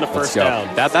 yards and a first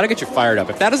down. That'll get you fired up.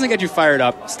 If that doesn't get you fired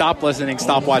up, stop listening,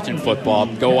 stop watching football,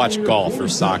 go watch golf or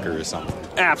soccer or something.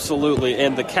 Absolutely.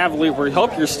 And the Cavaliers, we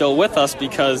hope you're still with us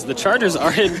because the Chargers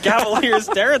are in Cavaliers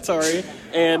territory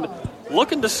and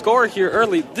looking to score here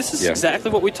early. This is exactly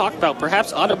what we talked about.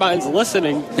 Perhaps Otterbine's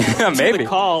listening to the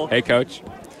call. Hey, Coach.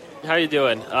 How you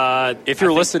doing? If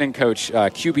you're listening, Coach,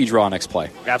 QB draw next play.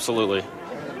 Absolutely.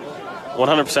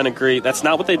 100% agree. That's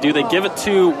not what they do. They give it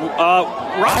to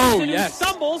Robinson, who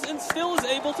stumbles and still is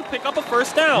able to pick up a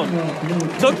first down.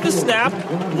 Took the snap,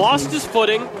 lost his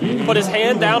footing, put his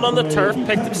hand down on the turf,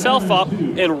 picked himself up,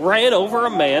 and ran over a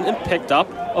man and picked up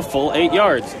a full 8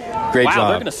 yards. Great job.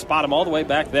 They're going to spot him all the way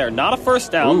back there. Not a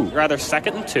first down, rather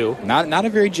second and 2. Not a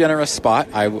very generous spot,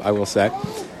 I will say.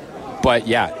 But,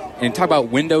 yeah, and talk about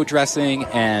window dressing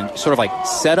and sort of like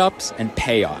setups and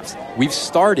payoffs. We've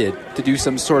started to do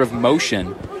some sort of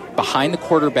motion behind the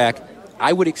quarterback.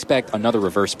 I would expect another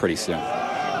reverse pretty soon.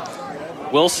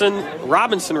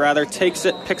 Robinson takes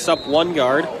it, picks up 1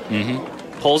 yard,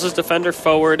 pulls his defender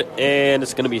forward, and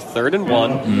it's going to be 3rd and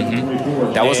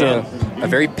 1. That was a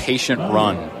very patient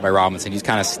run by Robinson. He's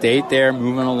kind of stayed there,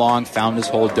 moving along, found his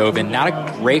hole, dove in. Not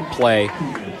a great play,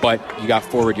 but you got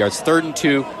forward yards. 3rd and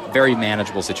 2, very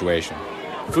manageable situation.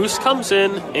 Foose comes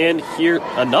in, and here,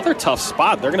 another tough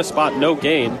spot. They're going to spot no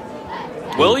gain.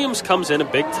 Williams comes in, a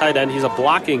big tight end. He's a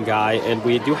blocking guy, and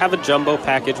we do have a jumbo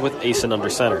package with Asen under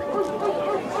center.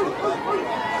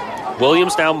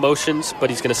 Williams now motions, but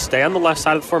he's going to stay on the left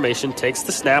side of the formation, takes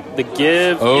the snap. The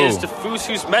give is to Foose,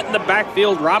 who's met in the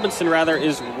backfield. Robinson,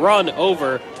 is run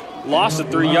over, loss of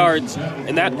 3 yards,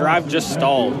 and that drive just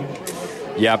stalled.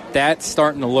 Yep, that's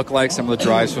starting to look like some of the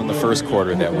drives from the first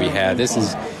quarter that we had. This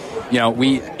is,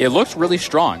 it looked really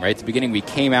strong, right? At the beginning we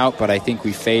came out, but I think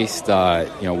we faced,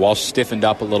 Walsh stiffened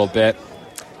up a little bit,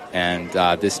 and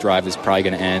this drive is probably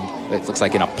going to end, it looks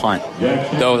like, in a punt.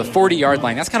 Though the 40-yard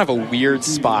line, that's kind of a weird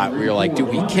spot where you're like, do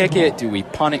we kick it? Do we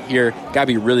punt it here? Got to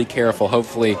be really careful.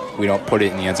 Hopefully we don't put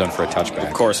it in the end zone for a touchback.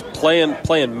 Of course,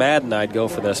 playing Madden, I'd go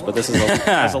for this, but this is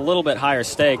has a little bit higher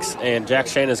stakes, and Jack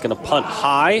Shane is going to punt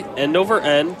high, end over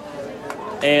end,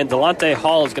 and Delonte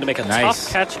Hall is going to make a tough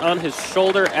catch on his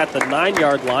shoulder at the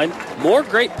 9-yard line. More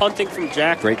great punting from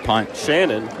Jack. Great punt.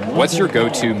 Shannon. What's your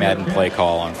go-to Madden play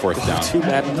call on 4th down? Go-to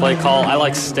Madden play call, I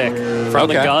like stick. From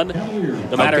the gun,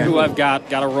 no matter who I've got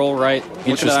to roll right.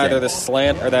 Looking at either the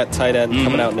slant or that tight end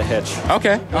coming out in a hitch.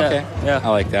 Okay. Yeah. I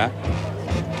like that.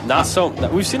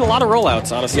 We've seen a lot of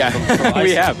rollouts, honestly, from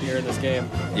we have here in this game.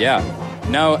 Yeah.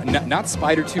 No, not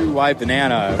Spider 2 wide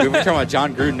banana. We were talking about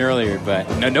John Gruden earlier, but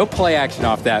no play action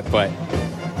off that. But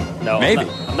no, maybe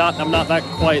I'm not that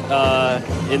quite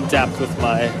in depth with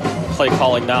my play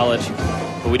calling knowledge.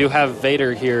 But we do have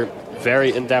Vader here,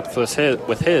 very in depth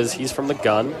with his. He's from the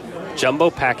gun. Jumbo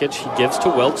package he gives to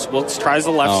Wilkes. Wilkes tries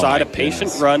the left side, a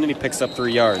patient run, and he picks up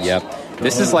 3 yards. Yep.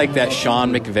 This is like that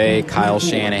Sean McVay, Kyle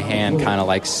Shanahan kind of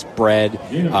like spread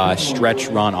stretch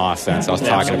run offense I was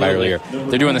talking about earlier.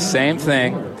 They're doing the same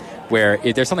thing where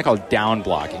there's something called down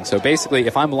blocking. So basically,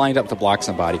 if I'm lined up to block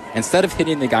somebody, instead of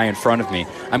hitting the guy in front of me,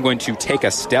 I'm going to take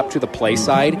a step to the play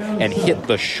side and hit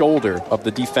the shoulder of the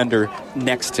defender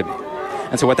next to me.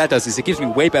 And so what that does is it gives me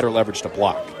way better leverage to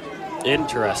block.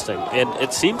 Interesting. And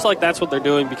it seems like that's what they're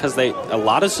doing because a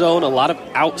lot of zone, a lot of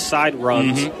outside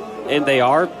runs, and they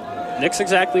are, Nick's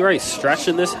exactly right,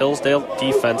 stretching this Hillsdale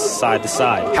defense side to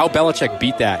side. How Belichick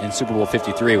beat that in Super Bowl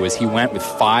 53 was he went with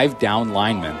 5 down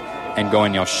linemen and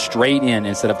going straight in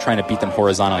instead of trying to beat them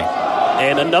horizontally.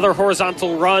 And another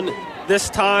horizontal run, this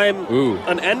time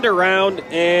an end around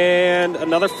and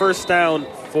another first down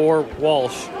for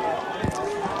Walsh.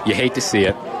 You hate to see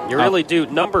it. You really do.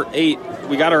 Number 8,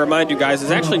 we got to remind you guys, is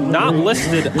actually not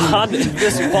listed on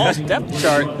this Walsh depth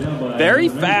chart. Very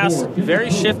fast,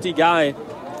 very shifty guy.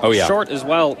 Oh, yeah. Short as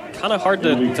well. Kind of hard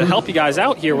to help you guys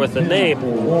out here with the name.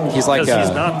 He's like because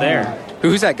he's not there.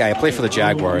 Who's that guy? I played for the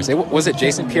Jaguars. Was it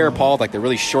Jason Pierre-Paul, like the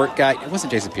really short guy? It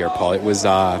wasn't Jason Pierre-Paul. It was,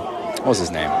 what was his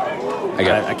name?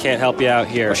 I can't help you out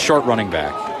here. A short running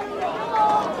back.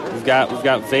 We've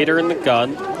got Vader in the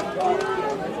gun.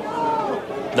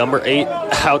 Number 8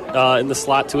 out in the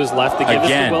slot to his left. They give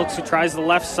it to Wilkes, who tries the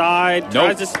left side.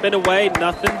 Tries to spin away.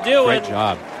 Nothing doing. Great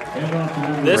job.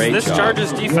 This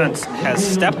Chargers defense has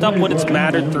stepped up when it's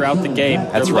mattered throughout the game.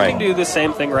 That's They're right. looking to do the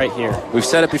same thing right here. We've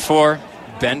said it before.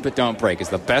 Bend but don't break is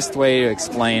the best way to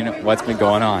explain what's been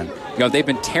going on. They've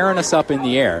been tearing us up in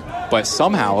the air, but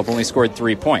somehow have only scored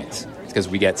 3 points. It's because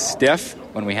we get stiff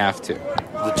when we have to.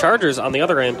 The Chargers, on the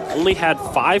other end, only had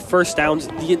 5 first downs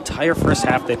the entire first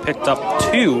half. They picked up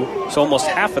 2, so almost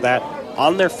half of that,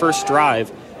 on their first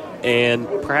drive. And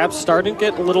perhaps starting to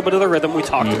get a little bit of the rhythm we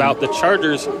talked about. The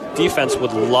Chargers defense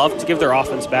would love to give their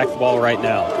offense back the ball right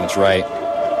now. That's right.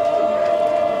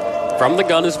 From the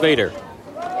gun is Vader.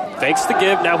 Fakes the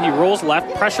give. Now he rolls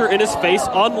left. Pressure in his face.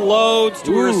 Unloads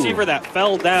to a receiver that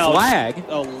fell down. Flag?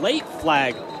 A late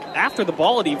flag after the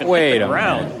ball had even hit the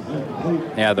ground.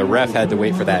 Yeah, the ref had to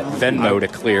wait for that Venmo to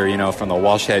clear, from the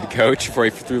Walsh head coach before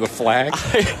he threw the flag.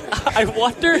 I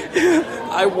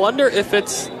wonder if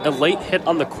it's a late hit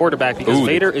on the quarterback because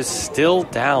Vader is still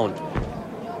down.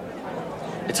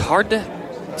 It's hard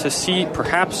to see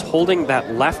perhaps holding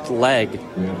that left leg.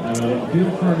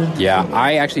 Yeah,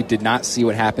 I actually did not see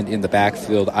what happened in the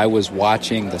backfield. I was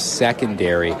watching the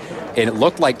secondary, and it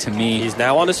looked like to me... He's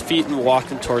now on his feet and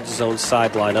walking towards his own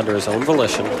sideline under his own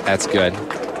volition. That's good.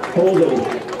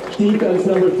 Defense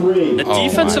number 3. The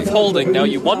defensive holding, now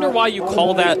you wonder why you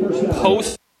call that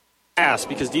post-pass,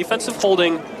 because defensive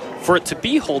holding, for it to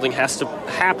be holding, has to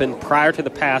happen prior to the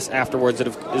pass. Afterwards, it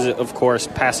is, of course,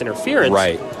 pass interference.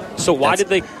 Right. So why did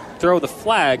they throw the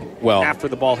flag after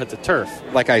the ball hit the turf?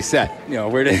 Like I said,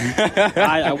 where did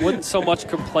I wouldn't so much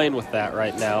complain with that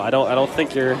right now. I don't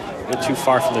think you're too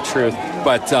far from the truth.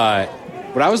 But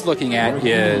what I was looking at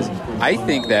is I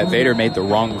think that Vader made the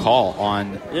wrong call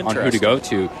on who to go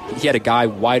to. He had a guy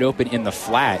wide open in the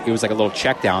flat. It was like a little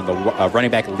check down. The running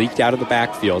back leaked out of the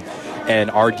backfield, and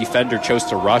our defender chose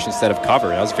to rush instead of cover.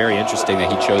 That was very interesting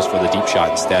that he chose for the deep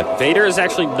shot instead. Vader is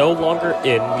actually no longer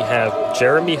in. We have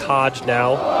Jeremy Hodge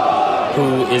now,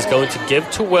 who is going to give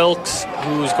to Wilkes,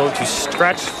 who is going to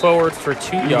stretch forward for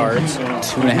 2 yards.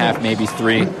 2.5, maybe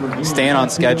 3. Staying on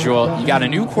schedule. You got a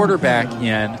new quarterback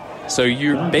in. So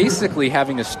you're basically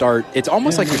having to start. It's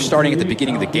almost like you're starting at the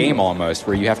beginning of the game almost,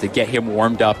 where you have to get him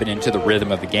warmed up and into the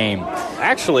rhythm of the game.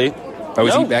 Actually,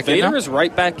 is he back in now? Vader is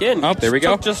right back in. Oh, there we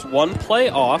go. Took just one play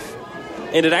off,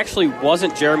 and it actually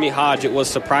wasn't Jeremy Hodge. It was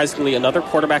surprisingly another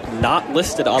quarterback not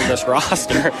listed on this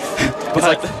roster.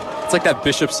 It's like that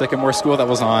Bishop Sycamore school that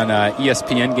was on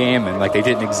ESPN game, and like they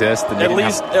didn't exist. And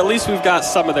at least we've got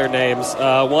some of their names.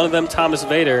 One of them, Thomas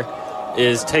Vader,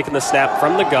 is taking the snap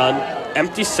from the gun.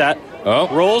 Empty set.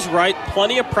 Rolls right.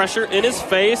 Plenty of pressure in his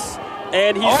face.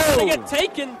 And he's going to get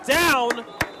taken down.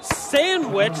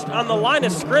 Sandwiched on the line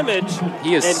of scrimmage.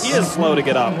 He is slow to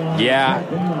get up. Yeah.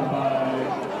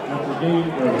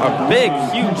 A big,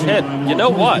 huge hit. You know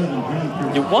what?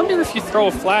 You wonder if you throw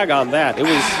a flag on that.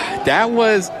 That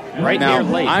was right near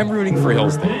late. I'm rooting for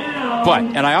Hillsdale.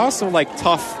 And I also like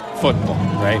tough football,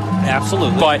 right?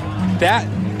 Absolutely. But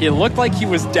it looked like he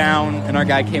was down, and our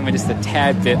guy came in just a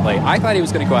tad bit late. I thought he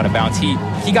was going to go out of bounds. He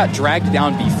got dragged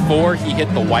down before he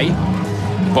hit the white,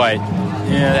 but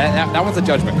that was a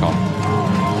judgment call.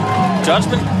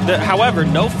 However,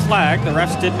 no flag. The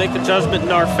refs did make the judgment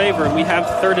in our favor, and we have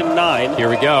 3rd and 9. Here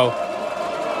we go.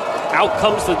 Out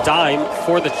comes the dime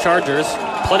for the Chargers.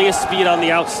 Plenty of speed on the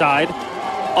outside.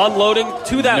 Unloading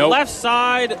to that left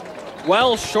side.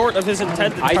 Well short of his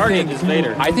intended target is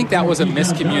Vader. I think that was a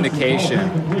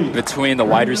miscommunication between the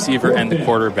wide receiver and the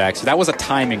quarterback. So that was a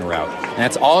timing route. And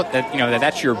that's all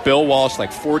that's your Bill Walsh,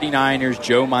 like 49ers,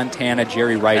 Joe Montana,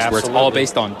 Jerry Rice, where it's all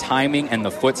based on timing and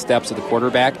the footsteps of the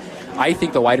quarterback. I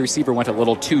think the wide receiver went a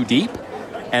little too deep,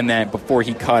 and then before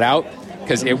he cut out,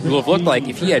 because it would have looked like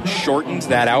if he had shortened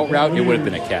that out route, it would have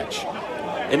been a catch.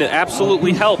 And it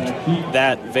absolutely helped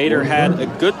that Vader had a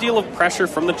good deal of pressure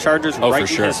from the Chargers in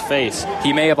his face.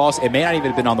 He may have also, it may not even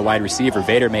have been on the wide receiver.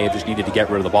 Vader may have just needed to get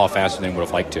rid of the ball faster than he would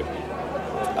have liked to.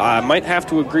 I might have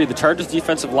to agree. The Chargers'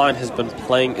 defensive line has been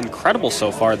playing incredible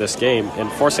so far this game and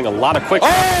forcing a lot of quick...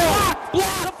 Block!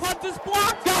 The punt is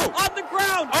blocked! Go! On the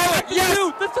ground!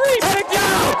 The 3!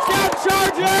 Touchdown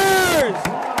Chargers!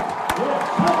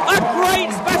 A great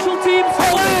special teams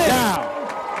play!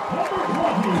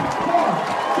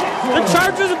 The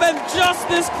Chargers have been just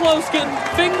this close, getting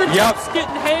fingertips,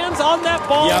 getting hands on that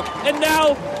ball, and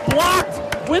now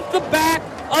blocked with the back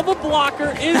of a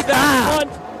blocker is that punt.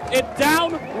 And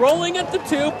down, rolling at the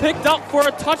 2, picked up for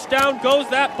a touchdown, goes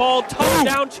that ball,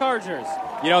 touchdown Chargers.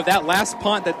 That last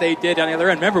punt that they did on the other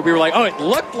end, remember, we were like, it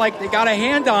looked like they got a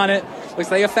hand on it.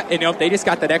 Looks like they just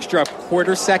got that extra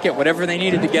quarter second, whatever they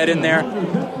needed to get in there.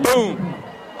 Boom.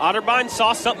 Otterbein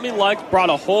saw something he liked, brought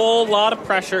a whole lot of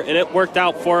pressure, and it worked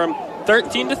out for him.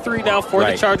 13-3 now for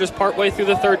the Chargers partway through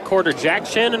the third quarter. Jack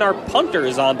Shannon, our punter,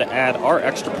 is on to add our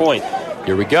extra point.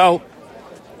 Here we go.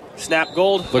 Snap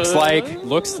gold. Looks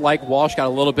like Walsh got a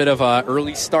little bit of an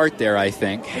early start there, I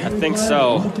think. I think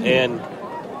so. And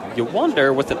you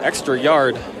wonder, with an extra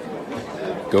yard...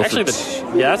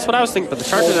 that's what I was thinking, but the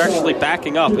Chargers are actually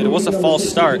backing up. It was a false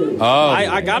start.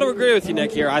 I got to agree with you,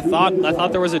 Nick, here. I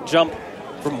thought there was a jump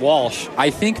from Walsh. I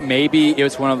think maybe it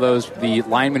was one of those, the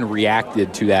lineman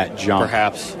reacted to that jump.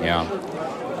 Perhaps.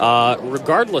 Yeah.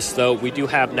 Regardless, though, we do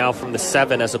have now from the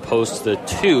 7 as opposed to the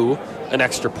 2 an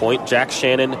extra point. Jack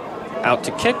Shannon out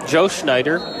to kick. Joe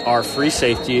Schneider, our free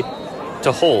safety,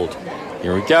 to hold.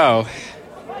 Here we go.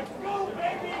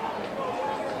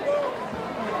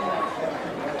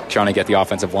 Trying to get the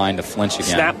offensive line to flinch again.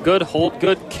 Snap good, hold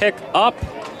good, kick up.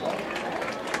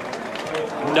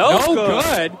 No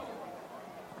good.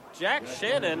 Jack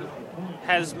Shannon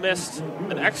has missed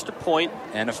an extra point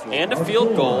and a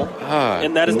field goal,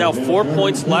 and that is now 4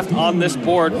 points left on this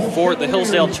board for the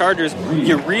Hillsdale Chargers.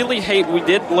 You really hate, we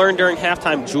did learn during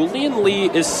halftime, Julian Lee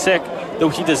is sick, though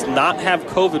he does not have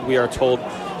COVID, we are told.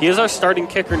 He is our starting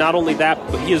kicker. Not only that,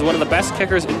 but he is one of the best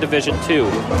kickers in Division II.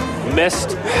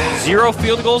 Missed 0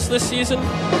 field goals this season,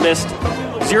 missed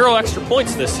 0 extra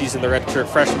points this season, the redshirt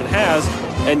freshman has,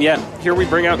 and yet here we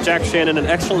bring out Jack Shannon, an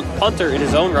excellent punter in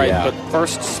his own right, but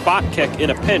first spot kick in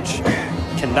a pinch.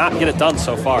 Cannot get it done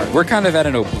so far. We're kind of at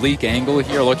an oblique angle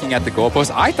here looking at the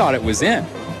goalpost. I thought it was in.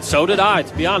 So did I,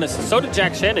 to be honest. So did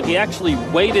Jack Shannon. He actually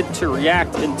waited to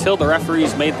react until the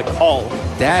referees made the call.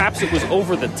 Perhaps it was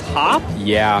over the top?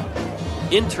 Yeah.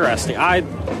 Interesting.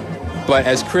 But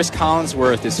as Chris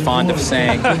Collinsworth is fond of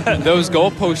saying, those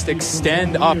goalposts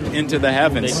extend up into the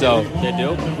heavens. They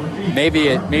do. Maybe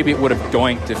it would have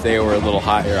doinked if they were a little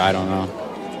higher. I don't know.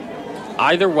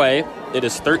 Either way, it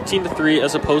is 13-3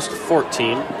 as opposed to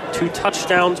 14. 2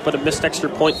 touchdowns, but a missed extra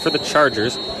point for the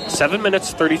Chargers. 7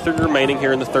 minutes, 33 remaining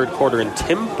here in the third quarter. And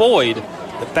Tim Boyd,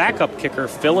 the backup kicker,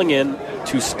 filling in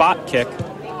to spot kick.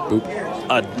 Boop.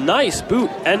 A nice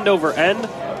boot, end over end.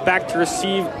 Back to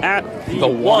receive at the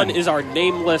one is our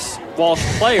nameless Walsh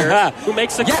player who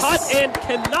makes a cut and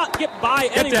cannot get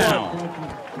by anyone.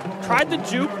 Tried the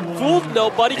juke, fooled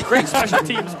nobody. Great special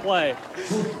teams play.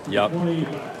 Yep.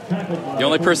 The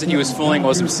only person he was fooling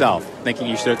was himself, thinking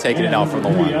he should have taken it out from the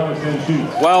one.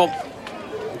 Well,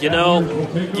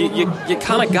 you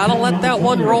kind of got to let that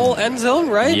one roll end zone,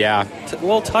 right? Yeah. A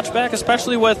little touchback,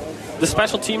 especially with the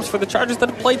special teams for the Chargers that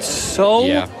have played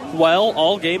so well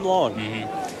all game long.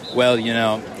 Mm-hmm. Well,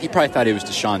 he probably thought it was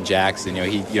Deshaun Jackson.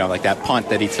 He like that punt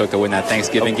that he took to win that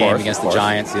Thanksgiving game against the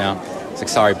Giants. It's like,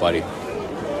 sorry, buddy.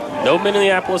 No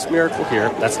Minneapolis Miracle here.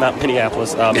 That's not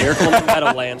Minneapolis. Miracle in the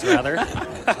Meadowlands, rather.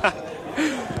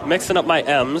 Mixing up my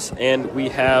M's, and we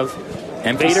have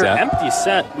Vader empty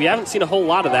set. We haven't seen a whole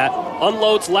lot of that.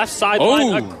 Unloads left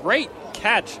sideline. A great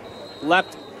catch.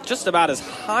 Leapt just about as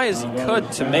high as he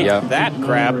could to make that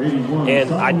grab.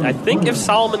 And I think if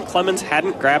Solomon Clemens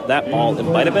hadn't grabbed that ball, it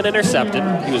might have been intercepted.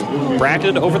 He was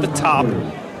bracketed over the top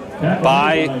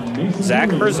by Zach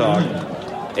Herzog,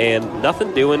 and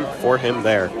nothing doing for him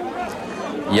there.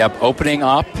 Yep, opening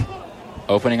up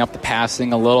the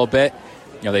passing a little bit.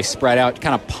 They spread out,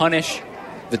 kind of punish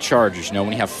the Chargers.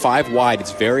 When you have 5 wide,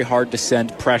 it's very hard to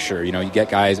send pressure. You get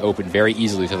guys open very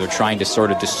easily, so they're trying to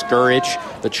sort of discourage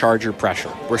the Charger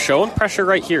pressure. We're showing pressure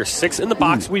right here. 6 in the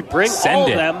box. We bring all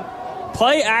of them.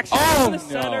 Play action to the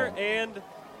center and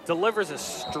delivers a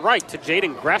strike to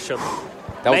Jaden Gresham.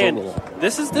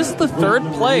 This is the third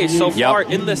play so far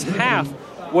in this half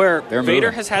where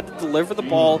Vader has had to deliver the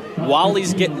ball while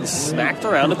he's getting smacked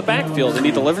around in the backfield, and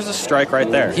he delivers a strike right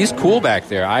there. He's cool back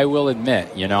there, I will admit,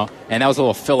 And that was a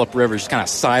little Phillip Rivers, just kind of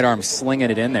sidearm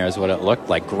slinging it in there is what it looked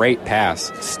like. Great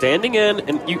pass. Standing in,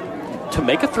 and to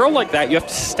make a throw like that, you have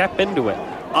to step into it.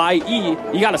 I.e.,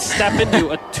 you got to step into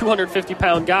a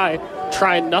 250-pound guy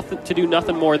trying to do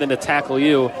nothing more than to tackle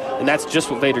you, and that's just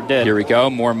what Vader did. Here we go,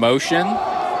 more motion.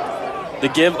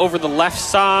 The give over the left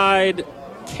side.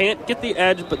 Can't get the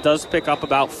edge, but does pick up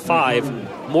about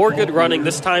 5. More good running,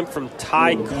 this time from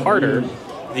Ty Carter,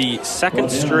 the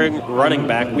second-string running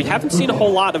back. We haven't seen a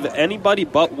whole lot of anybody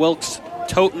but Wilkes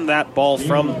toting that ball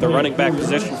from the running back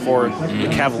position for the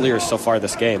Cavaliers so far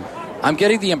this game. I'm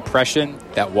getting the impression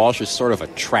that Walsh is sort of a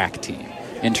track team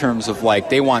in terms of,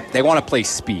 they want to play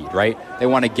speed, right? They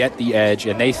want to get the edge,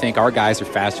 and they think our guys are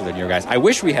faster than your guys. I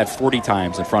wish we had 40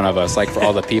 times in front of us, like for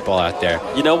all the people out there.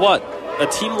 You know what? A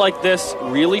team like this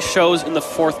really shows in the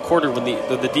fourth quarter when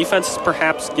the defense is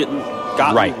perhaps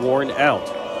gotten worn out.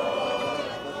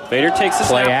 Vader takes the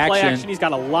snap, play action. He's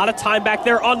got a lot of time back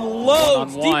there.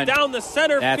 Unloads deep down the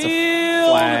center field. That's a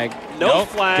flag. No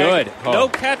flag. Good. No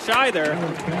catch either.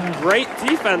 Great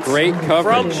defense. Great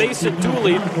coverage from Mason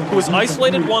Dooley, who was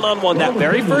isolated one-on-one. That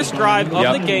very first drive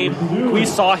of the game, we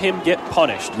saw him get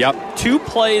punished. 2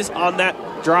 plays on that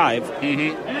drive,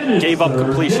 gave up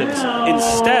completions.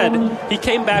 Instead, he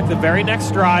came back the very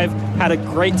next drive, had a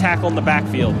great tackle in the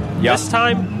backfield. This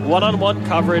time, one-on-one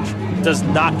coverage does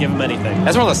not give him anything.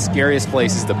 That's one of the scariest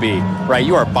places to be, right?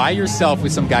 You are by yourself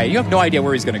with some guy. You have no idea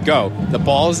where he's going to go. The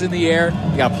ball's in the air.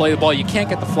 You got to play the ball. You can't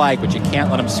get the flag, but you can't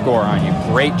let him score on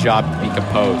you. Great job to be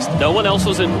composed. No one else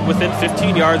was within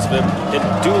 15 yards of him,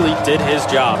 and Dooley did his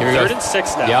job. 3rd and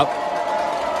 6 now.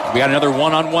 We got another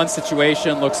one-on-one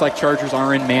situation. Looks like Chargers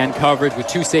are in man coverage with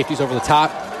 2 safeties over the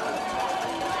top.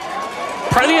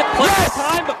 Plenty of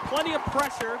time, but plenty of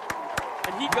pressure,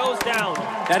 and he goes down.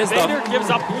 Vader gives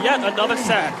up yet another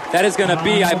sack. That is going to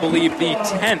be, I believe, the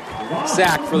 10th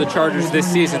sack for the Chargers this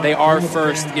season. They are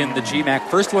first in the GMAC.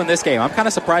 First one this game. I'm kind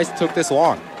of surprised it took this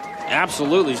long.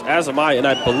 Absolutely, as am I, and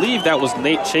I believe that was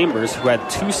Nate Chambers, who had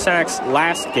 2 sacks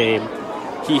last game.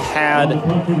 He had,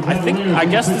 I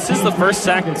guess this is the first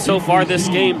sack so far this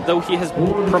game, though he has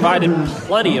provided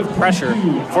plenty of pressure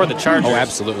for the Chargers. Oh,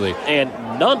 absolutely. And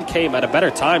none came at a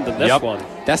better time than this one.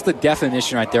 That's the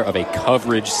definition right there of a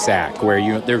coverage sack,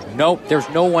 where there's no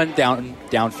one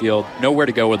downfield, nowhere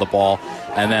to go with the ball,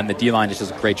 and then the D-line just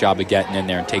does a great job of getting in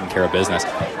there and taking care of business.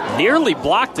 Nearly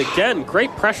blocked again.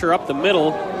 Great pressure up the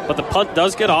middle, but the punt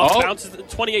does get off. Bounces at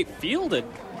 28, fielded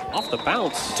off the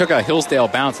bounce. Took a Hillsdale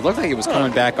bounce. It looked like it was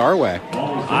coming back our way.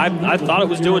 I thought it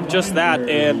was doing just that,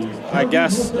 and I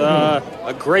guess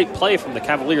a great play from the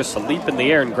Cavaliers to leap in the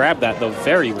air and grab that, though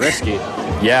very risky.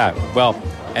 Yeah, well,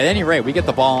 at any rate, we get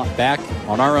the ball back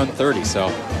on our own 30, so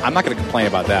I'm not going to complain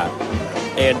about that.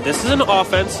 And this is an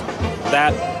offense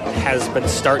that has been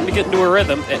starting to get into a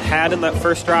rhythm. It had in that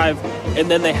first drive,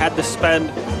 and then they had to spend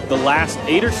the last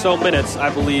 8 or so minutes, I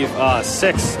believe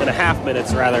 6.5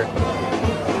 minutes rather,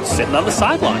 sitting on the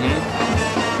sideline.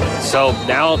 Mm-hmm. So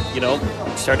now,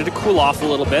 started to cool off a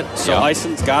little bit. So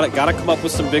Ison's got to come up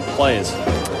with some big plays.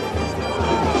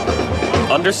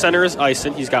 Under center is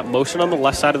Ison. He's got motion on the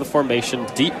left side of the formation.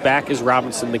 Deep back is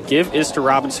Robinson. The give is to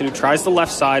Robinson, who tries the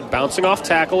left side, bouncing off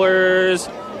tacklers.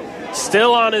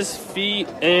 Still on his feet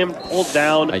and pulled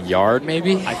down. A yard,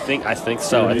 maybe? I think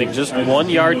so. I think just 1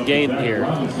 yard gain here.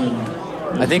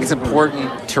 I think it's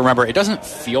important to remember it doesn't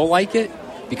feel like it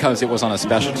because it was on a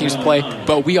special teams play,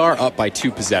 but we are up by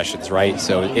 2 possessions, right?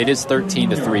 So it is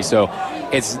 13-3. So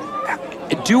it's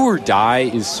do or die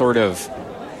is sort of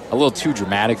a little too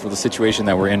dramatic for the situation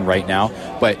that we're in right now.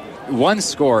 But 1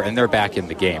 score and they're back in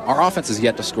the game. Our offense has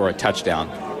yet to score a touchdown.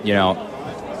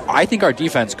 I think our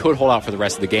defense could hold out for the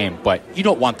rest of the game, but you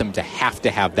don't want them to have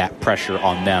that pressure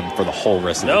on them for the whole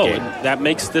rest of the game. No, that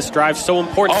makes this drive so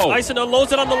important. Ison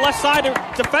unloads it on the left side,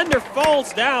 and defender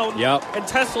falls down, and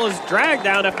Tesla is dragged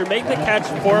down after making the catch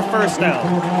for a first down.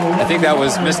 I think that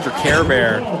was Mr. Care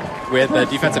Bear with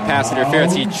defensive pass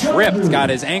interference. He tripped, got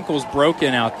his ankles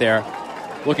broken out there,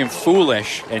 looking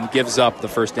foolish, and gives up the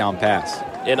first down pass.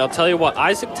 And I'll tell you what,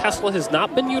 Isaac Tesla has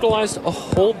not been utilized a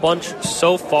whole bunch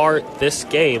so far this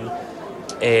game.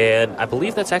 And I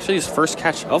believe that's actually his first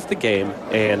catch of the game.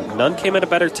 And none came at a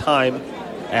better time,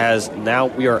 as now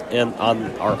we are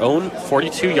on our own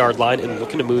 42-yard line and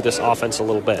looking to move this offense a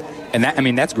little bit. And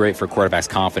that's great for quarterback's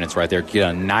confidence right there. Get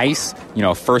a nice,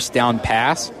 first down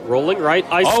pass. Rolling right.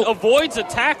 Ison avoids a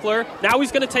tackler. Now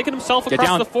he's going to take it himself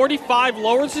across the 45,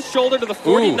 lowers his shoulder to the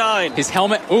 49. His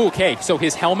helmet. Okay, so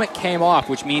his helmet came off,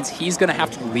 which means he's going to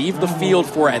have to leave the field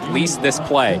for at least this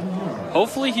play.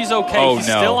 Hopefully he's okay. He's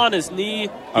still on his knee.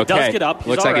 He does get up. He's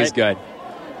Looks all like right. He's good.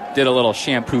 Did a little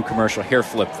shampoo commercial hair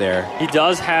flip there. He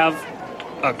does have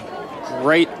a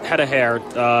great head of hair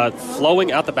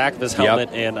flowing out the back of his helmet,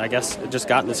 and I guess it just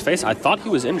got in his face. I thought he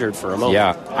was injured for a moment.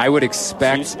 Yeah, I would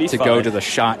expect to go to the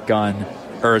shotgun,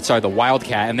 the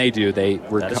Wildcat, and they do.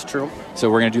 That is true. So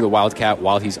we're going to do the Wildcat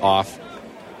while he's off.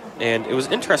 And it was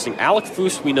interesting. Alec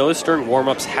Foose, we noticed during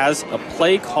warm-ups, has a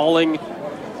play-calling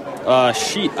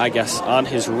sheet, I guess, on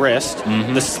his wrist,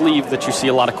 the sleeve that you see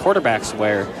a lot of quarterbacks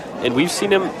wear. And we've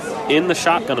seen him in the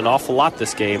shotgun an awful lot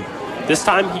this game. This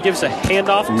time he gives a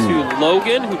handoff to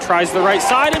Logan, who tries the right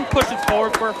side and pushes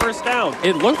forward for a first down.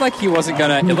 It looked like he wasn't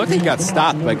going to. It looked like he got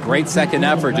stopped, but great second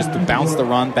effort just to bounce the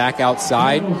run back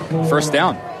outside. First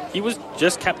down. He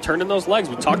just kept turning those legs.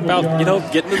 We talked about,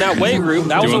 getting in that weight room.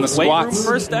 That was a weight room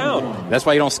first down. That's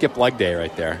why you don't skip leg day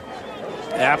right there.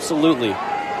 Absolutely.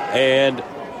 And,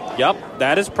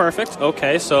 that is perfect.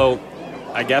 Okay, so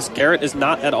I guess Garrett is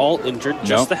not at all injured.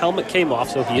 Just the helmet came off,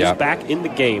 so he is back in the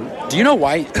game. Do you know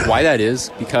why that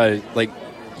is? Because,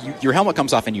 your helmet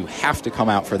comes off and you have to come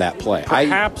out for that play.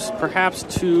 Perhaps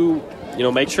to,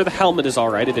 make sure the helmet is all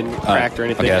right. It didn't crack or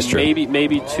anything. Okay, that's true.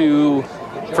 Maybe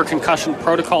for concussion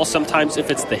protocol, sometimes if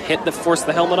it's the hit that forced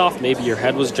the helmet off, maybe your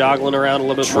head was joggling around a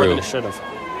little bit more than it should have.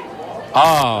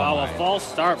 A false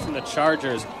start from the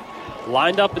Chargers.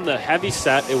 Lined up in the heavy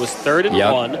set. It was 3rd and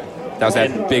 1. That was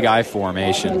that big I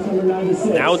formation.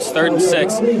 Now it's 3rd and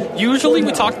 6. Usually,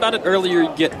 we talked about it earlier,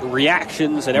 you get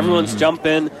reactions and everyone's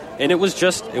jumping, and it was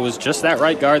just that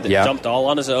right guard that jumped all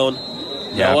on his own.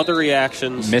 No other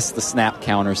reactions. Missed the snap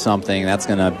count or something. That's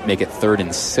going to make it 3rd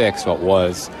and 6, what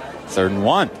was 3rd and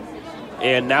 1.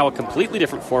 And now a completely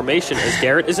different formation as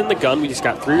Garrett is in the gun. We just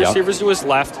got 3 receivers to his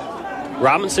left.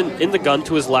 Robinson in the gun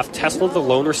to his left. Tesla, the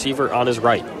lone receiver, on his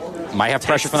right. Might have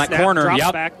pressure from that corner.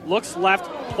 Drops back, looks left,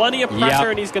 plenty of pressure,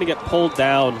 and he's going to get pulled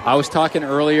down. I was talking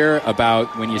earlier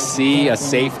about when you see a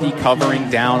safety covering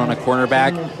down on a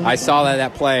cornerback. I saw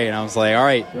that play, and I was like, all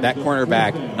right, that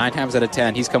cornerback, 9 times out of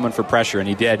 10, he's coming for pressure, and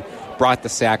he did. Brought the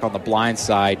sack on the blind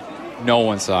side. No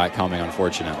one saw it coming,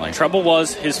 unfortunately. Trouble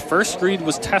was, his first read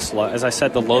was Tesla. As I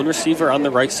said, the lone receiver on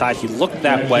the right side. He looked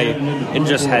that way and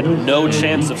just had no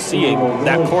chance of seeing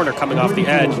that corner coming off the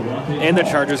edge, and the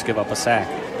Chargers give up a sack.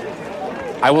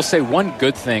 I will say one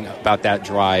good thing about that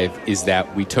drive is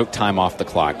that we took time off the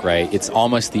clock, right? It's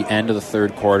almost the end of the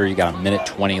third quarter. You got a minute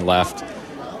 20 left.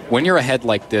 When you're ahead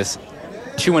like this,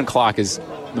 chewing clock is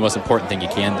the most important thing you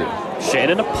can do.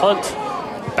 Shannon a punt.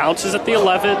 Bounces at the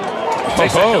 11.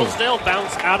 Takes a Hillsdale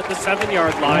bounce out at the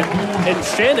 7-yard line. And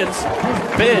Shannon's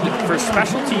bid for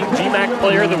special team GMAC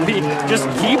Player of the Week just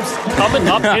keeps coming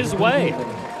up his way.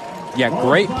 Yeah,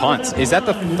 great punts. Is that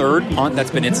the third punt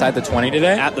that's been inside the 20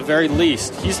 today? At the very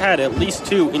least. He's had at least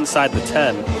 2 inside the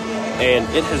 10. And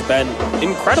it has been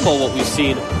incredible what we've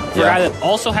seen. For a guy that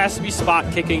also has to be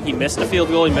spot kicking. He missed a field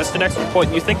goal. He missed an extra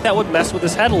point. You think that would mess with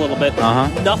his head a little bit.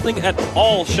 Nothing at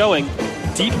all showing.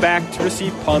 Deep back to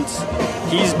receive punts.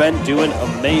 He's been doing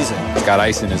amazing. He's got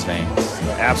ice in his veins.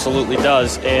 Absolutely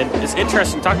does. And it's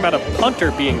interesting talking about a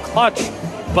punter being clutch.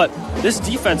 But this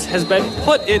defense has been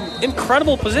put in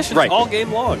incredible positions all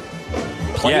game long.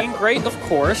 Playing great, of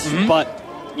course, but,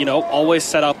 you know, always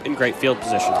set up in great field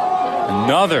position.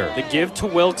 Another. The give to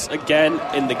Wilkes again,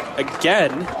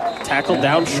 tackled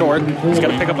down short. He's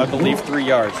going to pick up, I believe, 3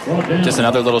 yards. Just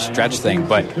another little stretch thing.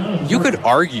 But you could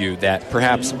argue that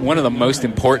perhaps one of the most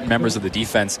important members of the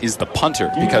defense is the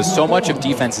punter, because so much of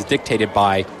defense is dictated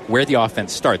by where the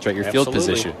offense starts, right? Your field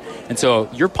position. And so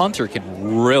your punter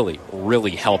can really,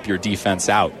 really help your defense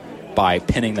out by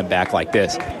pinning them back like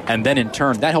this. And then in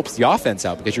turn, that helps the offense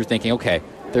out because you're thinking, okay,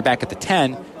 they're back at the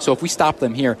 10, so if we stop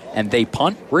them here and they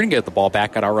punt, we're going to get the ball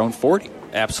back at our own 40.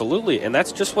 Absolutely, and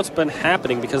that's just what's been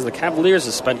happening because the Cavaliers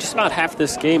have spent just about half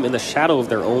this game in the shadow of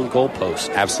their own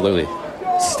goalpost. Absolutely.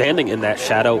 Standing in that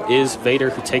shadow is Vader,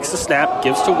 who takes the snap,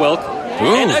 gives to Wilk,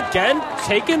 and again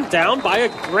taken down by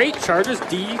a great Chargers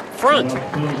D front.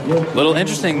 Little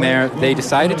interesting there, they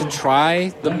decided to try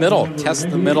the middle, test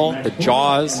the middle. The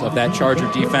jaws of that Charger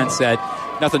defense said,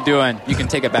 nothing doing. You can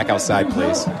take it back outside,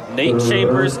 please. Nate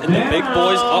Chambers and the big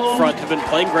boys up front have been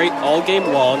playing great all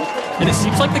game long, and it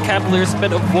seems like the Cavaliers have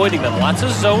been avoiding them. Lots of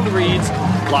zone reads,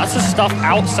 lots of stuff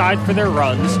outside for their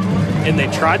runs, and they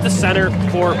tried the center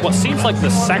for what seems like the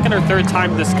second or third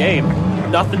time this game.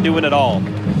 Nothing doing at all.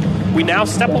 We now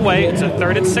step away. It's a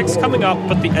 3rd and 6 coming up,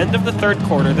 but the end of the third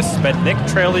quarter. This has been Nick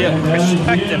Tralia and Christian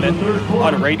Peck-Dimmitt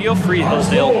on Radio Free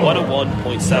Hillsdale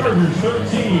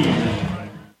 101.7.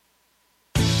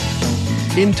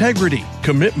 Integrity,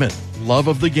 commitment, love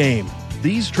of the game.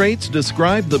 These traits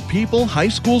describe the people high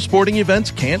school sporting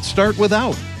events can't start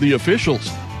without. The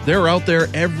officials. They're out there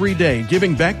every day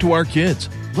giving back to our kids.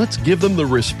 Let's give them the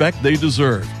respect they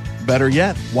deserve. Better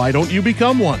yet, why don't you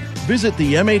become one? Visit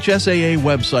the MHSAA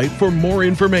website for more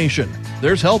information.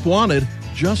 There's help wanted.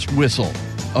 Just whistle.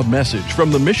 A message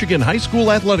from the Michigan High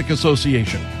School Athletic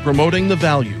Association, promoting the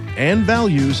value and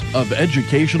values of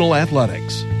educational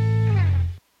athletics.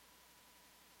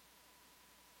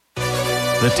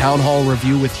 The Town Hall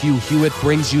Review with Hugh Hewitt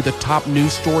brings you the top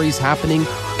news stories happening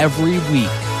every week.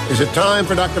 Is it time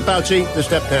for Dr. Fauci to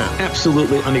step down?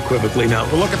 Absolutely, unequivocally, no.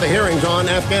 We'll look at the hearings on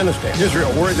Afghanistan.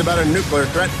 Israel worries about a nuclear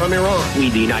threat from Iran. We,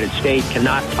 the United States,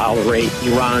 cannot tolerate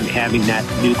Iran having that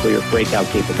nuclear breakout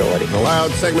capability. The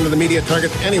loud segment of the media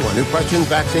targets anyone who questions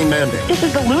vaccine mandates. This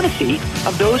is the lunacy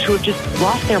of those who have just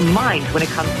lost their minds when it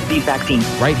comes to these vaccines.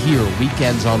 Right here,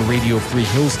 weekends on Radio Free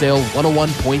Hillsdale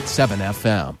 101.7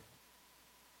 FM.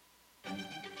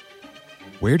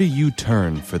 Where do you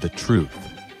turn for the truth?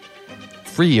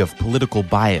 Free of political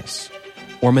bias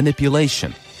or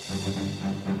manipulation.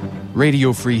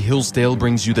 Radio Free Hillsdale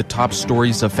brings you the top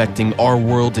stories affecting our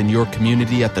world and your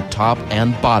community at the top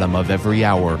and bottom of every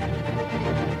hour.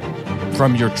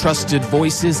 From your trusted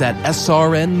voices at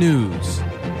SRN News.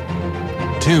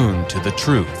 Tune to the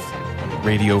truth.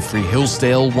 Radio Free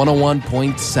Hillsdale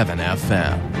 101.7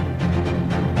 FM.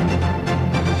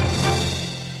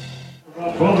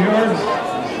 12 yards.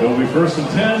 It'll be 1st and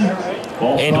 10.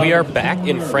 And we are back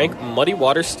in Frank Muddy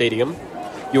Waters Stadium.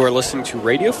 You are listening to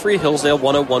Radio Free Hillsdale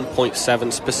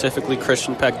 101.7, specifically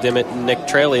Christian Peck-Dimmitt and Nick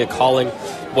Tralia calling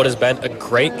what has been a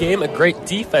great game, a great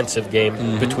defensive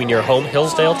game between your home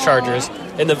Hillsdale Chargers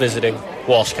and the visiting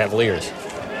Walsh Cavaliers.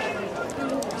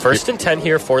 1st and 10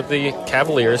 here for the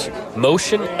Cavaliers.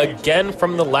 Motion again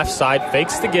from the left side,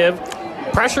 fakes the give.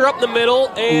 Pressure up the middle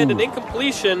and an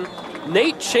incompletion.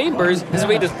 Nate Chambers has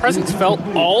made his presence felt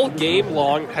all game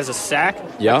long, has a sack,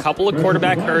 a couple of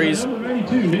quarterback hurries,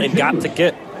 and got to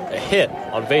get a hit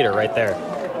on Vader right there.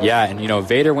 Yeah, and, you know,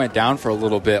 Vader went down for a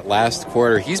little bit last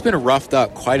quarter. He's been roughed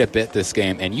up quite a bit this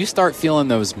game, and you start feeling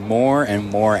those more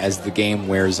and more as the game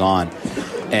wears on.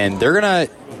 And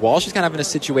Walsh is kind of in a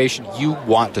situation you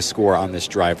want to score on this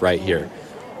drive right here.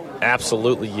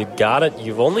 Absolutely. You got it.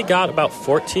 You've only got about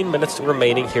 14 minutes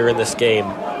remaining here in this game.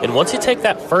 And once you take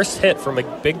that first hit from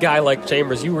a big guy like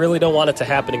Chambers, you really don't want it to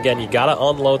happen again. You got to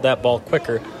unload that ball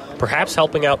quicker, perhaps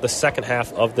helping out the second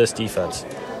half of this defense.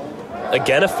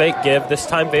 Again, a fake give. This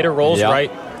time Vader rolls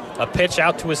right. A pitch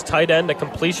out to his tight end, a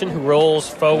completion who rolls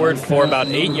forward for about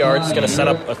 8 yards. Going to set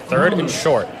up a 3rd and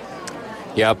short.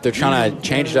 Yep, they're trying to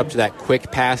change it up to that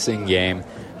quick passing game.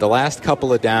 The last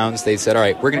couple of downs, they said, all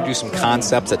right, we're going to do some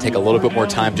concepts that take a little bit more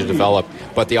time to develop,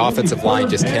 but the offensive line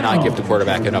just cannot give the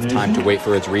quarterback enough time to wait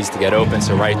for his reads to get open.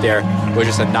 So right there was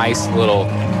just a nice little,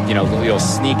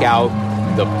 sneak out,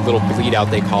 the little bleed out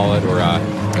they call it, or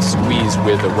a squeeze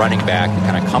with the running back. It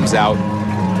kind of comes out,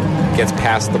 gets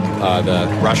past the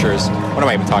rushers. What am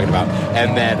I even talking about?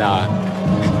 And then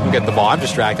we'll get the ball. I'm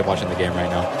distracted watching the game right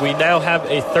now. We now have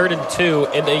a 3rd and 2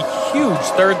 and a huge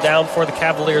 3rd down for the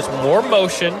Cavaliers. More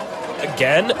motion.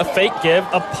 Again, a fake give,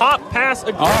 a pop pass,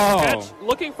 a great catch,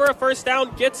 looking for a first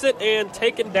down, gets it, and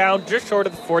taken down just short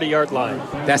of the 40-yard line.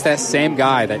 That's that same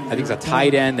guy that I think is a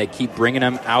tight end. They keep bringing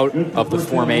him out of the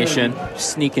formation,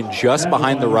 sneaking just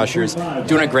behind the rushers,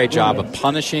 doing a great job of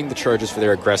punishing the Chargers for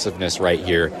their aggressiveness right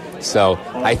here. So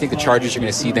I think the Chargers are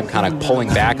going to see them kind of pulling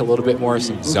back a little bit more,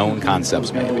 some zone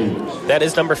concepts maybe. That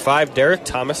is number 5, Derek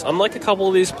Thomas. Unlike a couple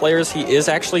of these players, he is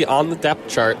actually on the depth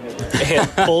chart and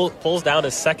pulls down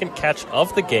his second catch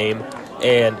of the game,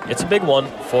 and it's a big one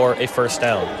for a first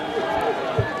down.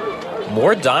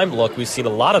 More dime look. We've seen a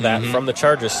lot of that from the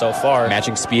Chargers so far.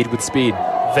 Matching speed with speed.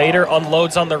 Vader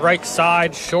unloads on the right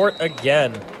side, short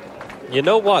again. You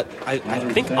know what? I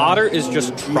think Otter is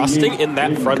just trusting in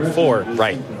that front 4.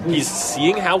 Right. He's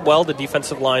seeing how well the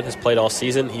defensive line has played all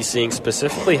season. He's seeing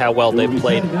specifically how well they've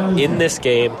played in this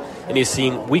game. And he's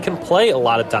seeing we can play a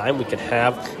lot of dime. We can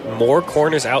have more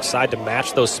corners outside to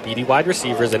match those speedy wide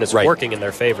receivers, and it's working in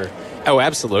their favor. Oh,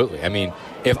 absolutely. I mean,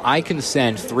 if I can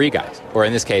send 3 guys, or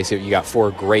in this case, if you got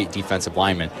 4 great defensive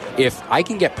linemen, if I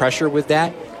can get pressure with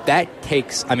that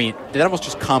almost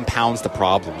just compounds the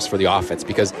problems for the offense,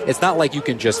 because it's not like you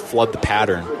can just flood the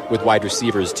pattern with wide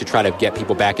receivers to try to get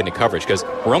people back into coverage, because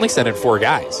we're only sending 4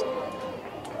 guys.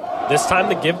 This time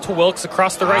the give to Wilkes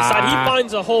across the right side. He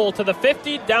finds a hole to the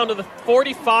 50, down to the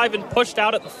 45, and pushed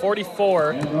out at the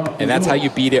 44. And that's how you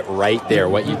beat it right there.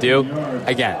 What you do,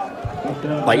 again,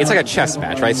 it's like a chess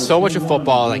match, right? So much of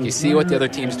football, like you see what the other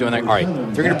team's doing. Like, all right,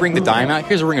 if you're going to bring the dime out,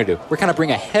 here's what we're going to do. We're kind of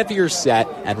bring a heavier set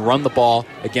and run the ball.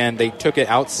 Again, they took it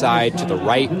outside to the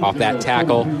right off that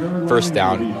tackle. First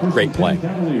down, great play.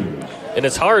 And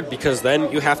it's hard because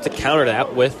then you have to counter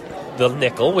that with the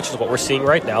nickel, which is what we're seeing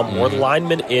right now. More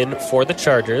linemen in for the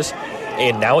Chargers,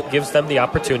 and now it gives them the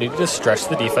opportunity to stretch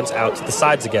the defense out to the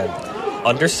sides again.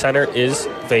 Under center is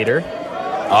Vader.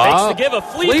 Makes the give, a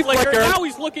flea flicker. Now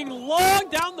he's looking long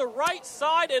down the right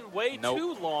side and way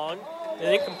too long.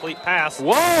 An incomplete pass.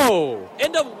 Whoa!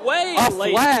 And a late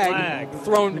flag.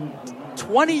 Thrown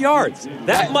 20 yards.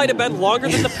 That might have been longer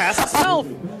than the pass itself.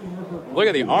 Look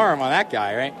at the arm on that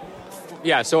guy, right?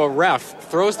 Yeah, so a ref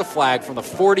throws the flag from the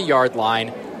 40-yard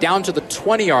line down to the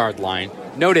 20-yard line.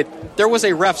 Noted, there was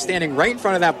a ref standing right in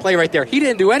front of that play right there. He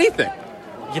didn't do anything.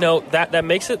 You know, that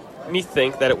makes me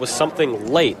think that it was something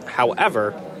late.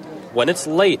 However, when it's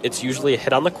late, it's usually a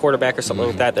hit on the quarterback or something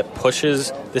like that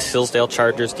pushes the Hillsdale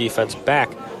Chargers defense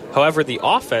back. However, the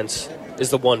offense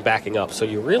is the one backing up, so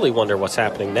you really wonder what's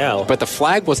happening now. But the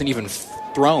flag wasn't even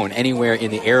thrown anywhere in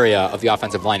the area of the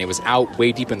offensive line. It was out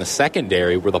way deep in the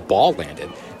secondary where the ball landed.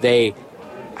 It's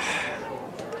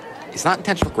not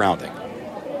intentional grounding.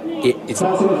 It's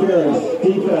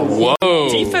whoa.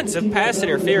 Defensive pass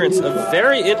interference, a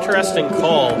very interesting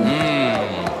call.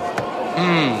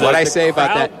 What I say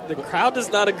about that? The crowd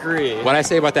does not agree. What I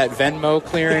say about that Venmo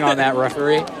clearing on that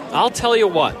referee? I'll tell you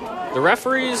what. The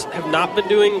referees have not been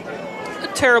doing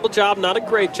a terrible job, not a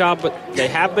great job, but they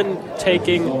have been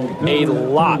taking a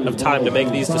lot of time to make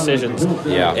these decisions.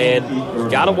 Yeah. And you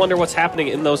got to wonder what's happening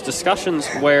in those discussions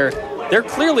where there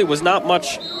clearly was not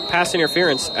much pass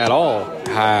interference at all.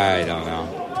 I don't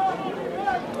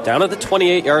know. Down at the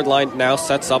 28-yard line now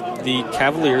sets up the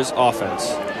Cavaliers' offense.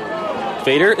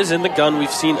 Vader is in the gun.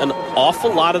 We've seen an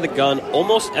awful lot of the gun.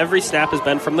 Almost every snap has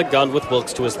been from the gun with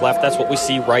Wilkes to his left. That's what we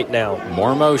see right now.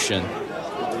 More motion.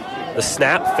 The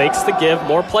snap fakes the give.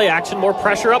 More play action. More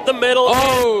pressure up the middle.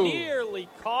 Oh! And nearly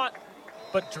caught,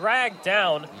 but dragged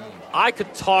down. I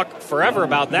could talk forever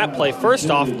about that play. First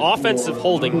off, offensive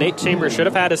holding. Nate Chambers should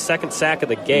have had his second sack of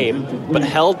the game, but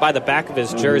held by the back of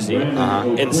his jersey.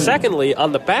 And secondly,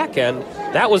 on the back end,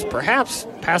 that was perhaps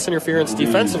pass interference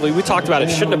defensively. We talked about it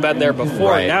shouldn't have been there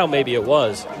before. Right. Now maybe it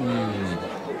was.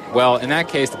 Well, in that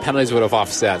case, the penalties would have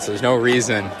offset, so there's no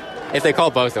reason If they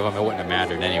called both of them, it wouldn't have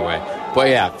mattered anyway. But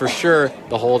yeah, for sure,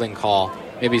 the holding call,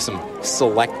 maybe some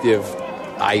selective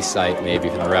eyesight maybe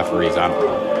from the referees. I don't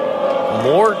know.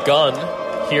 More gun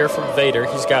here from Vader.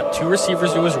 He's got 2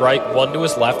 receivers to his right, 1 to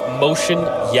his left. Motion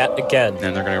yet again.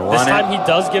 And they're going to run This time he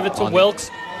does give it to Wilkes.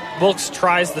 Wilkes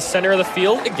tries the center of the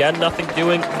field. Again, nothing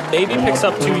doing. Maybe picks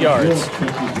up 2 yards.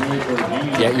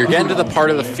 Yeah, you're getting to the part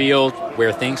of the field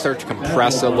where things start to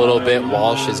compress a little bit.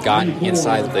 Walsh has gotten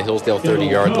inside the Hillsdale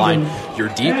 30-yard line. Your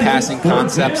deep passing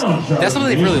concepts, that's something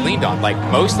they've really leaned on. Like,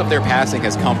 most of their passing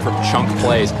has come from chunk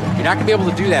plays. You're not going to be able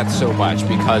to do that so much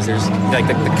because there's like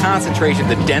the concentration,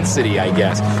 the density, I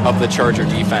guess, of the Charger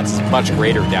defense is much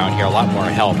greater down here, a lot more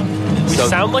help. We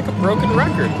sound like a broken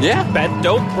record. Yeah. Bend,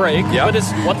 don't break, but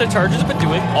it's what the Chargers have been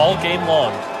doing all game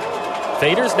long.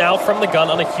 Vader's now from the gun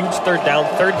on a huge third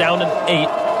down and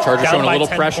 8. Chargers showing a little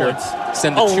pressure. Points.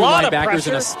 Send the 2 linebackers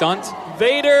in a stunt.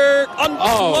 Vader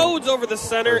unloads over the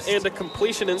center and a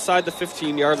completion inside the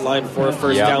 15-yard line for a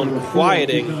first down,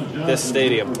 quieting this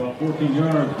stadium.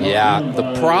 Yeah,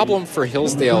 the problem for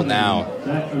Hillsdale now,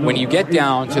 when you get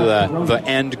down to the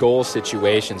end goal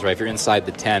situations, right, if you're inside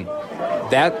the 10,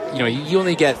 that, you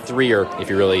only get 3 or, if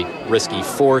you're really risky,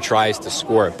 4 tries to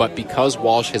score it. But because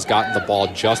Walsh has gotten the ball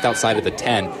just outside of the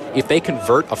 10, if they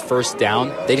convert a first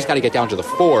down, they just got to get down to the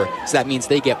 4. So that means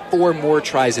they get 4 more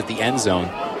tries at the end zone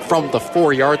from the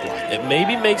 4-yard line. It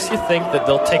maybe makes you think that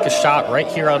they'll take a shot right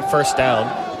here on first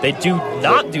down. They do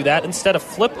not do that. Instead of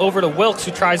flip over to Wilkes,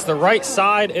 who tries the right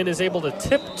side and is able to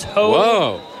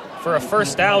tiptoe for a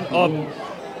first down.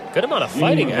 Good amount of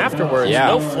fighting afterwards. Yeah.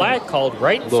 No flag called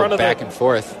right in front of back and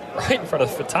forth. Right in front of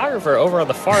the photographer over on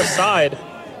the far side.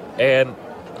 And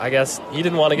I guess he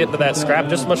didn't want to get into that scrap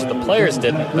just as much as the players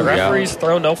did. The referees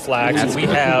throw no flags. And we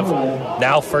have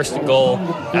now first and goal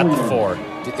at the 4.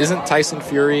 Isn't Tyson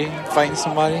Fury fighting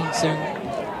somebody soon?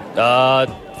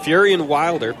 Fury and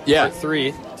Wilder, yeah. part 3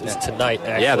 is tonight,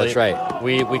 actually. Yeah, that's right.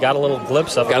 We got a little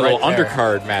glimpse of it. Got a little there.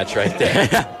 undercard match right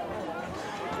there.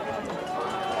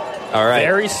 All right.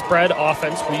 Very spread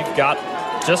offense. We've got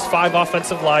just 5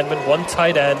 offensive linemen, 1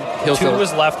 tight end, 2 to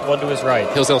his left, 1 to his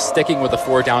right. Hillsdale sticking with the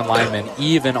 4 down linemen,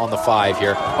 even on the 5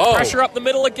 here. Pressure up the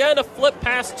middle again, a flip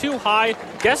pass too high.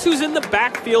 Guess who's in the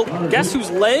backfield? Guess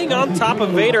who's laying on top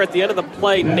of Vader at the end of the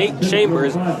play? Nate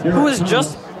Chambers, who has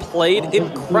just played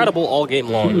incredible all game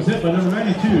long.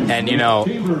 And,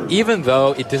 even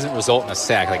though it doesn't result in a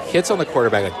sack, like hits on the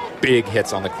quarterback, like big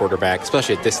hits on the quarterback,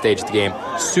 especially at this stage of the game,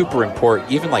 super important,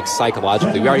 even like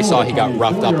psychologically. We already saw he got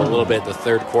roughed up a little bit in the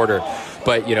third quarter.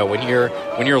 But,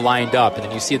 when you're lined up and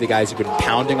then you see the guys who've been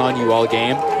pounding on you all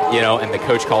game, and the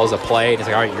coach calls a play and he's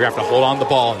like, all right, you're going to have to hold on to the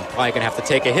ball and probably going to have to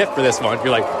take a hit for this one. You're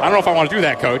like, I don't know if I want to do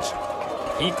that, coach.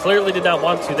 He clearly did not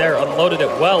want to there. Unloaded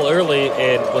it well early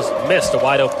and was missed, a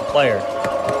wide-open player.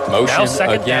 Motion now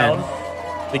second again.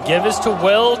 Down. The give is to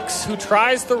Wilkes, who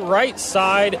tries the right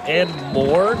side, and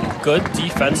more good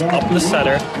defense up the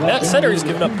center. That center has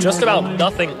given up just about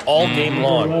nothing all game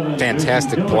long.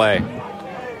 Fantastic play.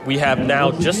 We have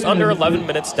now just under 11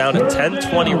 minutes down to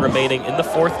 10:20 remaining in the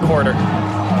fourth quarter.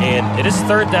 And it is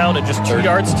third down and just 2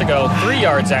 yards to go. 3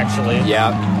 yards, actually.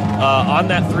 Yeah. On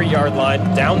that 3-yard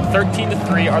line. Down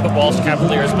 13-3 are the Walsh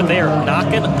Cavaliers, but they are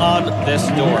knocking on this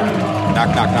door.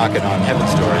 Knock, knock, knocking on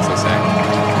heaven's door, as they say.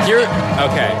 Here,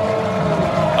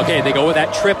 okay, they go with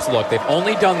that trips look. They've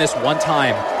only done this one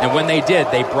time, and when they did,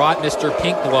 they brought Mr.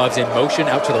 Pink Gloves in motion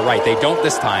out to the right. They don't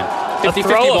this time. 50-50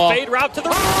 ball. A fade route to the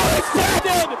right.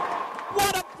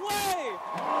 What a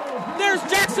play! There's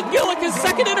Jackson Gillick, his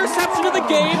second interception of the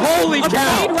game. Holy cow!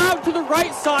 A fade route to the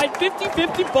right side,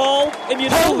 50-50 ball, and you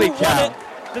know Holy who cow. won it?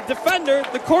 The defender,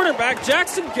 the quarterback,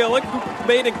 Jackson Gillick, who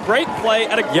made a great play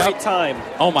at a great time.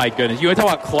 Oh, my goodness. You want to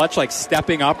talk about clutch, like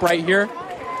stepping up right here?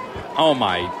 Oh,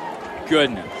 my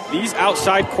goodness. These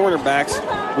outside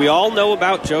quarterbacks, we all know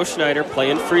about Joe Schneider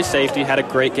playing free safety, had a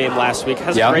great game last week,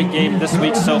 has a great game this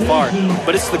week so far.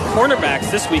 But it's the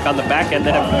cornerbacks this week on the back end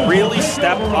that have really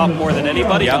stepped up more than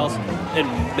anybody else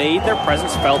and made their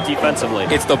presence felt defensively.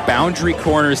 It's the boundary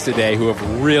corners today who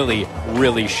have really,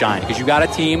 really shined. Because you got a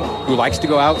team who likes to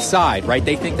go outside, right?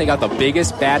 They think they got the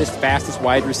biggest, baddest, fastest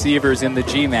wide receivers in the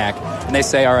GMAC. And they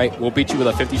say, all right, we'll beat you with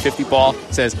a 50-50 ball.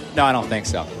 Says, no, I don't think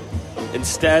so.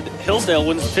 Instead, Hillsdale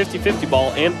wins the 50-50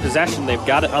 ball and possession. They've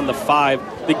got it on the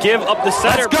 5. The give up the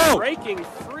center, breaking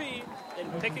free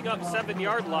and picking up 7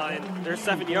 yards,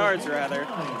 rather.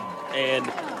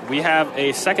 And we have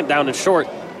a second down and short.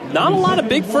 Not a lot of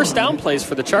big first down plays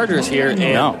for the Chargers here,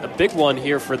 and a big one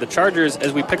here for the Chargers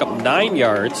as we pick up 9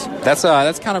 yards. That's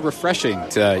kind of refreshing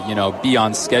to be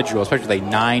on schedule, especially with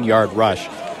a 9-yard rush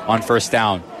on first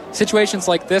down. Situations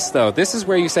like this, though, this is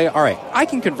where you say, all right, I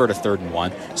can convert a 3rd and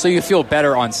 1, so you feel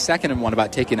better on 2nd and 1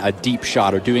 about taking a deep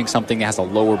shot or doing something that has a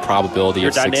lower probability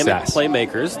of success. Your dynamic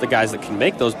playmakers, the guys that can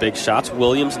make those big shots,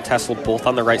 Williams and Tesla both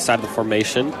on the right side of the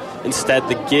formation. Instead,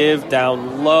 the give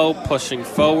down low, pushing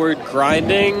forward,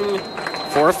 grinding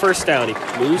for a first down. He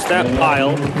moves that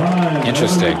pile.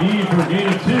 Interesting.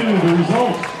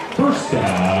 First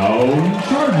down,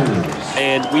 Chargers.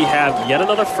 And we have yet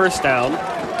another first down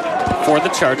for the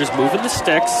Chargers, moving the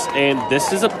sticks, and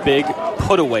this is a big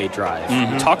put-away drive.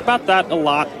 We talk about that a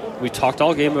lot. We talked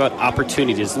all game about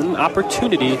opportunities. An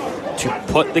opportunity to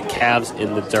put the Cavs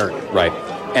in the dirt. Right.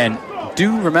 And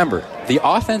do remember, the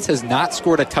offense has not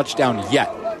scored a touchdown yet.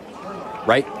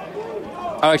 Right?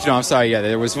 Oh, actually, no, I'm sorry. Yeah,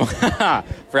 there was one.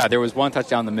 Forgot. There was one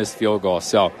touchdown, the missed field goal.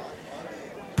 So,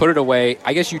 put it away.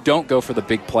 I guess you don't go for the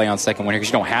big play on 2nd one here because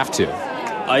you don't have to.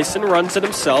 Eisen runs it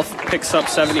himself, picks up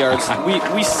 7 yards.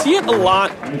 We see it a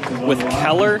lot with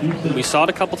Keller. We saw it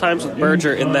a couple times with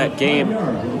Berger in that game,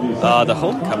 the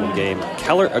homecoming game.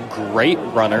 Keller, a great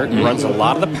runner, runs a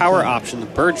lot of the power options.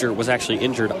 Berger was actually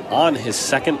injured on his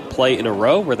 2nd play in a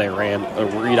row where they ran a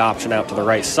read option out to the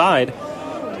right side.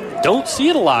 Don't see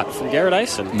it a lot from Garrett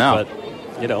Eisen. No. But,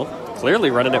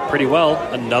 clearly running it pretty well.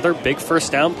 Another big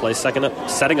first down play, setting up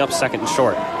 2nd and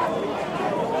short.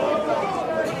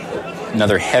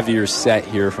 Another heavier set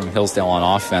here from Hillsdale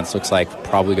on offense. Looks like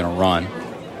probably going to run.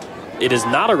 It is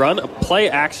not a run. A play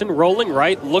action, rolling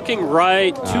right, looking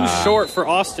right, too short for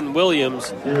Austin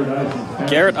Williams.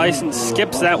 Garrett Eisen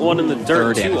skips that one in the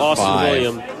dirt to Austin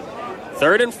Williams.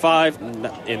 3rd and 5,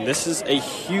 and this is a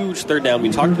huge 3rd down.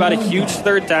 We talked about a huge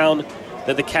 3rd down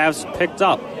that the Cavs picked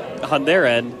up on their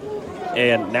end,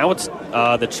 and now it's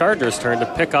the Chargers' turn to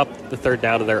pick up the 3rd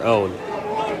down of their own.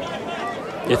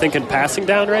 You're thinking passing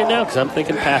down right now? Because I'm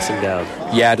thinking passing down.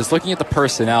 Yeah, just looking at the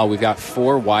personnel, we've got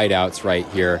 4 wideouts right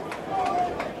here.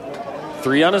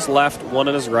 3 on his left, 1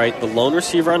 on his right. The lone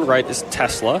receiver on right is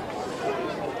Tesla.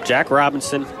 Jack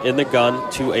Robinson in the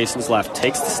gun to Eisen's left.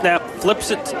 Takes the snap,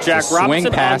 flips it to Jack Robinson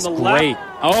swing pass, on the left. great.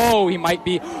 Oh, he might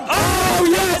be. Oh,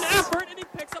 yes! An effort, and he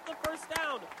picks up the first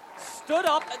down. Stood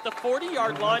up at the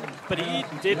 40-yard line, but he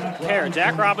didn't care.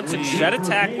 Jack Robinson shed a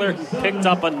tackler and picked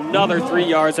up another 3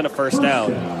 yards and a first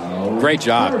down. Great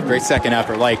job. Great second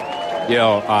effort. Bill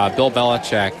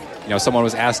Belichick, someone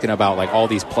was asking about, all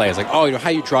these plays. How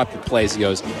you drop your plays? He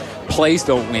goes, plays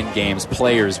don't win games,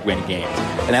 players win games.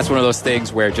 And that's one of those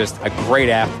things where just a great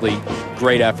athlete,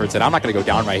 great efforts, and I'm not going to go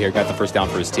down right here, got the first down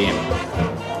for his team.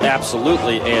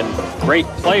 Absolutely, and great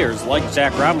players like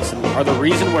Jack Robinson are the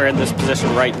reason we're in this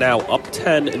position right now, up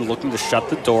 10 and looking to shut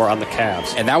the door on the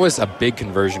Cavs. And that was a big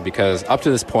conversion because up to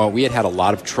this point, we had a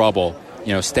lot of trouble,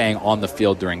 staying on the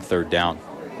field during 3rd down.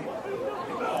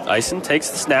 Eisen takes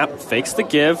the snap, fakes the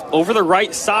give, over the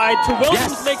right side to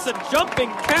Williams, yes! Makes a jumping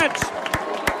catch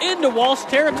into Walsh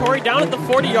territory, down at the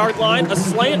 40-yard line, a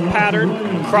slant pattern,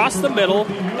 across the middle,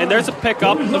 and there's a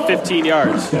pickup of 15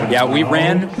 yards. Yeah, we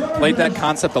played that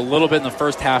concept a little bit in the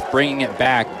first half, bringing it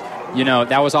back.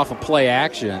 That was off of play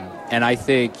action, and I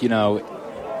think,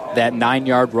 that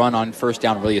 9-yard run on first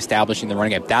down, really establishing the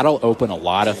running game, that'll open a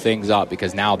lot of things up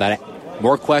because now that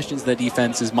more questions in the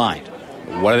defense's mind.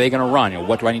 What are they going to run?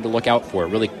 What do I need to look out for? It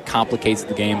really complicates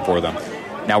the game for them.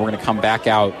 Now we're going to come back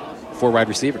out 4 wide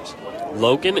receivers.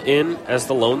 Logan in as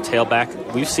the lone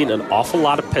tailback. We've seen an awful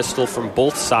lot of pistol from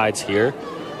both sides here.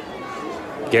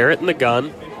 Garrett in the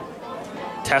gun.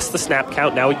 Tests the snap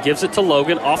count. Now he gives it to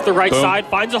Logan. Off the right side.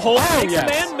 Finds a hole. Takes a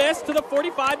man miss to the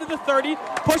 45 to the 30.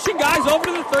 Pushing guys over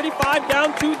to the 35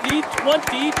 down to the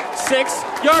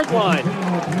 26-yard line.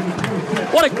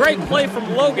 What a great play from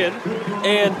Logan.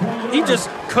 And he just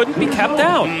couldn't be kept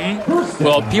down. Mm-hmm.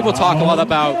 Well, people talk a lot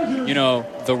about,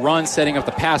 the run setting up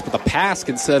the pass, but the pass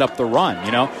can set up the run,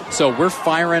 So we're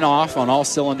firing off on all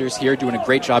cylinders here, doing a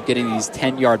great job getting these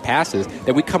 10-yard passes.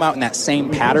 Then we come out in that same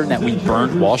pattern that we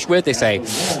burned Walsh with. They say,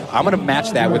 I'm going to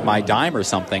match that with my dime or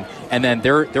something. And then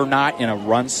they're not in a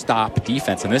run-stop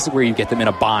defense. And this is where you get them in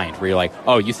a bind, where you're like,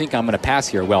 oh, you think I'm going to pass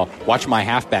here? Well, watch my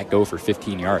halfback go for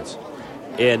 15 yards.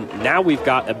 And now we've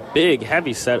got a big,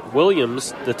 heavy set.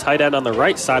 Williams, the tight end on the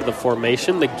right side of the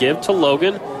formation, the give to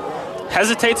Logan.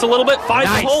 Hesitates a little bit,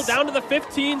 finds a hole down to the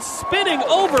 15, spinning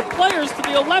over players to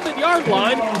the 11-yard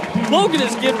line. Logan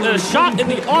is given a shot in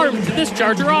the arm to this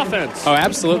Charger offense. Oh,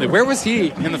 absolutely. Where was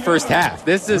he in the first half?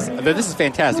 This is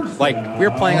fantastic.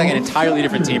 We're playing an entirely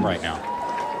different team right now.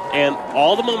 And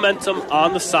all the momentum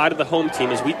on the side of the home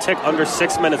team as we tick under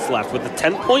 6 minutes left. With a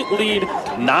 10-point lead,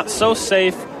 not so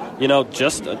safe.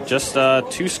 Just a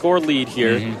 2-score lead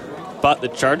here. Mm-hmm. But the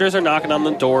Chargers are knocking on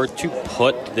the door to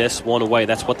put this one away.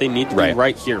 That's what they need to do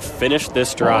right here. Finish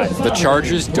this drive. The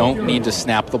Chargers don't need to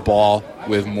snap the ball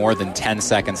with more than 10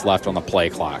 seconds left on the play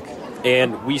clock.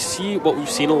 And we see what we've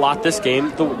seen a lot this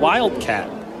game, the Wildcat.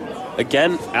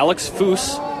 Again, Alex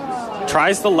Foose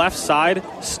tries the left side,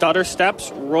 stutter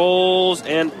steps, rolls,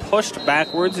 and pushed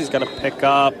backwards. He's going to pick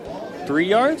up 3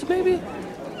 yards, maybe?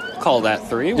 Call that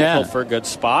 3. We'll go for a good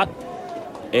spot.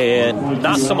 And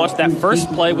not so much. That first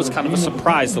play was kind of a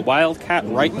surprise. The Wildcat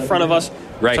right in front of us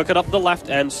took it up the left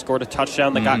end, scored a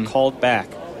touchdown that got called back.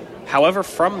 However,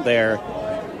 from there,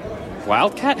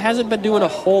 Wildcat hasn't been doing a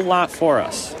whole lot for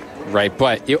us. Right,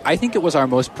 but I think it was our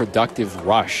most productive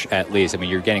rush, at least. I mean,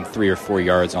 you're getting 3 or 4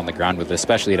 yards on the ground with it,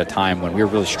 especially at a time when we were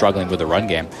really struggling with the run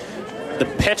game. The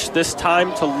pitch this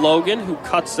time to Logan, who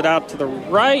cuts it out to the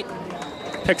right,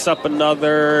 picks up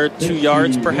another 2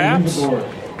 yards perhaps.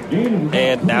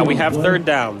 And now we have third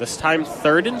down. This time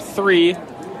 3rd and 3.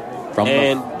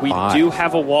 And we do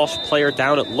have a Walsh player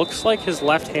down. It looks like his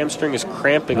left hamstring is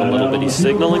cramping a little bit. He's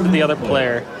signaling to the other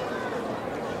player.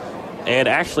 And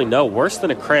actually, no, worse than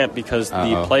a cramp because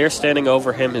the player standing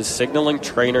over him is signaling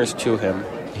trainers to him.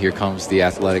 Here comes the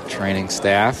athletic training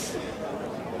staff.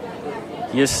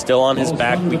 He is still on his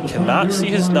back. We cannot see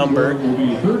his number.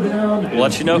 We'll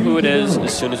let you know who it is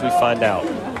as soon as we find out.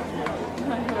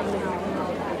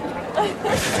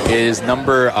 It is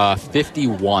number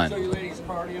 51.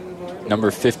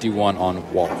 Number 51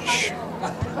 on Walsh.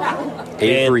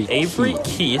 Avery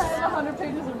Keith,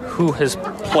 who has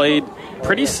played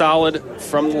pretty solid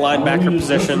from the linebacker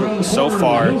position so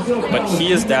far, but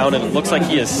he is down, and it looks like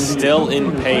he is still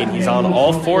in pain. He's on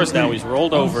all fours now. He's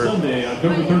rolled over,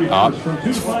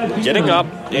 getting up,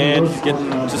 and he's getting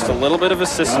just a little bit of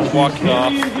assistance walking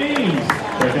off.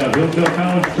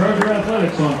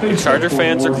 The Charger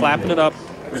fans are clapping it up.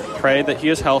 Pray that he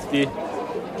is healthy,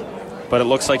 but it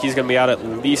looks like he's going to be out at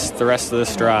least the rest of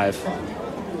this drive.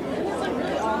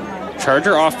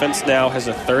 Charger offense now has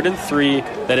a 3rd and 3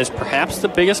 that is perhaps the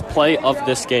biggest play of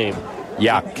this game.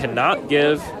 Yeah. Cannot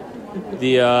give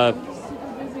the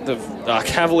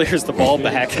Cavaliers the ball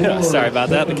back. Sorry about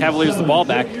that. The Cavaliers the ball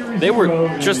back. They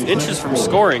were just inches from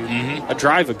scoring a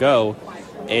drive ago,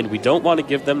 and we don't want to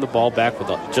give them the ball back with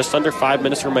just under 5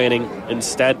 minutes remaining.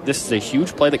 Instead, this is a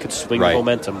huge play that could swing the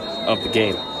momentum of the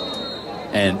game.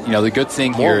 And, the good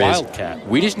thing here is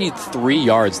we just need 3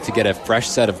 yards to get a fresh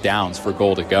set of downs for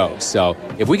goal to go. So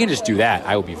if we can just do that,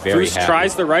 I will be very happy.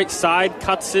 Tries the right side,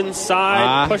 cuts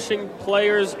inside, pushing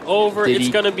players over. It's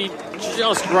going to be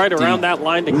just right around that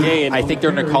line to gain. I think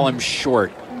they're going to call him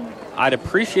short. I'd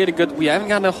appreciate a good... We haven't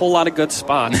gotten a whole lot of good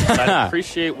spots, but I'd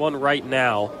appreciate one right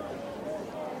now.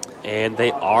 And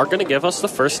they are going to give us the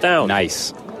first down.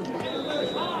 Nice.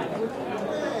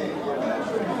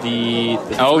 The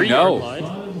 3-yard line.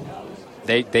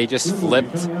 They just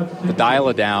flipped the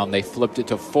dial down. They flipped it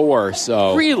to 4.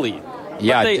 So really,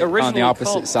 yeah. On the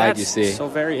opposite side, you see. So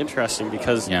very interesting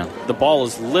because the ball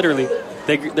is literally.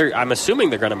 I'm assuming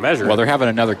they're going to measure. Well, they're having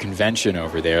another convention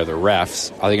over there. The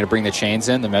refs, are they going to bring the chains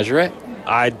in to measure it?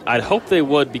 I'd hope they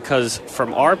would because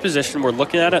from our position, we're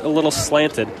looking at it a little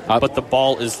slanted, but the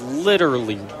ball is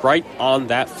literally right on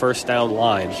that first down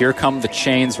line. Here come the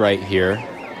chains right here.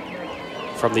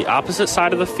 From the opposite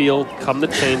side of the field come the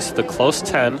chains to the close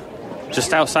 10.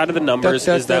 Just outside of the numbers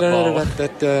is that ball.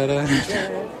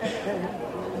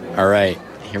 All right,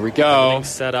 here we go. Everything's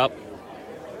set up.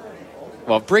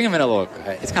 Well, bring him in a little.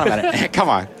 It's kind of come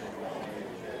on.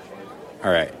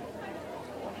 All right.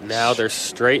 Now they're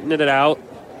straightening it out.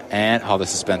 And, the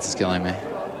suspense is killing me.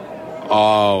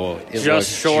 Oh,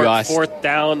 just short, 4th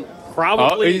down.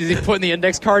 Probably. Is he putting the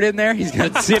index card in there? He's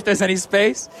going to see if there's any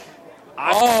space.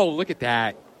 Look at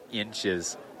that.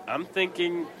 Inches. I'm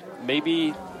thinking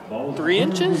maybe 3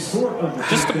 inches?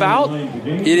 Just about?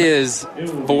 It is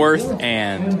 4th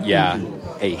and,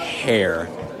 a hair.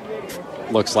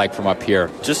 Looks like from up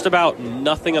here. Just about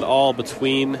nothing at all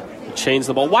between the chains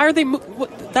of the ball. Why are they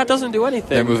that doesn't do anything.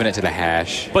 They're moving it to the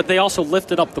hash. But they also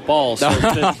lifted up the ball, so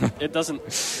it doesn't...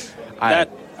 That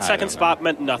second spot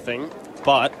meant nothing,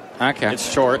 but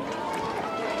it's short.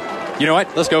 You know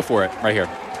what? Let's go for it right here.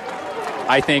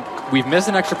 I think we've missed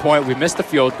an extra point. We've missed the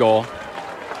field goal.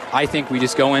 I think we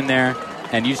just go in there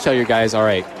and you just tell your guys, all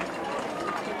right.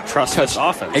 Trust this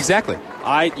offense. Exactly.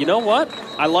 You know what?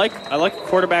 I like a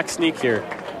quarterback sneak here.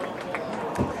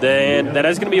 Then that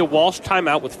is going to be a Walsh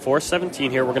timeout with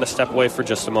 4:17 here. We're going to step away for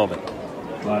just a moment.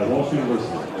 Walsh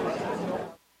University.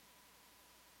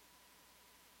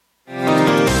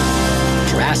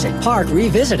 Jurassic Park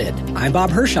Revisited. I'm Bob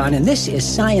Hirschon, and this is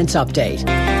Science Update.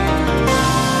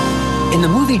 In the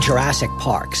movie Jurassic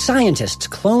Park, scientists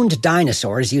cloned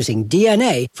dinosaurs using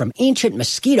DNA from ancient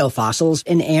mosquito fossils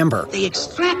in amber. They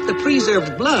extract the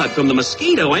preserved blood from the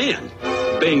mosquito and,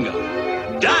 bingo,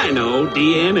 dino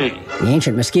DNA. The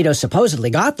ancient mosquitoes supposedly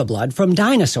got the blood from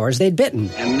dinosaurs they'd bitten.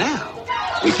 And now,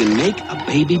 we can make a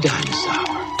baby dinosaur.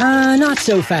 Not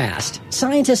so fast.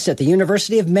 Scientists at the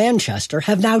University of Manchester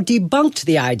have now debunked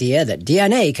the idea that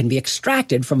DNA can be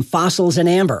extracted from fossils in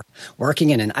amber. Working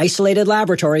in an isolated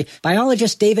laboratory,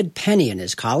 biologist David Penny and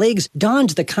his colleagues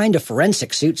donned the kind of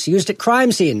forensic suits used at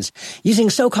crime scenes. Using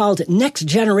so-called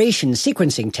next-generation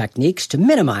sequencing techniques to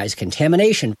minimize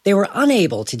contamination, they were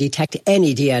unable to detect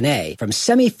any DNA from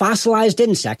semi-fossilized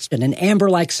insects in an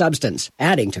amber-like substance,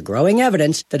 adding to growing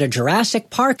evidence that a Jurassic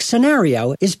Park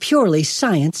scenario is purely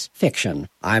science fiction.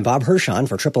 I'm Bob Hirschon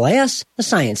for AAAS, the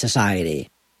Science Society.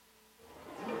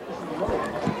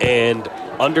 And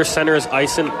under center is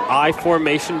Ison. I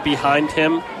formation behind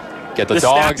him. Get the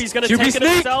dogs. Snap, he's going to take it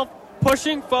himself.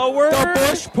 Pushing forward.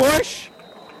 The push.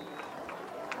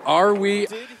 Are we...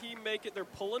 Did he make it? They're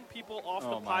pulling people off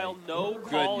the pile. No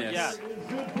call yet.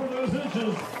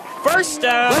 First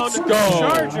down. Let's go.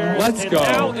 Chargers. Let's go.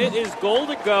 Now it is goal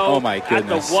to go. Oh, my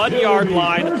goodness. At the 1 yard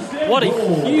line. What a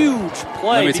huge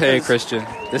play. Let me tell you, Christian,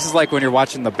 this is like when you're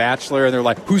watching The Bachelor and they're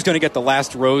like, who's going to get the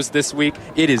last rose this week?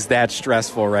 It is that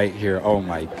stressful right here. Oh,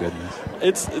 my goodness.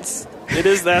 It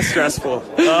is that stressful.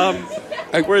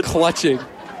 We're clutching.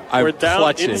 We're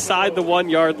down inside the 1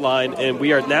 yard line, and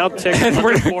we are now ticking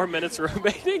under 4 minutes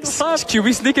remaining left.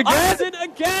 QB sneak again.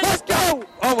 Again. Let's go.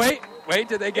 Oh, wait,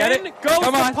 did they get it? Goes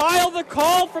Come on. the pile. The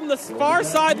call from the far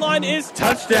sideline is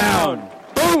touchdown.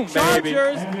 Boom,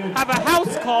 Chargers have a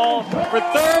house call for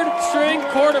third-string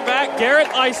quarterback Garrett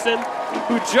Ison,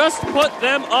 who just put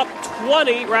them up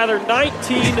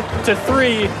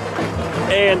 19-3,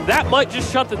 and that might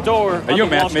just shut the door. Are you a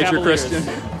math major, Christian?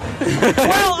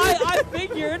 Well, I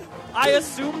figured. I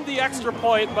assumed the extra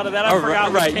point, but then I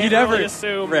forgot we can't really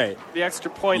assume the extra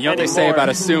point You know what anymore. they say about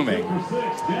assuming?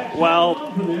 Well,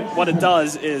 what it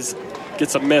does is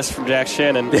gets a miss from Jack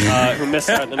Shannon, who missed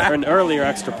an earlier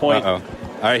extra point. Uh-oh. All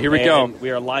right, here we go. We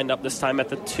are lined up this time at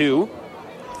the 2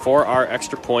 for our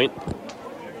extra point.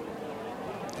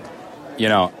 You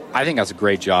know, I think that's a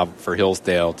great job for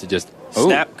Hillsdale to just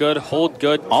snap good, hold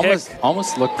good,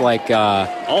 almost looked like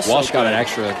Walsh got an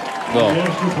extra little.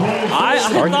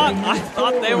 I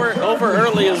thought they were over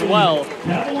early as well,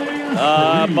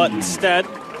 but instead,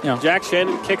 Jack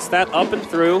Shannon kicks that up and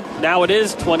through. Now it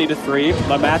is 20-3.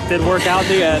 My math did work out in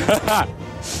the end,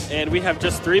 and we have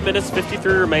just 3 minutes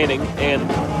 53 remaining, and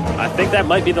I think that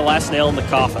might be the last nail in the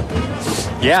coffin.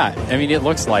 Yeah, I mean it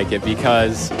looks like it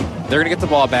because they're going to get the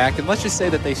ball back, and let's just say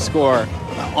that they score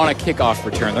on a kickoff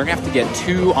return. They're going to have to get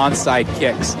 2 onside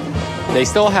kicks. They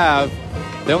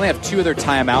only have 2 of their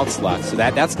timeouts left, so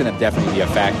that's going to definitely be a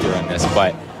factor in this.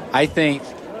 But I think,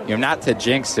 not to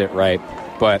jinx it, right,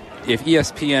 but if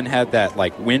ESPN had that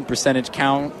win percentage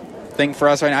count thing for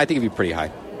us right now, I think it'd be pretty high.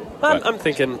 I'm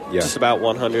thinking just about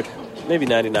 100, maybe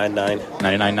 99.9.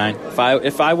 99.9?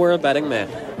 If I were a betting man,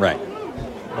 right,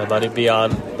 my money would be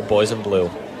on the boys in blue,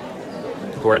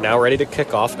 who are now ready to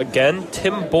kick off. Again,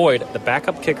 Tim Boyd, the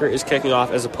backup kicker, is kicking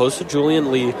off as opposed to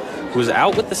Julian Lee, who's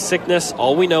out with the sickness.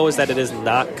 All we know is that it is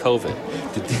not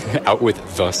COVID. Out with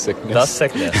the sickness? The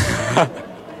sickness.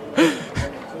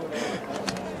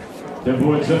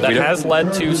 That has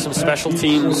led to some special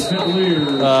teams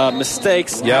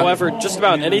mistakes. Yeah. However, just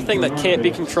about anything that can't be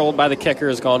controlled by the kicker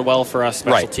has gone well for us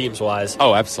special teams-wise.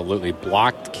 Oh, absolutely.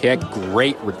 Blocked kick,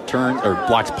 great return, or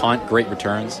blocked punt, great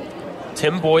returns.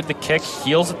 Tim Boyd, the kick,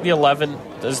 heels at the 11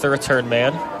 as the return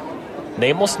man.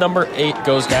 Nameless number 8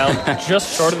 goes down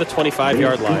just short of the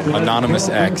 25-yard line. Anonymous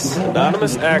X.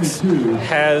 Anonymous X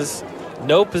has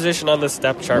no position on this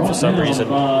depth chart for some reason.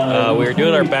 We're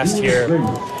doing our best here.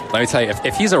 Let me tell you,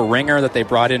 if he's a ringer that they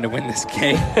brought in to win this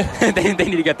game, they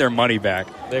need to get their money back.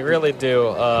 They really do.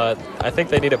 I think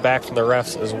they need it back from the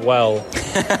refs as well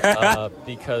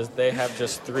because they have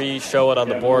just 3 show it on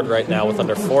the board right now with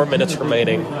under 4 minutes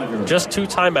remaining. Just 2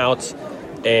 timeouts,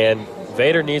 and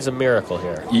Vader needs a miracle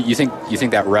here. You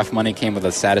think that ref money came with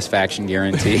a satisfaction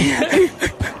guarantee?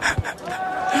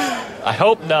 I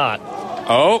hope not.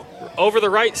 Oh. Over the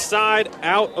right side,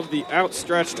 out of the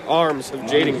outstretched arms of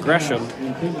Jaden Gresham,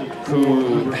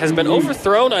 who has been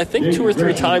overthrown, I think, 2 or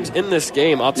 3 times in this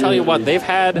game. I'll tell you what,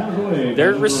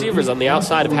 their receivers on the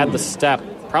outside have had the step.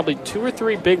 Probably 2 or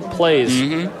 3 big plays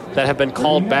that have been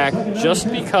called back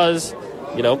just because,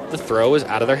 the throw is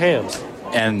out of their hands.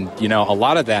 And, a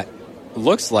lot of that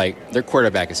looks like their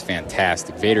quarterback is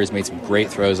fantastic. Vader's made some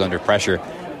great throws under pressure.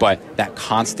 but that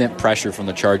constant pressure from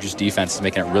the Chargers defense is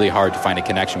making it really hard to find a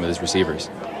connection with his receivers.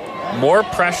 More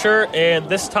pressure, and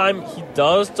this time he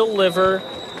does deliver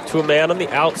to a man on the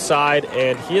outside,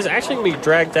 and he is actually going to be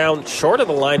dragged down short of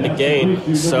the line to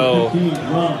gain. So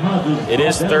it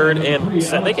is 3rd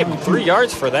and they gave him 3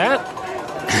 yards for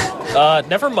that.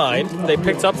 Never mind. They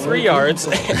picked up 3 yards,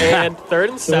 and 3rd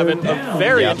and 7, a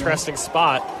very interesting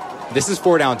spot. This is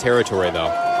 4-down territory,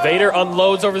 though. Vader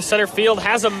unloads over the center field,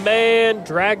 has a man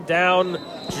dragged down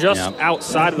just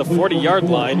outside of the 40-yard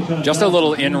line. Just a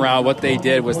little in route. What they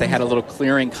did was they had a little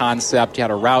clearing concept. You had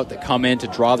a route that come in to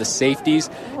draw the safeties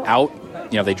out.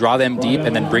 They draw them deep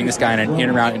and then bring this guy in an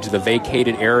in route into the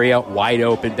vacated area, wide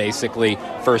open, basically,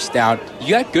 1st down. You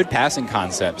got good passing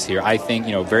concepts here. I think,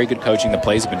 very good coaching. The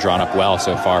plays have been drawn up well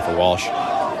so far for Walsh.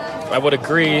 I would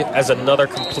agree, as another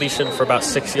completion for about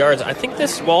 6 yards. I think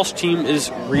this Walsh team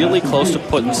is really close to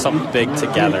putting something big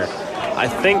together. I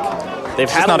think they've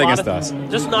had a lot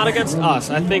just not against us.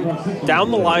 I think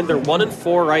down the line they're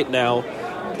 1-4 right now.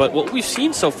 But what we've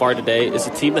seen so far today is a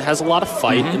team that has a lot of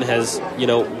fight and has,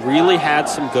 really had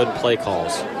some good play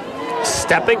calls.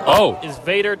 Stepping up is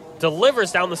Vader,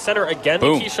 delivers down the center again to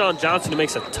Keyshawn Johnson, who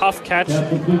makes a tough catch.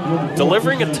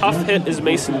 Delivering a tough hit is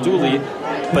Mason Dooley,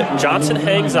 but Johnson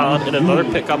hangs on in another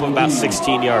pickup of about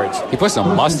 16 yards. He put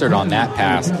some mustard on that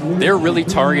pass. They're really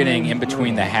targeting in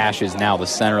between the hashes now, the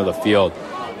center of the field.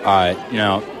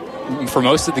 For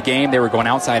most of the game, they were going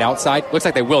outside. Looks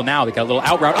like they will now. They got a little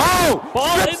out route. Oh!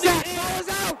 Ball in the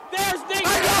out. There's Nate.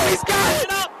 He's got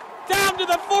it up. Down to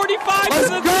the 45 to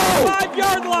the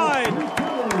 35-yard line.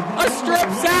 A strip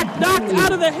sack knocked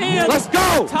out of the hands. Let's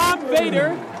go. Tom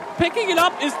Vader. Picking it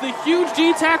up is the huge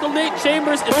D tackle Nate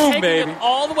Chambers and taking it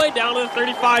all the way down to the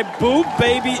 35. Boom,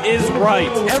 baby is right.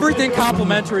 Everything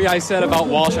complimentary I said about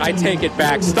Walsh, I take it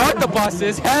back. Start the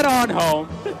buses, head on home.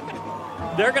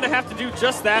 They're going to have to do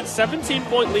just that.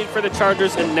 17-point lead for the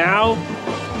Chargers, and now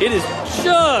it is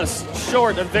just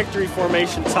short of victory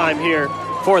formation time here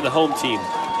for the home team.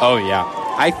 Oh, yeah.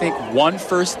 I think 1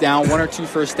 first down, 1 or 2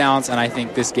 first downs, and I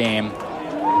think this game...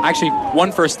 Actually,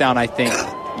 1 first down, I think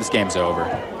this game's over.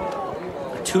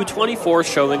 2:24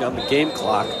 showing on the game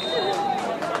clock.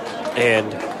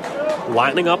 And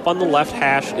lining up on the left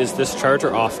hash is this Charger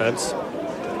offense.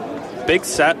 Big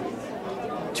set.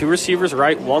 2 receivers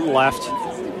right, 1 left.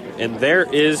 And there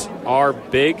is our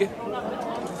big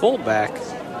fullback,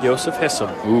 Joseph Hissam,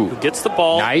 who gets the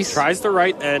ball, tries the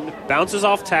right end, bounces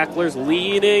off tacklers,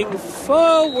 leaning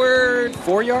forward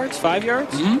 4 yards, 5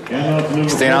 yards.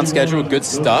 Staying on schedule, good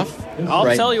stuff.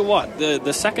 I'll tell you what,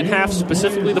 the second half,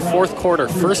 specifically the fourth quarter,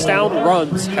 first down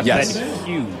runs have been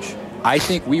huge. I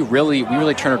think we really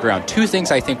turned it around. 2 things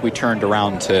I think we turned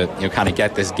around to kind of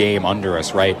get this game under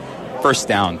us, right? First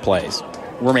down plays.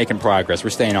 We're making progress. We're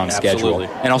staying on schedule.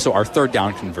 And also our 3rd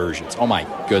down conversions. Oh, my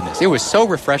goodness. It was so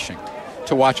refreshing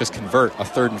to watch us convert a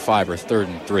 3rd and 5 or 3rd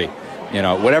and 3.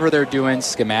 Whatever they're doing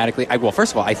schematically.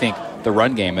 First of all, I think the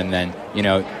run game and then,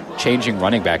 changing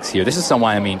running backs here. This is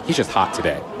someone, he's just hot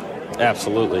today.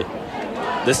 Absolutely.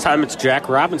 This time it's Jack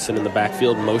Robinson in the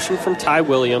backfield. Motion from Ty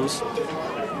Williams.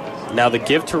 Now the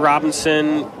give to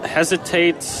Robinson,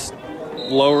 hesitates,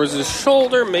 lowers his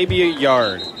shoulder, maybe a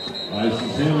yard.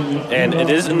 And it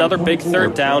is another big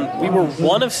 3rd down. We were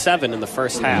 1 of 7 in the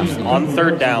first half on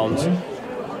 3rd downs.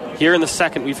 Here in the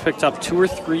second, we've picked up 2 or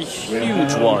 3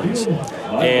 huge ones.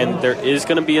 And there is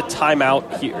going to be a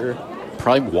timeout here.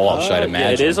 Probably Walsh, I'd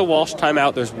imagine. It is a Walsh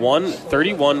timeout. There's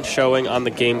 1:31 showing on the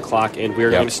game clock, and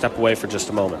we're going to step away for just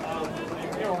a moment.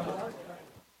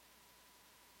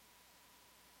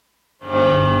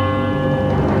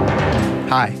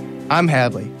 Hi, I'm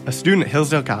Hadley, a student at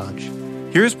Hillsdale College.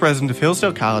 Here's President of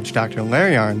Hillsdale College, Dr.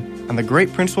 Larry Yarn, on the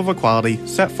great principle of equality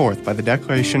set forth by the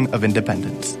Declaration of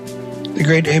Independence. The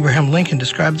great Abraham Lincoln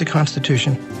described the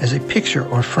Constitution as a picture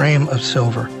or frame of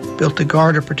silver, built to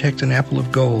guard or protect an apple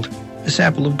of gold. This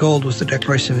apple of gold was the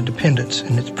Declaration of Independence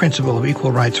and its principle of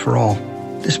equal rights for all.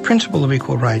 This principle of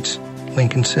equal rights,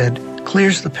 Lincoln said,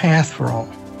 clears the path for all,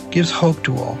 gives hope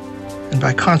to all, and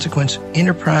by consequence,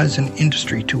 enterprise and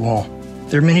industry to all.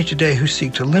 There are many today who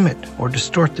seek to limit or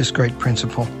distort this great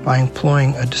principle by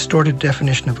employing a distorted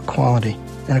definition of equality,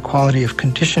 an equality of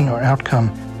condition or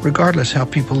outcome, regardless how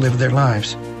people live their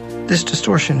lives. This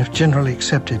distortion, if generally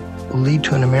accepted, will lead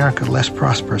to an America less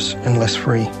prosperous and less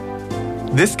free.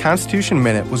 This Constitution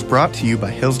Minute was brought to you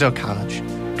by Hillsdale College.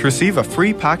 To receive a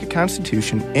free pocket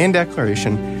Constitution and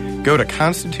Declaration, go to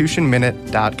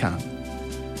constitutionminute.com.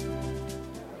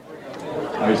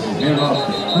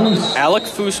 Alec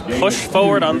Foose pushed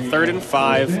forward on 3rd and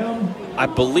 5. I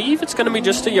believe it's going to be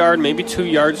just a yard, maybe 2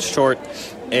 yards short.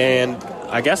 And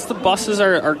I guess the buses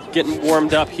are getting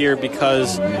warmed up here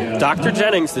because Dr.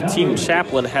 Jennings, the team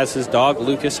chaplain, has his dog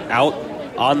Lucas out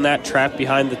on that track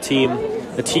behind the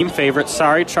team favorite.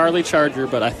 Sorry, Charlie Charger,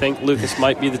 but I think Lucas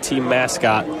might be the team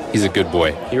mascot. He's a good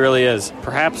boy. He really is.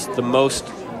 Perhaps the most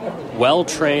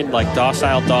well-trained,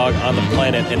 docile dog on the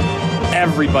planet, and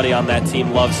everybody on that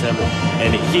team loves him.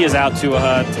 And he is out to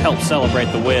help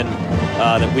celebrate the win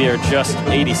that we are just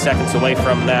 80 seconds away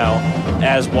from now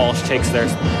as Walsh takes their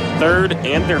third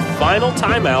and their final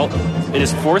timeout. It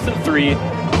is 4th and 3.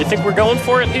 You think we're going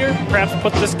for it here? Perhaps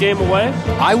put this game away?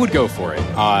 I would go for it.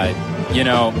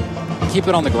 Keep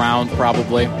it on the ground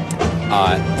probably.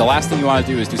 The last thing you want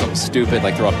to do is do something stupid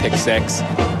like throw a pick six.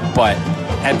 But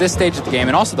at this stage of the game,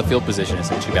 and also the field position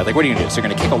isn't too bad. What are you going to do? So you're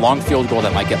going to kick a long field goal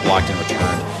that might get blocked in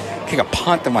return, kick a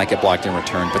punt that might get blocked in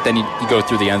return, but then you go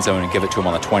through the end zone and give it to him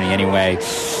on the 20 anyway.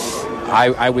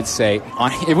 I would say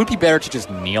it would be better to just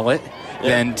kneel it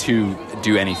than to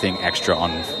do anything extra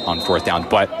on 4th down.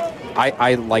 But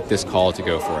I like this call to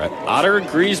go for it. Otter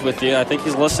agrees with you. I think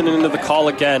he's listening to the call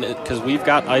again because we've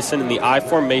got Eisen in the I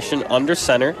formation under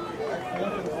center.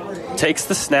 Takes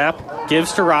the snap,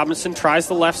 gives to Robinson, tries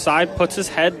the left side, puts his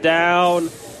head down.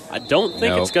 I don't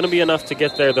think it's going to be enough to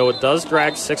get there, though. It does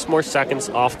drag 6 more seconds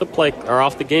off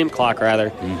the game clock, rather.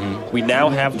 Mm-hmm. We now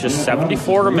have just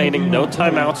 74 remaining, no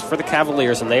timeouts for the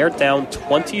Cavaliers, and they are down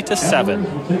 20-7.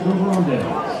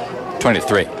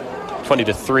 20-3.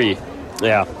 20-3.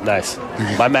 Yeah, nice.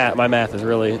 My math is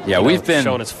really we've been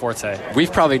showing its forte.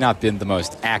 We've probably not been the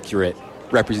most accurate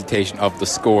representation of the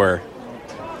score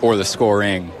or the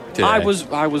scoring today. I was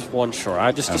one short.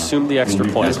 I just assumed the extra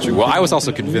point. That's true. Well, I was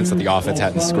also convinced that the offense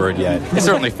hadn't scored yet. It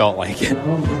certainly felt like it.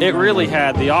 It really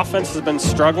had. The offense has been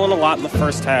struggling a lot in the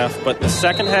first half, but the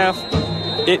second half,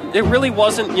 it really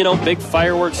wasn't, big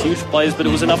fireworks, huge plays, but it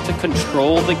was enough to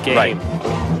control the game. Right.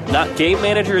 Not game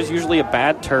manager is usually a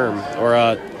bad term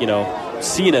or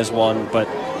seen as one, but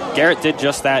Garrett did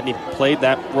just that, and he played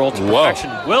that role to perfection.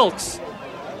 Wilkes,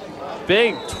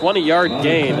 big 20-yard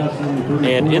gain,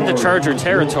 and in the Charger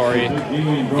territory.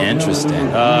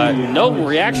 Interesting. No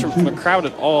reaction from the crowd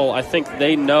at all. I think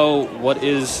they know what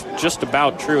is just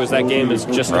about true, as that game is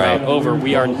just about over.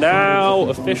 We are now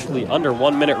officially under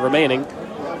 1 minute remaining.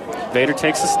 Vader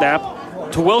takes the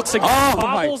snap to Wilkes again,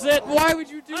 bobbles it. Why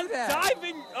would you do that?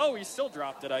 Diving. Oh, he still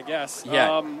dropped it, I guess.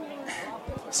 Yeah.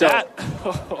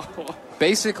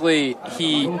 Basically,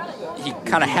 he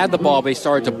kind of had the ball, but he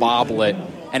started to bobble it,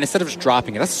 and instead of just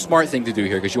dropping it, that's a smart thing to do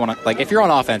here because you want to, if you're on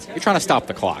offense, you're trying to stop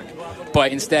the clock.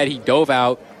 But instead, he dove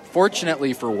out.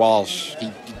 Fortunately for Walsh,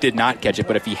 he did not catch it,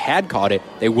 but if he had caught it,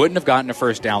 they wouldn't have gotten a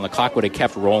first down. The clock would have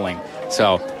kept rolling.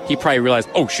 So he probably realized,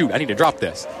 oh, shoot, I need to drop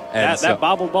this. And that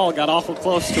bobble ball got awful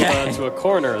close to a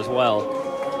corner as well.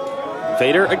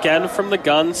 Vader again from the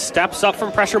gun, steps up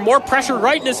from pressure, more pressure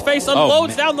right in his face,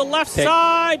 unloads down the left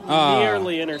side,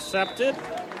 nearly intercepted.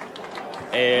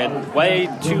 And way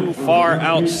too far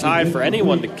outside for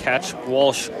anyone to catch,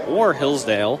 Walsh or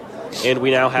Hillsdale. And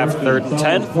we now have 3rd and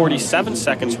 10, 47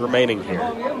 seconds remaining here.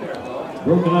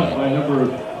 Broken up by number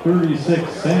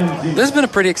 36, Sam. This has been a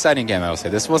pretty exciting game, I would say.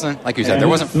 This wasn't, like you said, there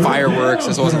wasn't fireworks.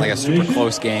 This wasn't like a super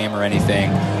close game or anything.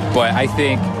 But I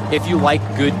think if you like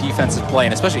good defensive play,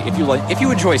 and especially if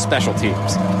you enjoy special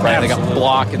teams, right? They got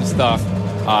block and stuff.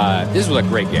 This was a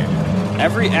great game.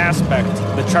 Every aspect,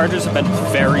 the Chargers have been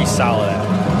very solid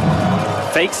at.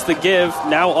 Fakes the give,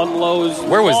 now unloads.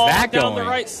 Where was that down going? The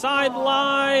right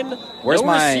sideline. Where's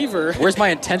my receiver? Where's my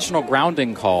intentional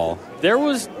grounding call? There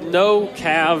was no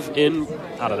Cav in,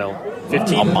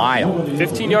 15. A mile.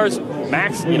 15 yards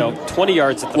max, 20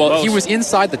 yards at the most. Well, he was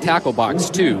inside the tackle box,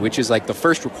 too, which is like the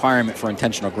first requirement for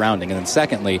intentional grounding. And then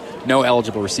secondly, no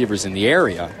eligible receivers in the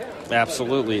area.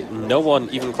 Absolutely. No one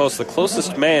even close. The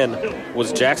closest man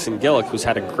was Jackson Gillick, who's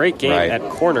had a great game at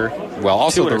corner. Well,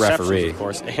 also 2 the referee. Of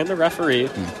course, and the referee,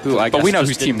 who I guess but we know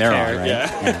just whose team they're care. on, right?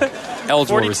 Yeah.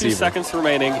 Eligible 42 receiver. seconds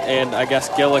remaining, and I guess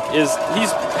Gillick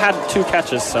he's had 2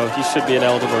 catches, so he should be an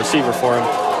eligible receiver for him.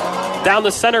 Down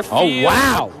the center field. Oh,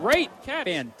 wow. Great catch.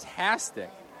 Fantastic.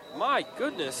 My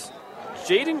goodness.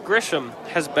 Jaden Grisham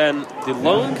has been the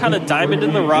lone kind of diamond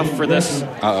in the rough for this.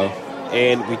 Uh-oh.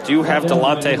 And we do have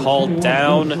Delonte Hall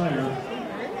down.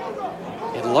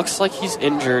 It looks like he's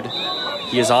injured.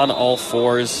 He is on all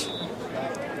fours.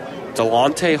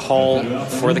 Delonte Hall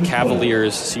for the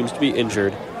Cavaliers seems to be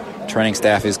injured. Training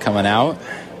staff is coming out.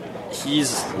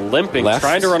 He's limping, Left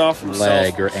trying to run off himself.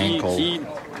 leg or ankle. He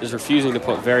is refusing to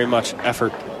put very much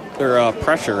effort, or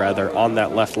pressure rather, on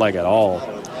that left leg at all.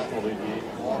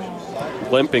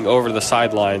 Limping over the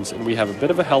sidelines, and we have a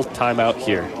bit of a health timeout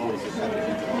here.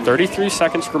 33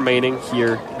 seconds remaining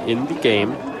here in the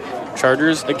game.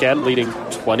 Chargers, again, leading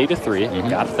 20-3.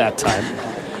 Got it that time.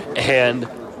 And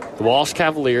the Walsh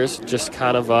Cavaliers, just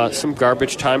kind of some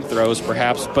garbage time throws,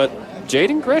 perhaps. But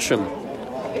Jaden Grisham,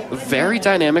 a very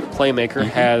dynamic playmaker,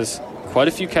 has quite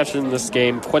a few catches in this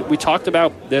game. We talked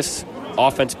about this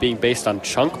offense being based on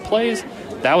chunk plays.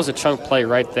 That was a chunk play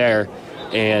right there.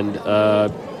 And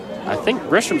I think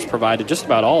Grisham's provided just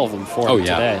about all of them for him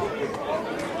today.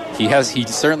 He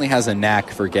certainly has a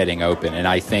knack for getting open, and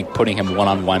I think putting him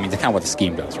one-on-one, I mean, that's kind of what the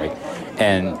scheme does, right?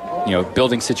 And,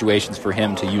 building situations for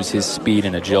him to use his speed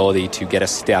and agility to get a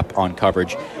step on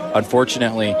coverage.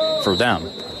 Unfortunately for them,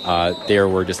 there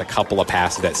were just a couple of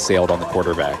passes that sailed on the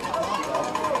quarterback.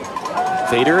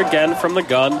 Vader again from the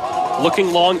gun,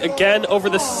 looking long again over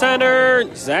the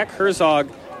center. Zach Herzog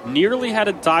nearly had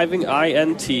a diving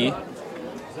INT.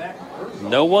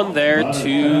 No one there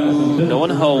no one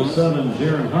home.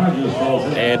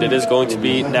 And it is going to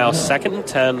be now 2nd and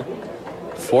 10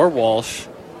 for Walsh.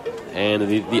 And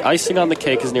the icing on the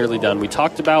cake is nearly done. We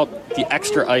talked about the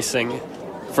extra icing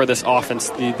for this offense,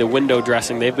 the window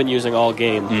dressing they've been using all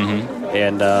game.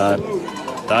 And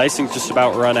the icing's just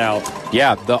about run out.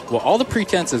 Yeah, all the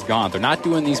pretense is gone. They're not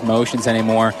doing these motions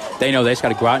anymore. They know they just got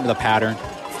to go out into the pattern.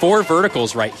 4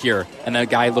 verticals right here, and that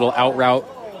guy little out route.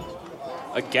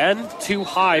 Again, too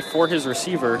high for his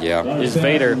receiver is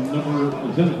Vader.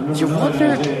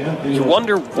 You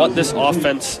wonder what this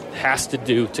offense has to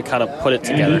do to kind of put it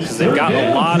together, because they've got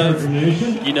a lot of,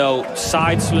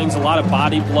 side swings, a lot of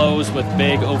body blows with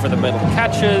big over-the-middle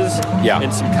catches,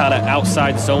 and some kind of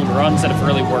outside zone runs that have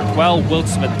really worked well.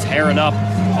 Wilkes has been tearing up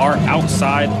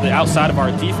the outside of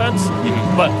our defense,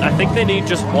 but I think they need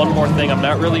just one more thing. I'm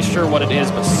not really sure what it is,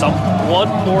 but one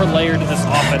more layer to this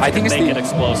offense to make it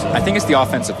explosive. I think it's the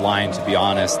offensive line, to be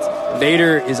honest.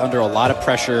 Vader is under a lot of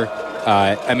pressure.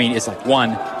 It's like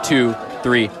 1, 2,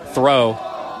 3, throw.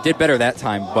 Did better that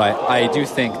time, but I do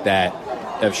think that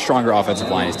a stronger offensive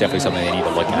line is definitely something they need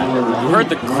to look at. You heard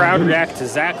the crowd react to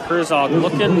Zach Herzog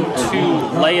looking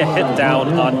to lay a hit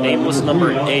down on nameless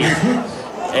number 8.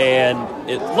 And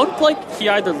it looked like he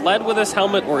either led with his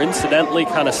helmet or incidentally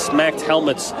kind of smacked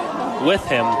helmets with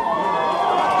him.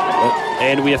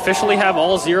 And we officially have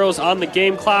all zeros on the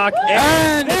game clock.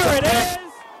 And there it is!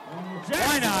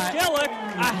 Jackson Gillick,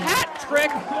 a hat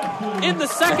trick in the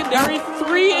secondary.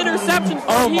 3 interceptions.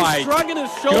 He's shrugging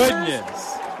his shoulders.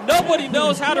 Goodness. Nobody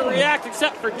knows how to react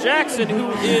except for Jackson,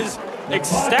 who is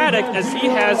ecstatic as he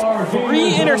has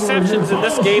 3 interceptions in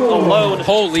this game alone.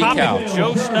 Holy cow.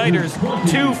 Joe Schneider's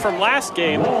 2 from last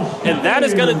game. And that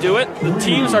is going to do it. The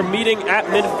teams are meeting at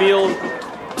midfield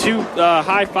to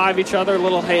high-five each other, a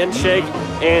little handshake,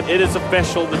 and it is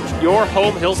official. Your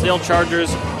home Hillsdale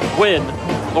Chargers win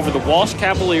over the Walsh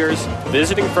Cavaliers,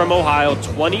 visiting from Ohio,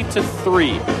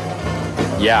 20-3.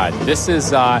 Yeah, this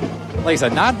is, like I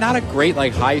said, not a great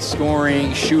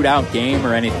high-scoring shootout game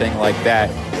or anything like that.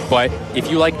 But if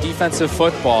you like defensive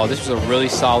football, this was a really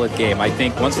solid game. I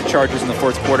think once the Chargers in the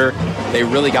fourth quarter, they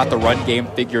really got the run game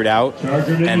figured out.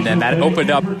 And then that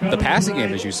opened up the passing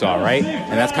game, as you saw, right?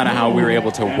 And that's kind of how we were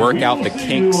able to work out the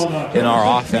kinks in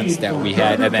our offense that we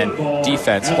had. And then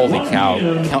defense, holy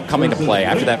cow, coming to play.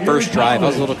 After that first drive, I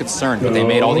was a little concerned, but they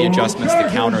made all the adjustments to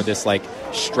counter this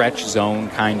stretch zone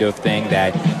kind of thing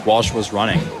that Walsh was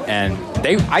running. And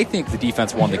I think the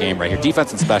defense won the game right here.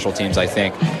 Defense and special teams, I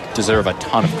think, deserve a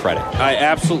ton of credit. I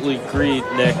absolutely agree,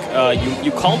 Nick.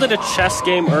 You called it a chess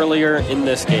game earlier in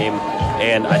this game,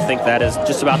 and I think that is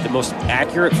just about the most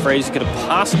accurate phrase you could have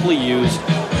possibly used.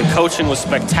 The coaching was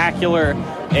spectacular,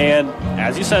 and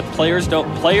as you said, plays don't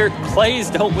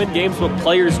win games, but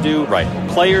players do. Right.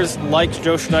 Players like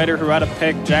Joe Schneider, who had a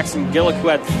pick, Jackson Gillick, who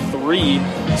had 3,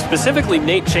 specifically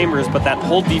Nate Chambers, but that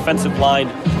whole defensive line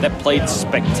that played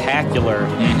spectacular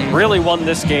really won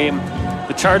this game.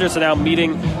 The Chargers are now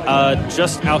meeting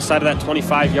just outside of that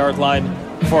 25-yard line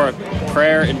for a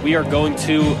prayer, and we are going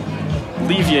to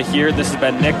leave you here. This has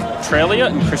been Nick Tralia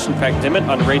and Christian Peck-Dimmitt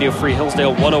on Radio Free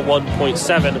Hillsdale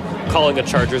 101.7, calling a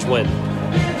Chargers win.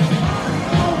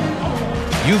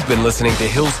 You've been listening to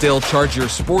Hillsdale Charger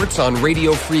Sports on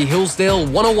Radio Free Hillsdale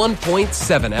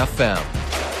 101.7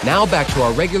 FM. Now back to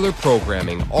our regular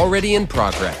programming, already in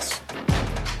progress.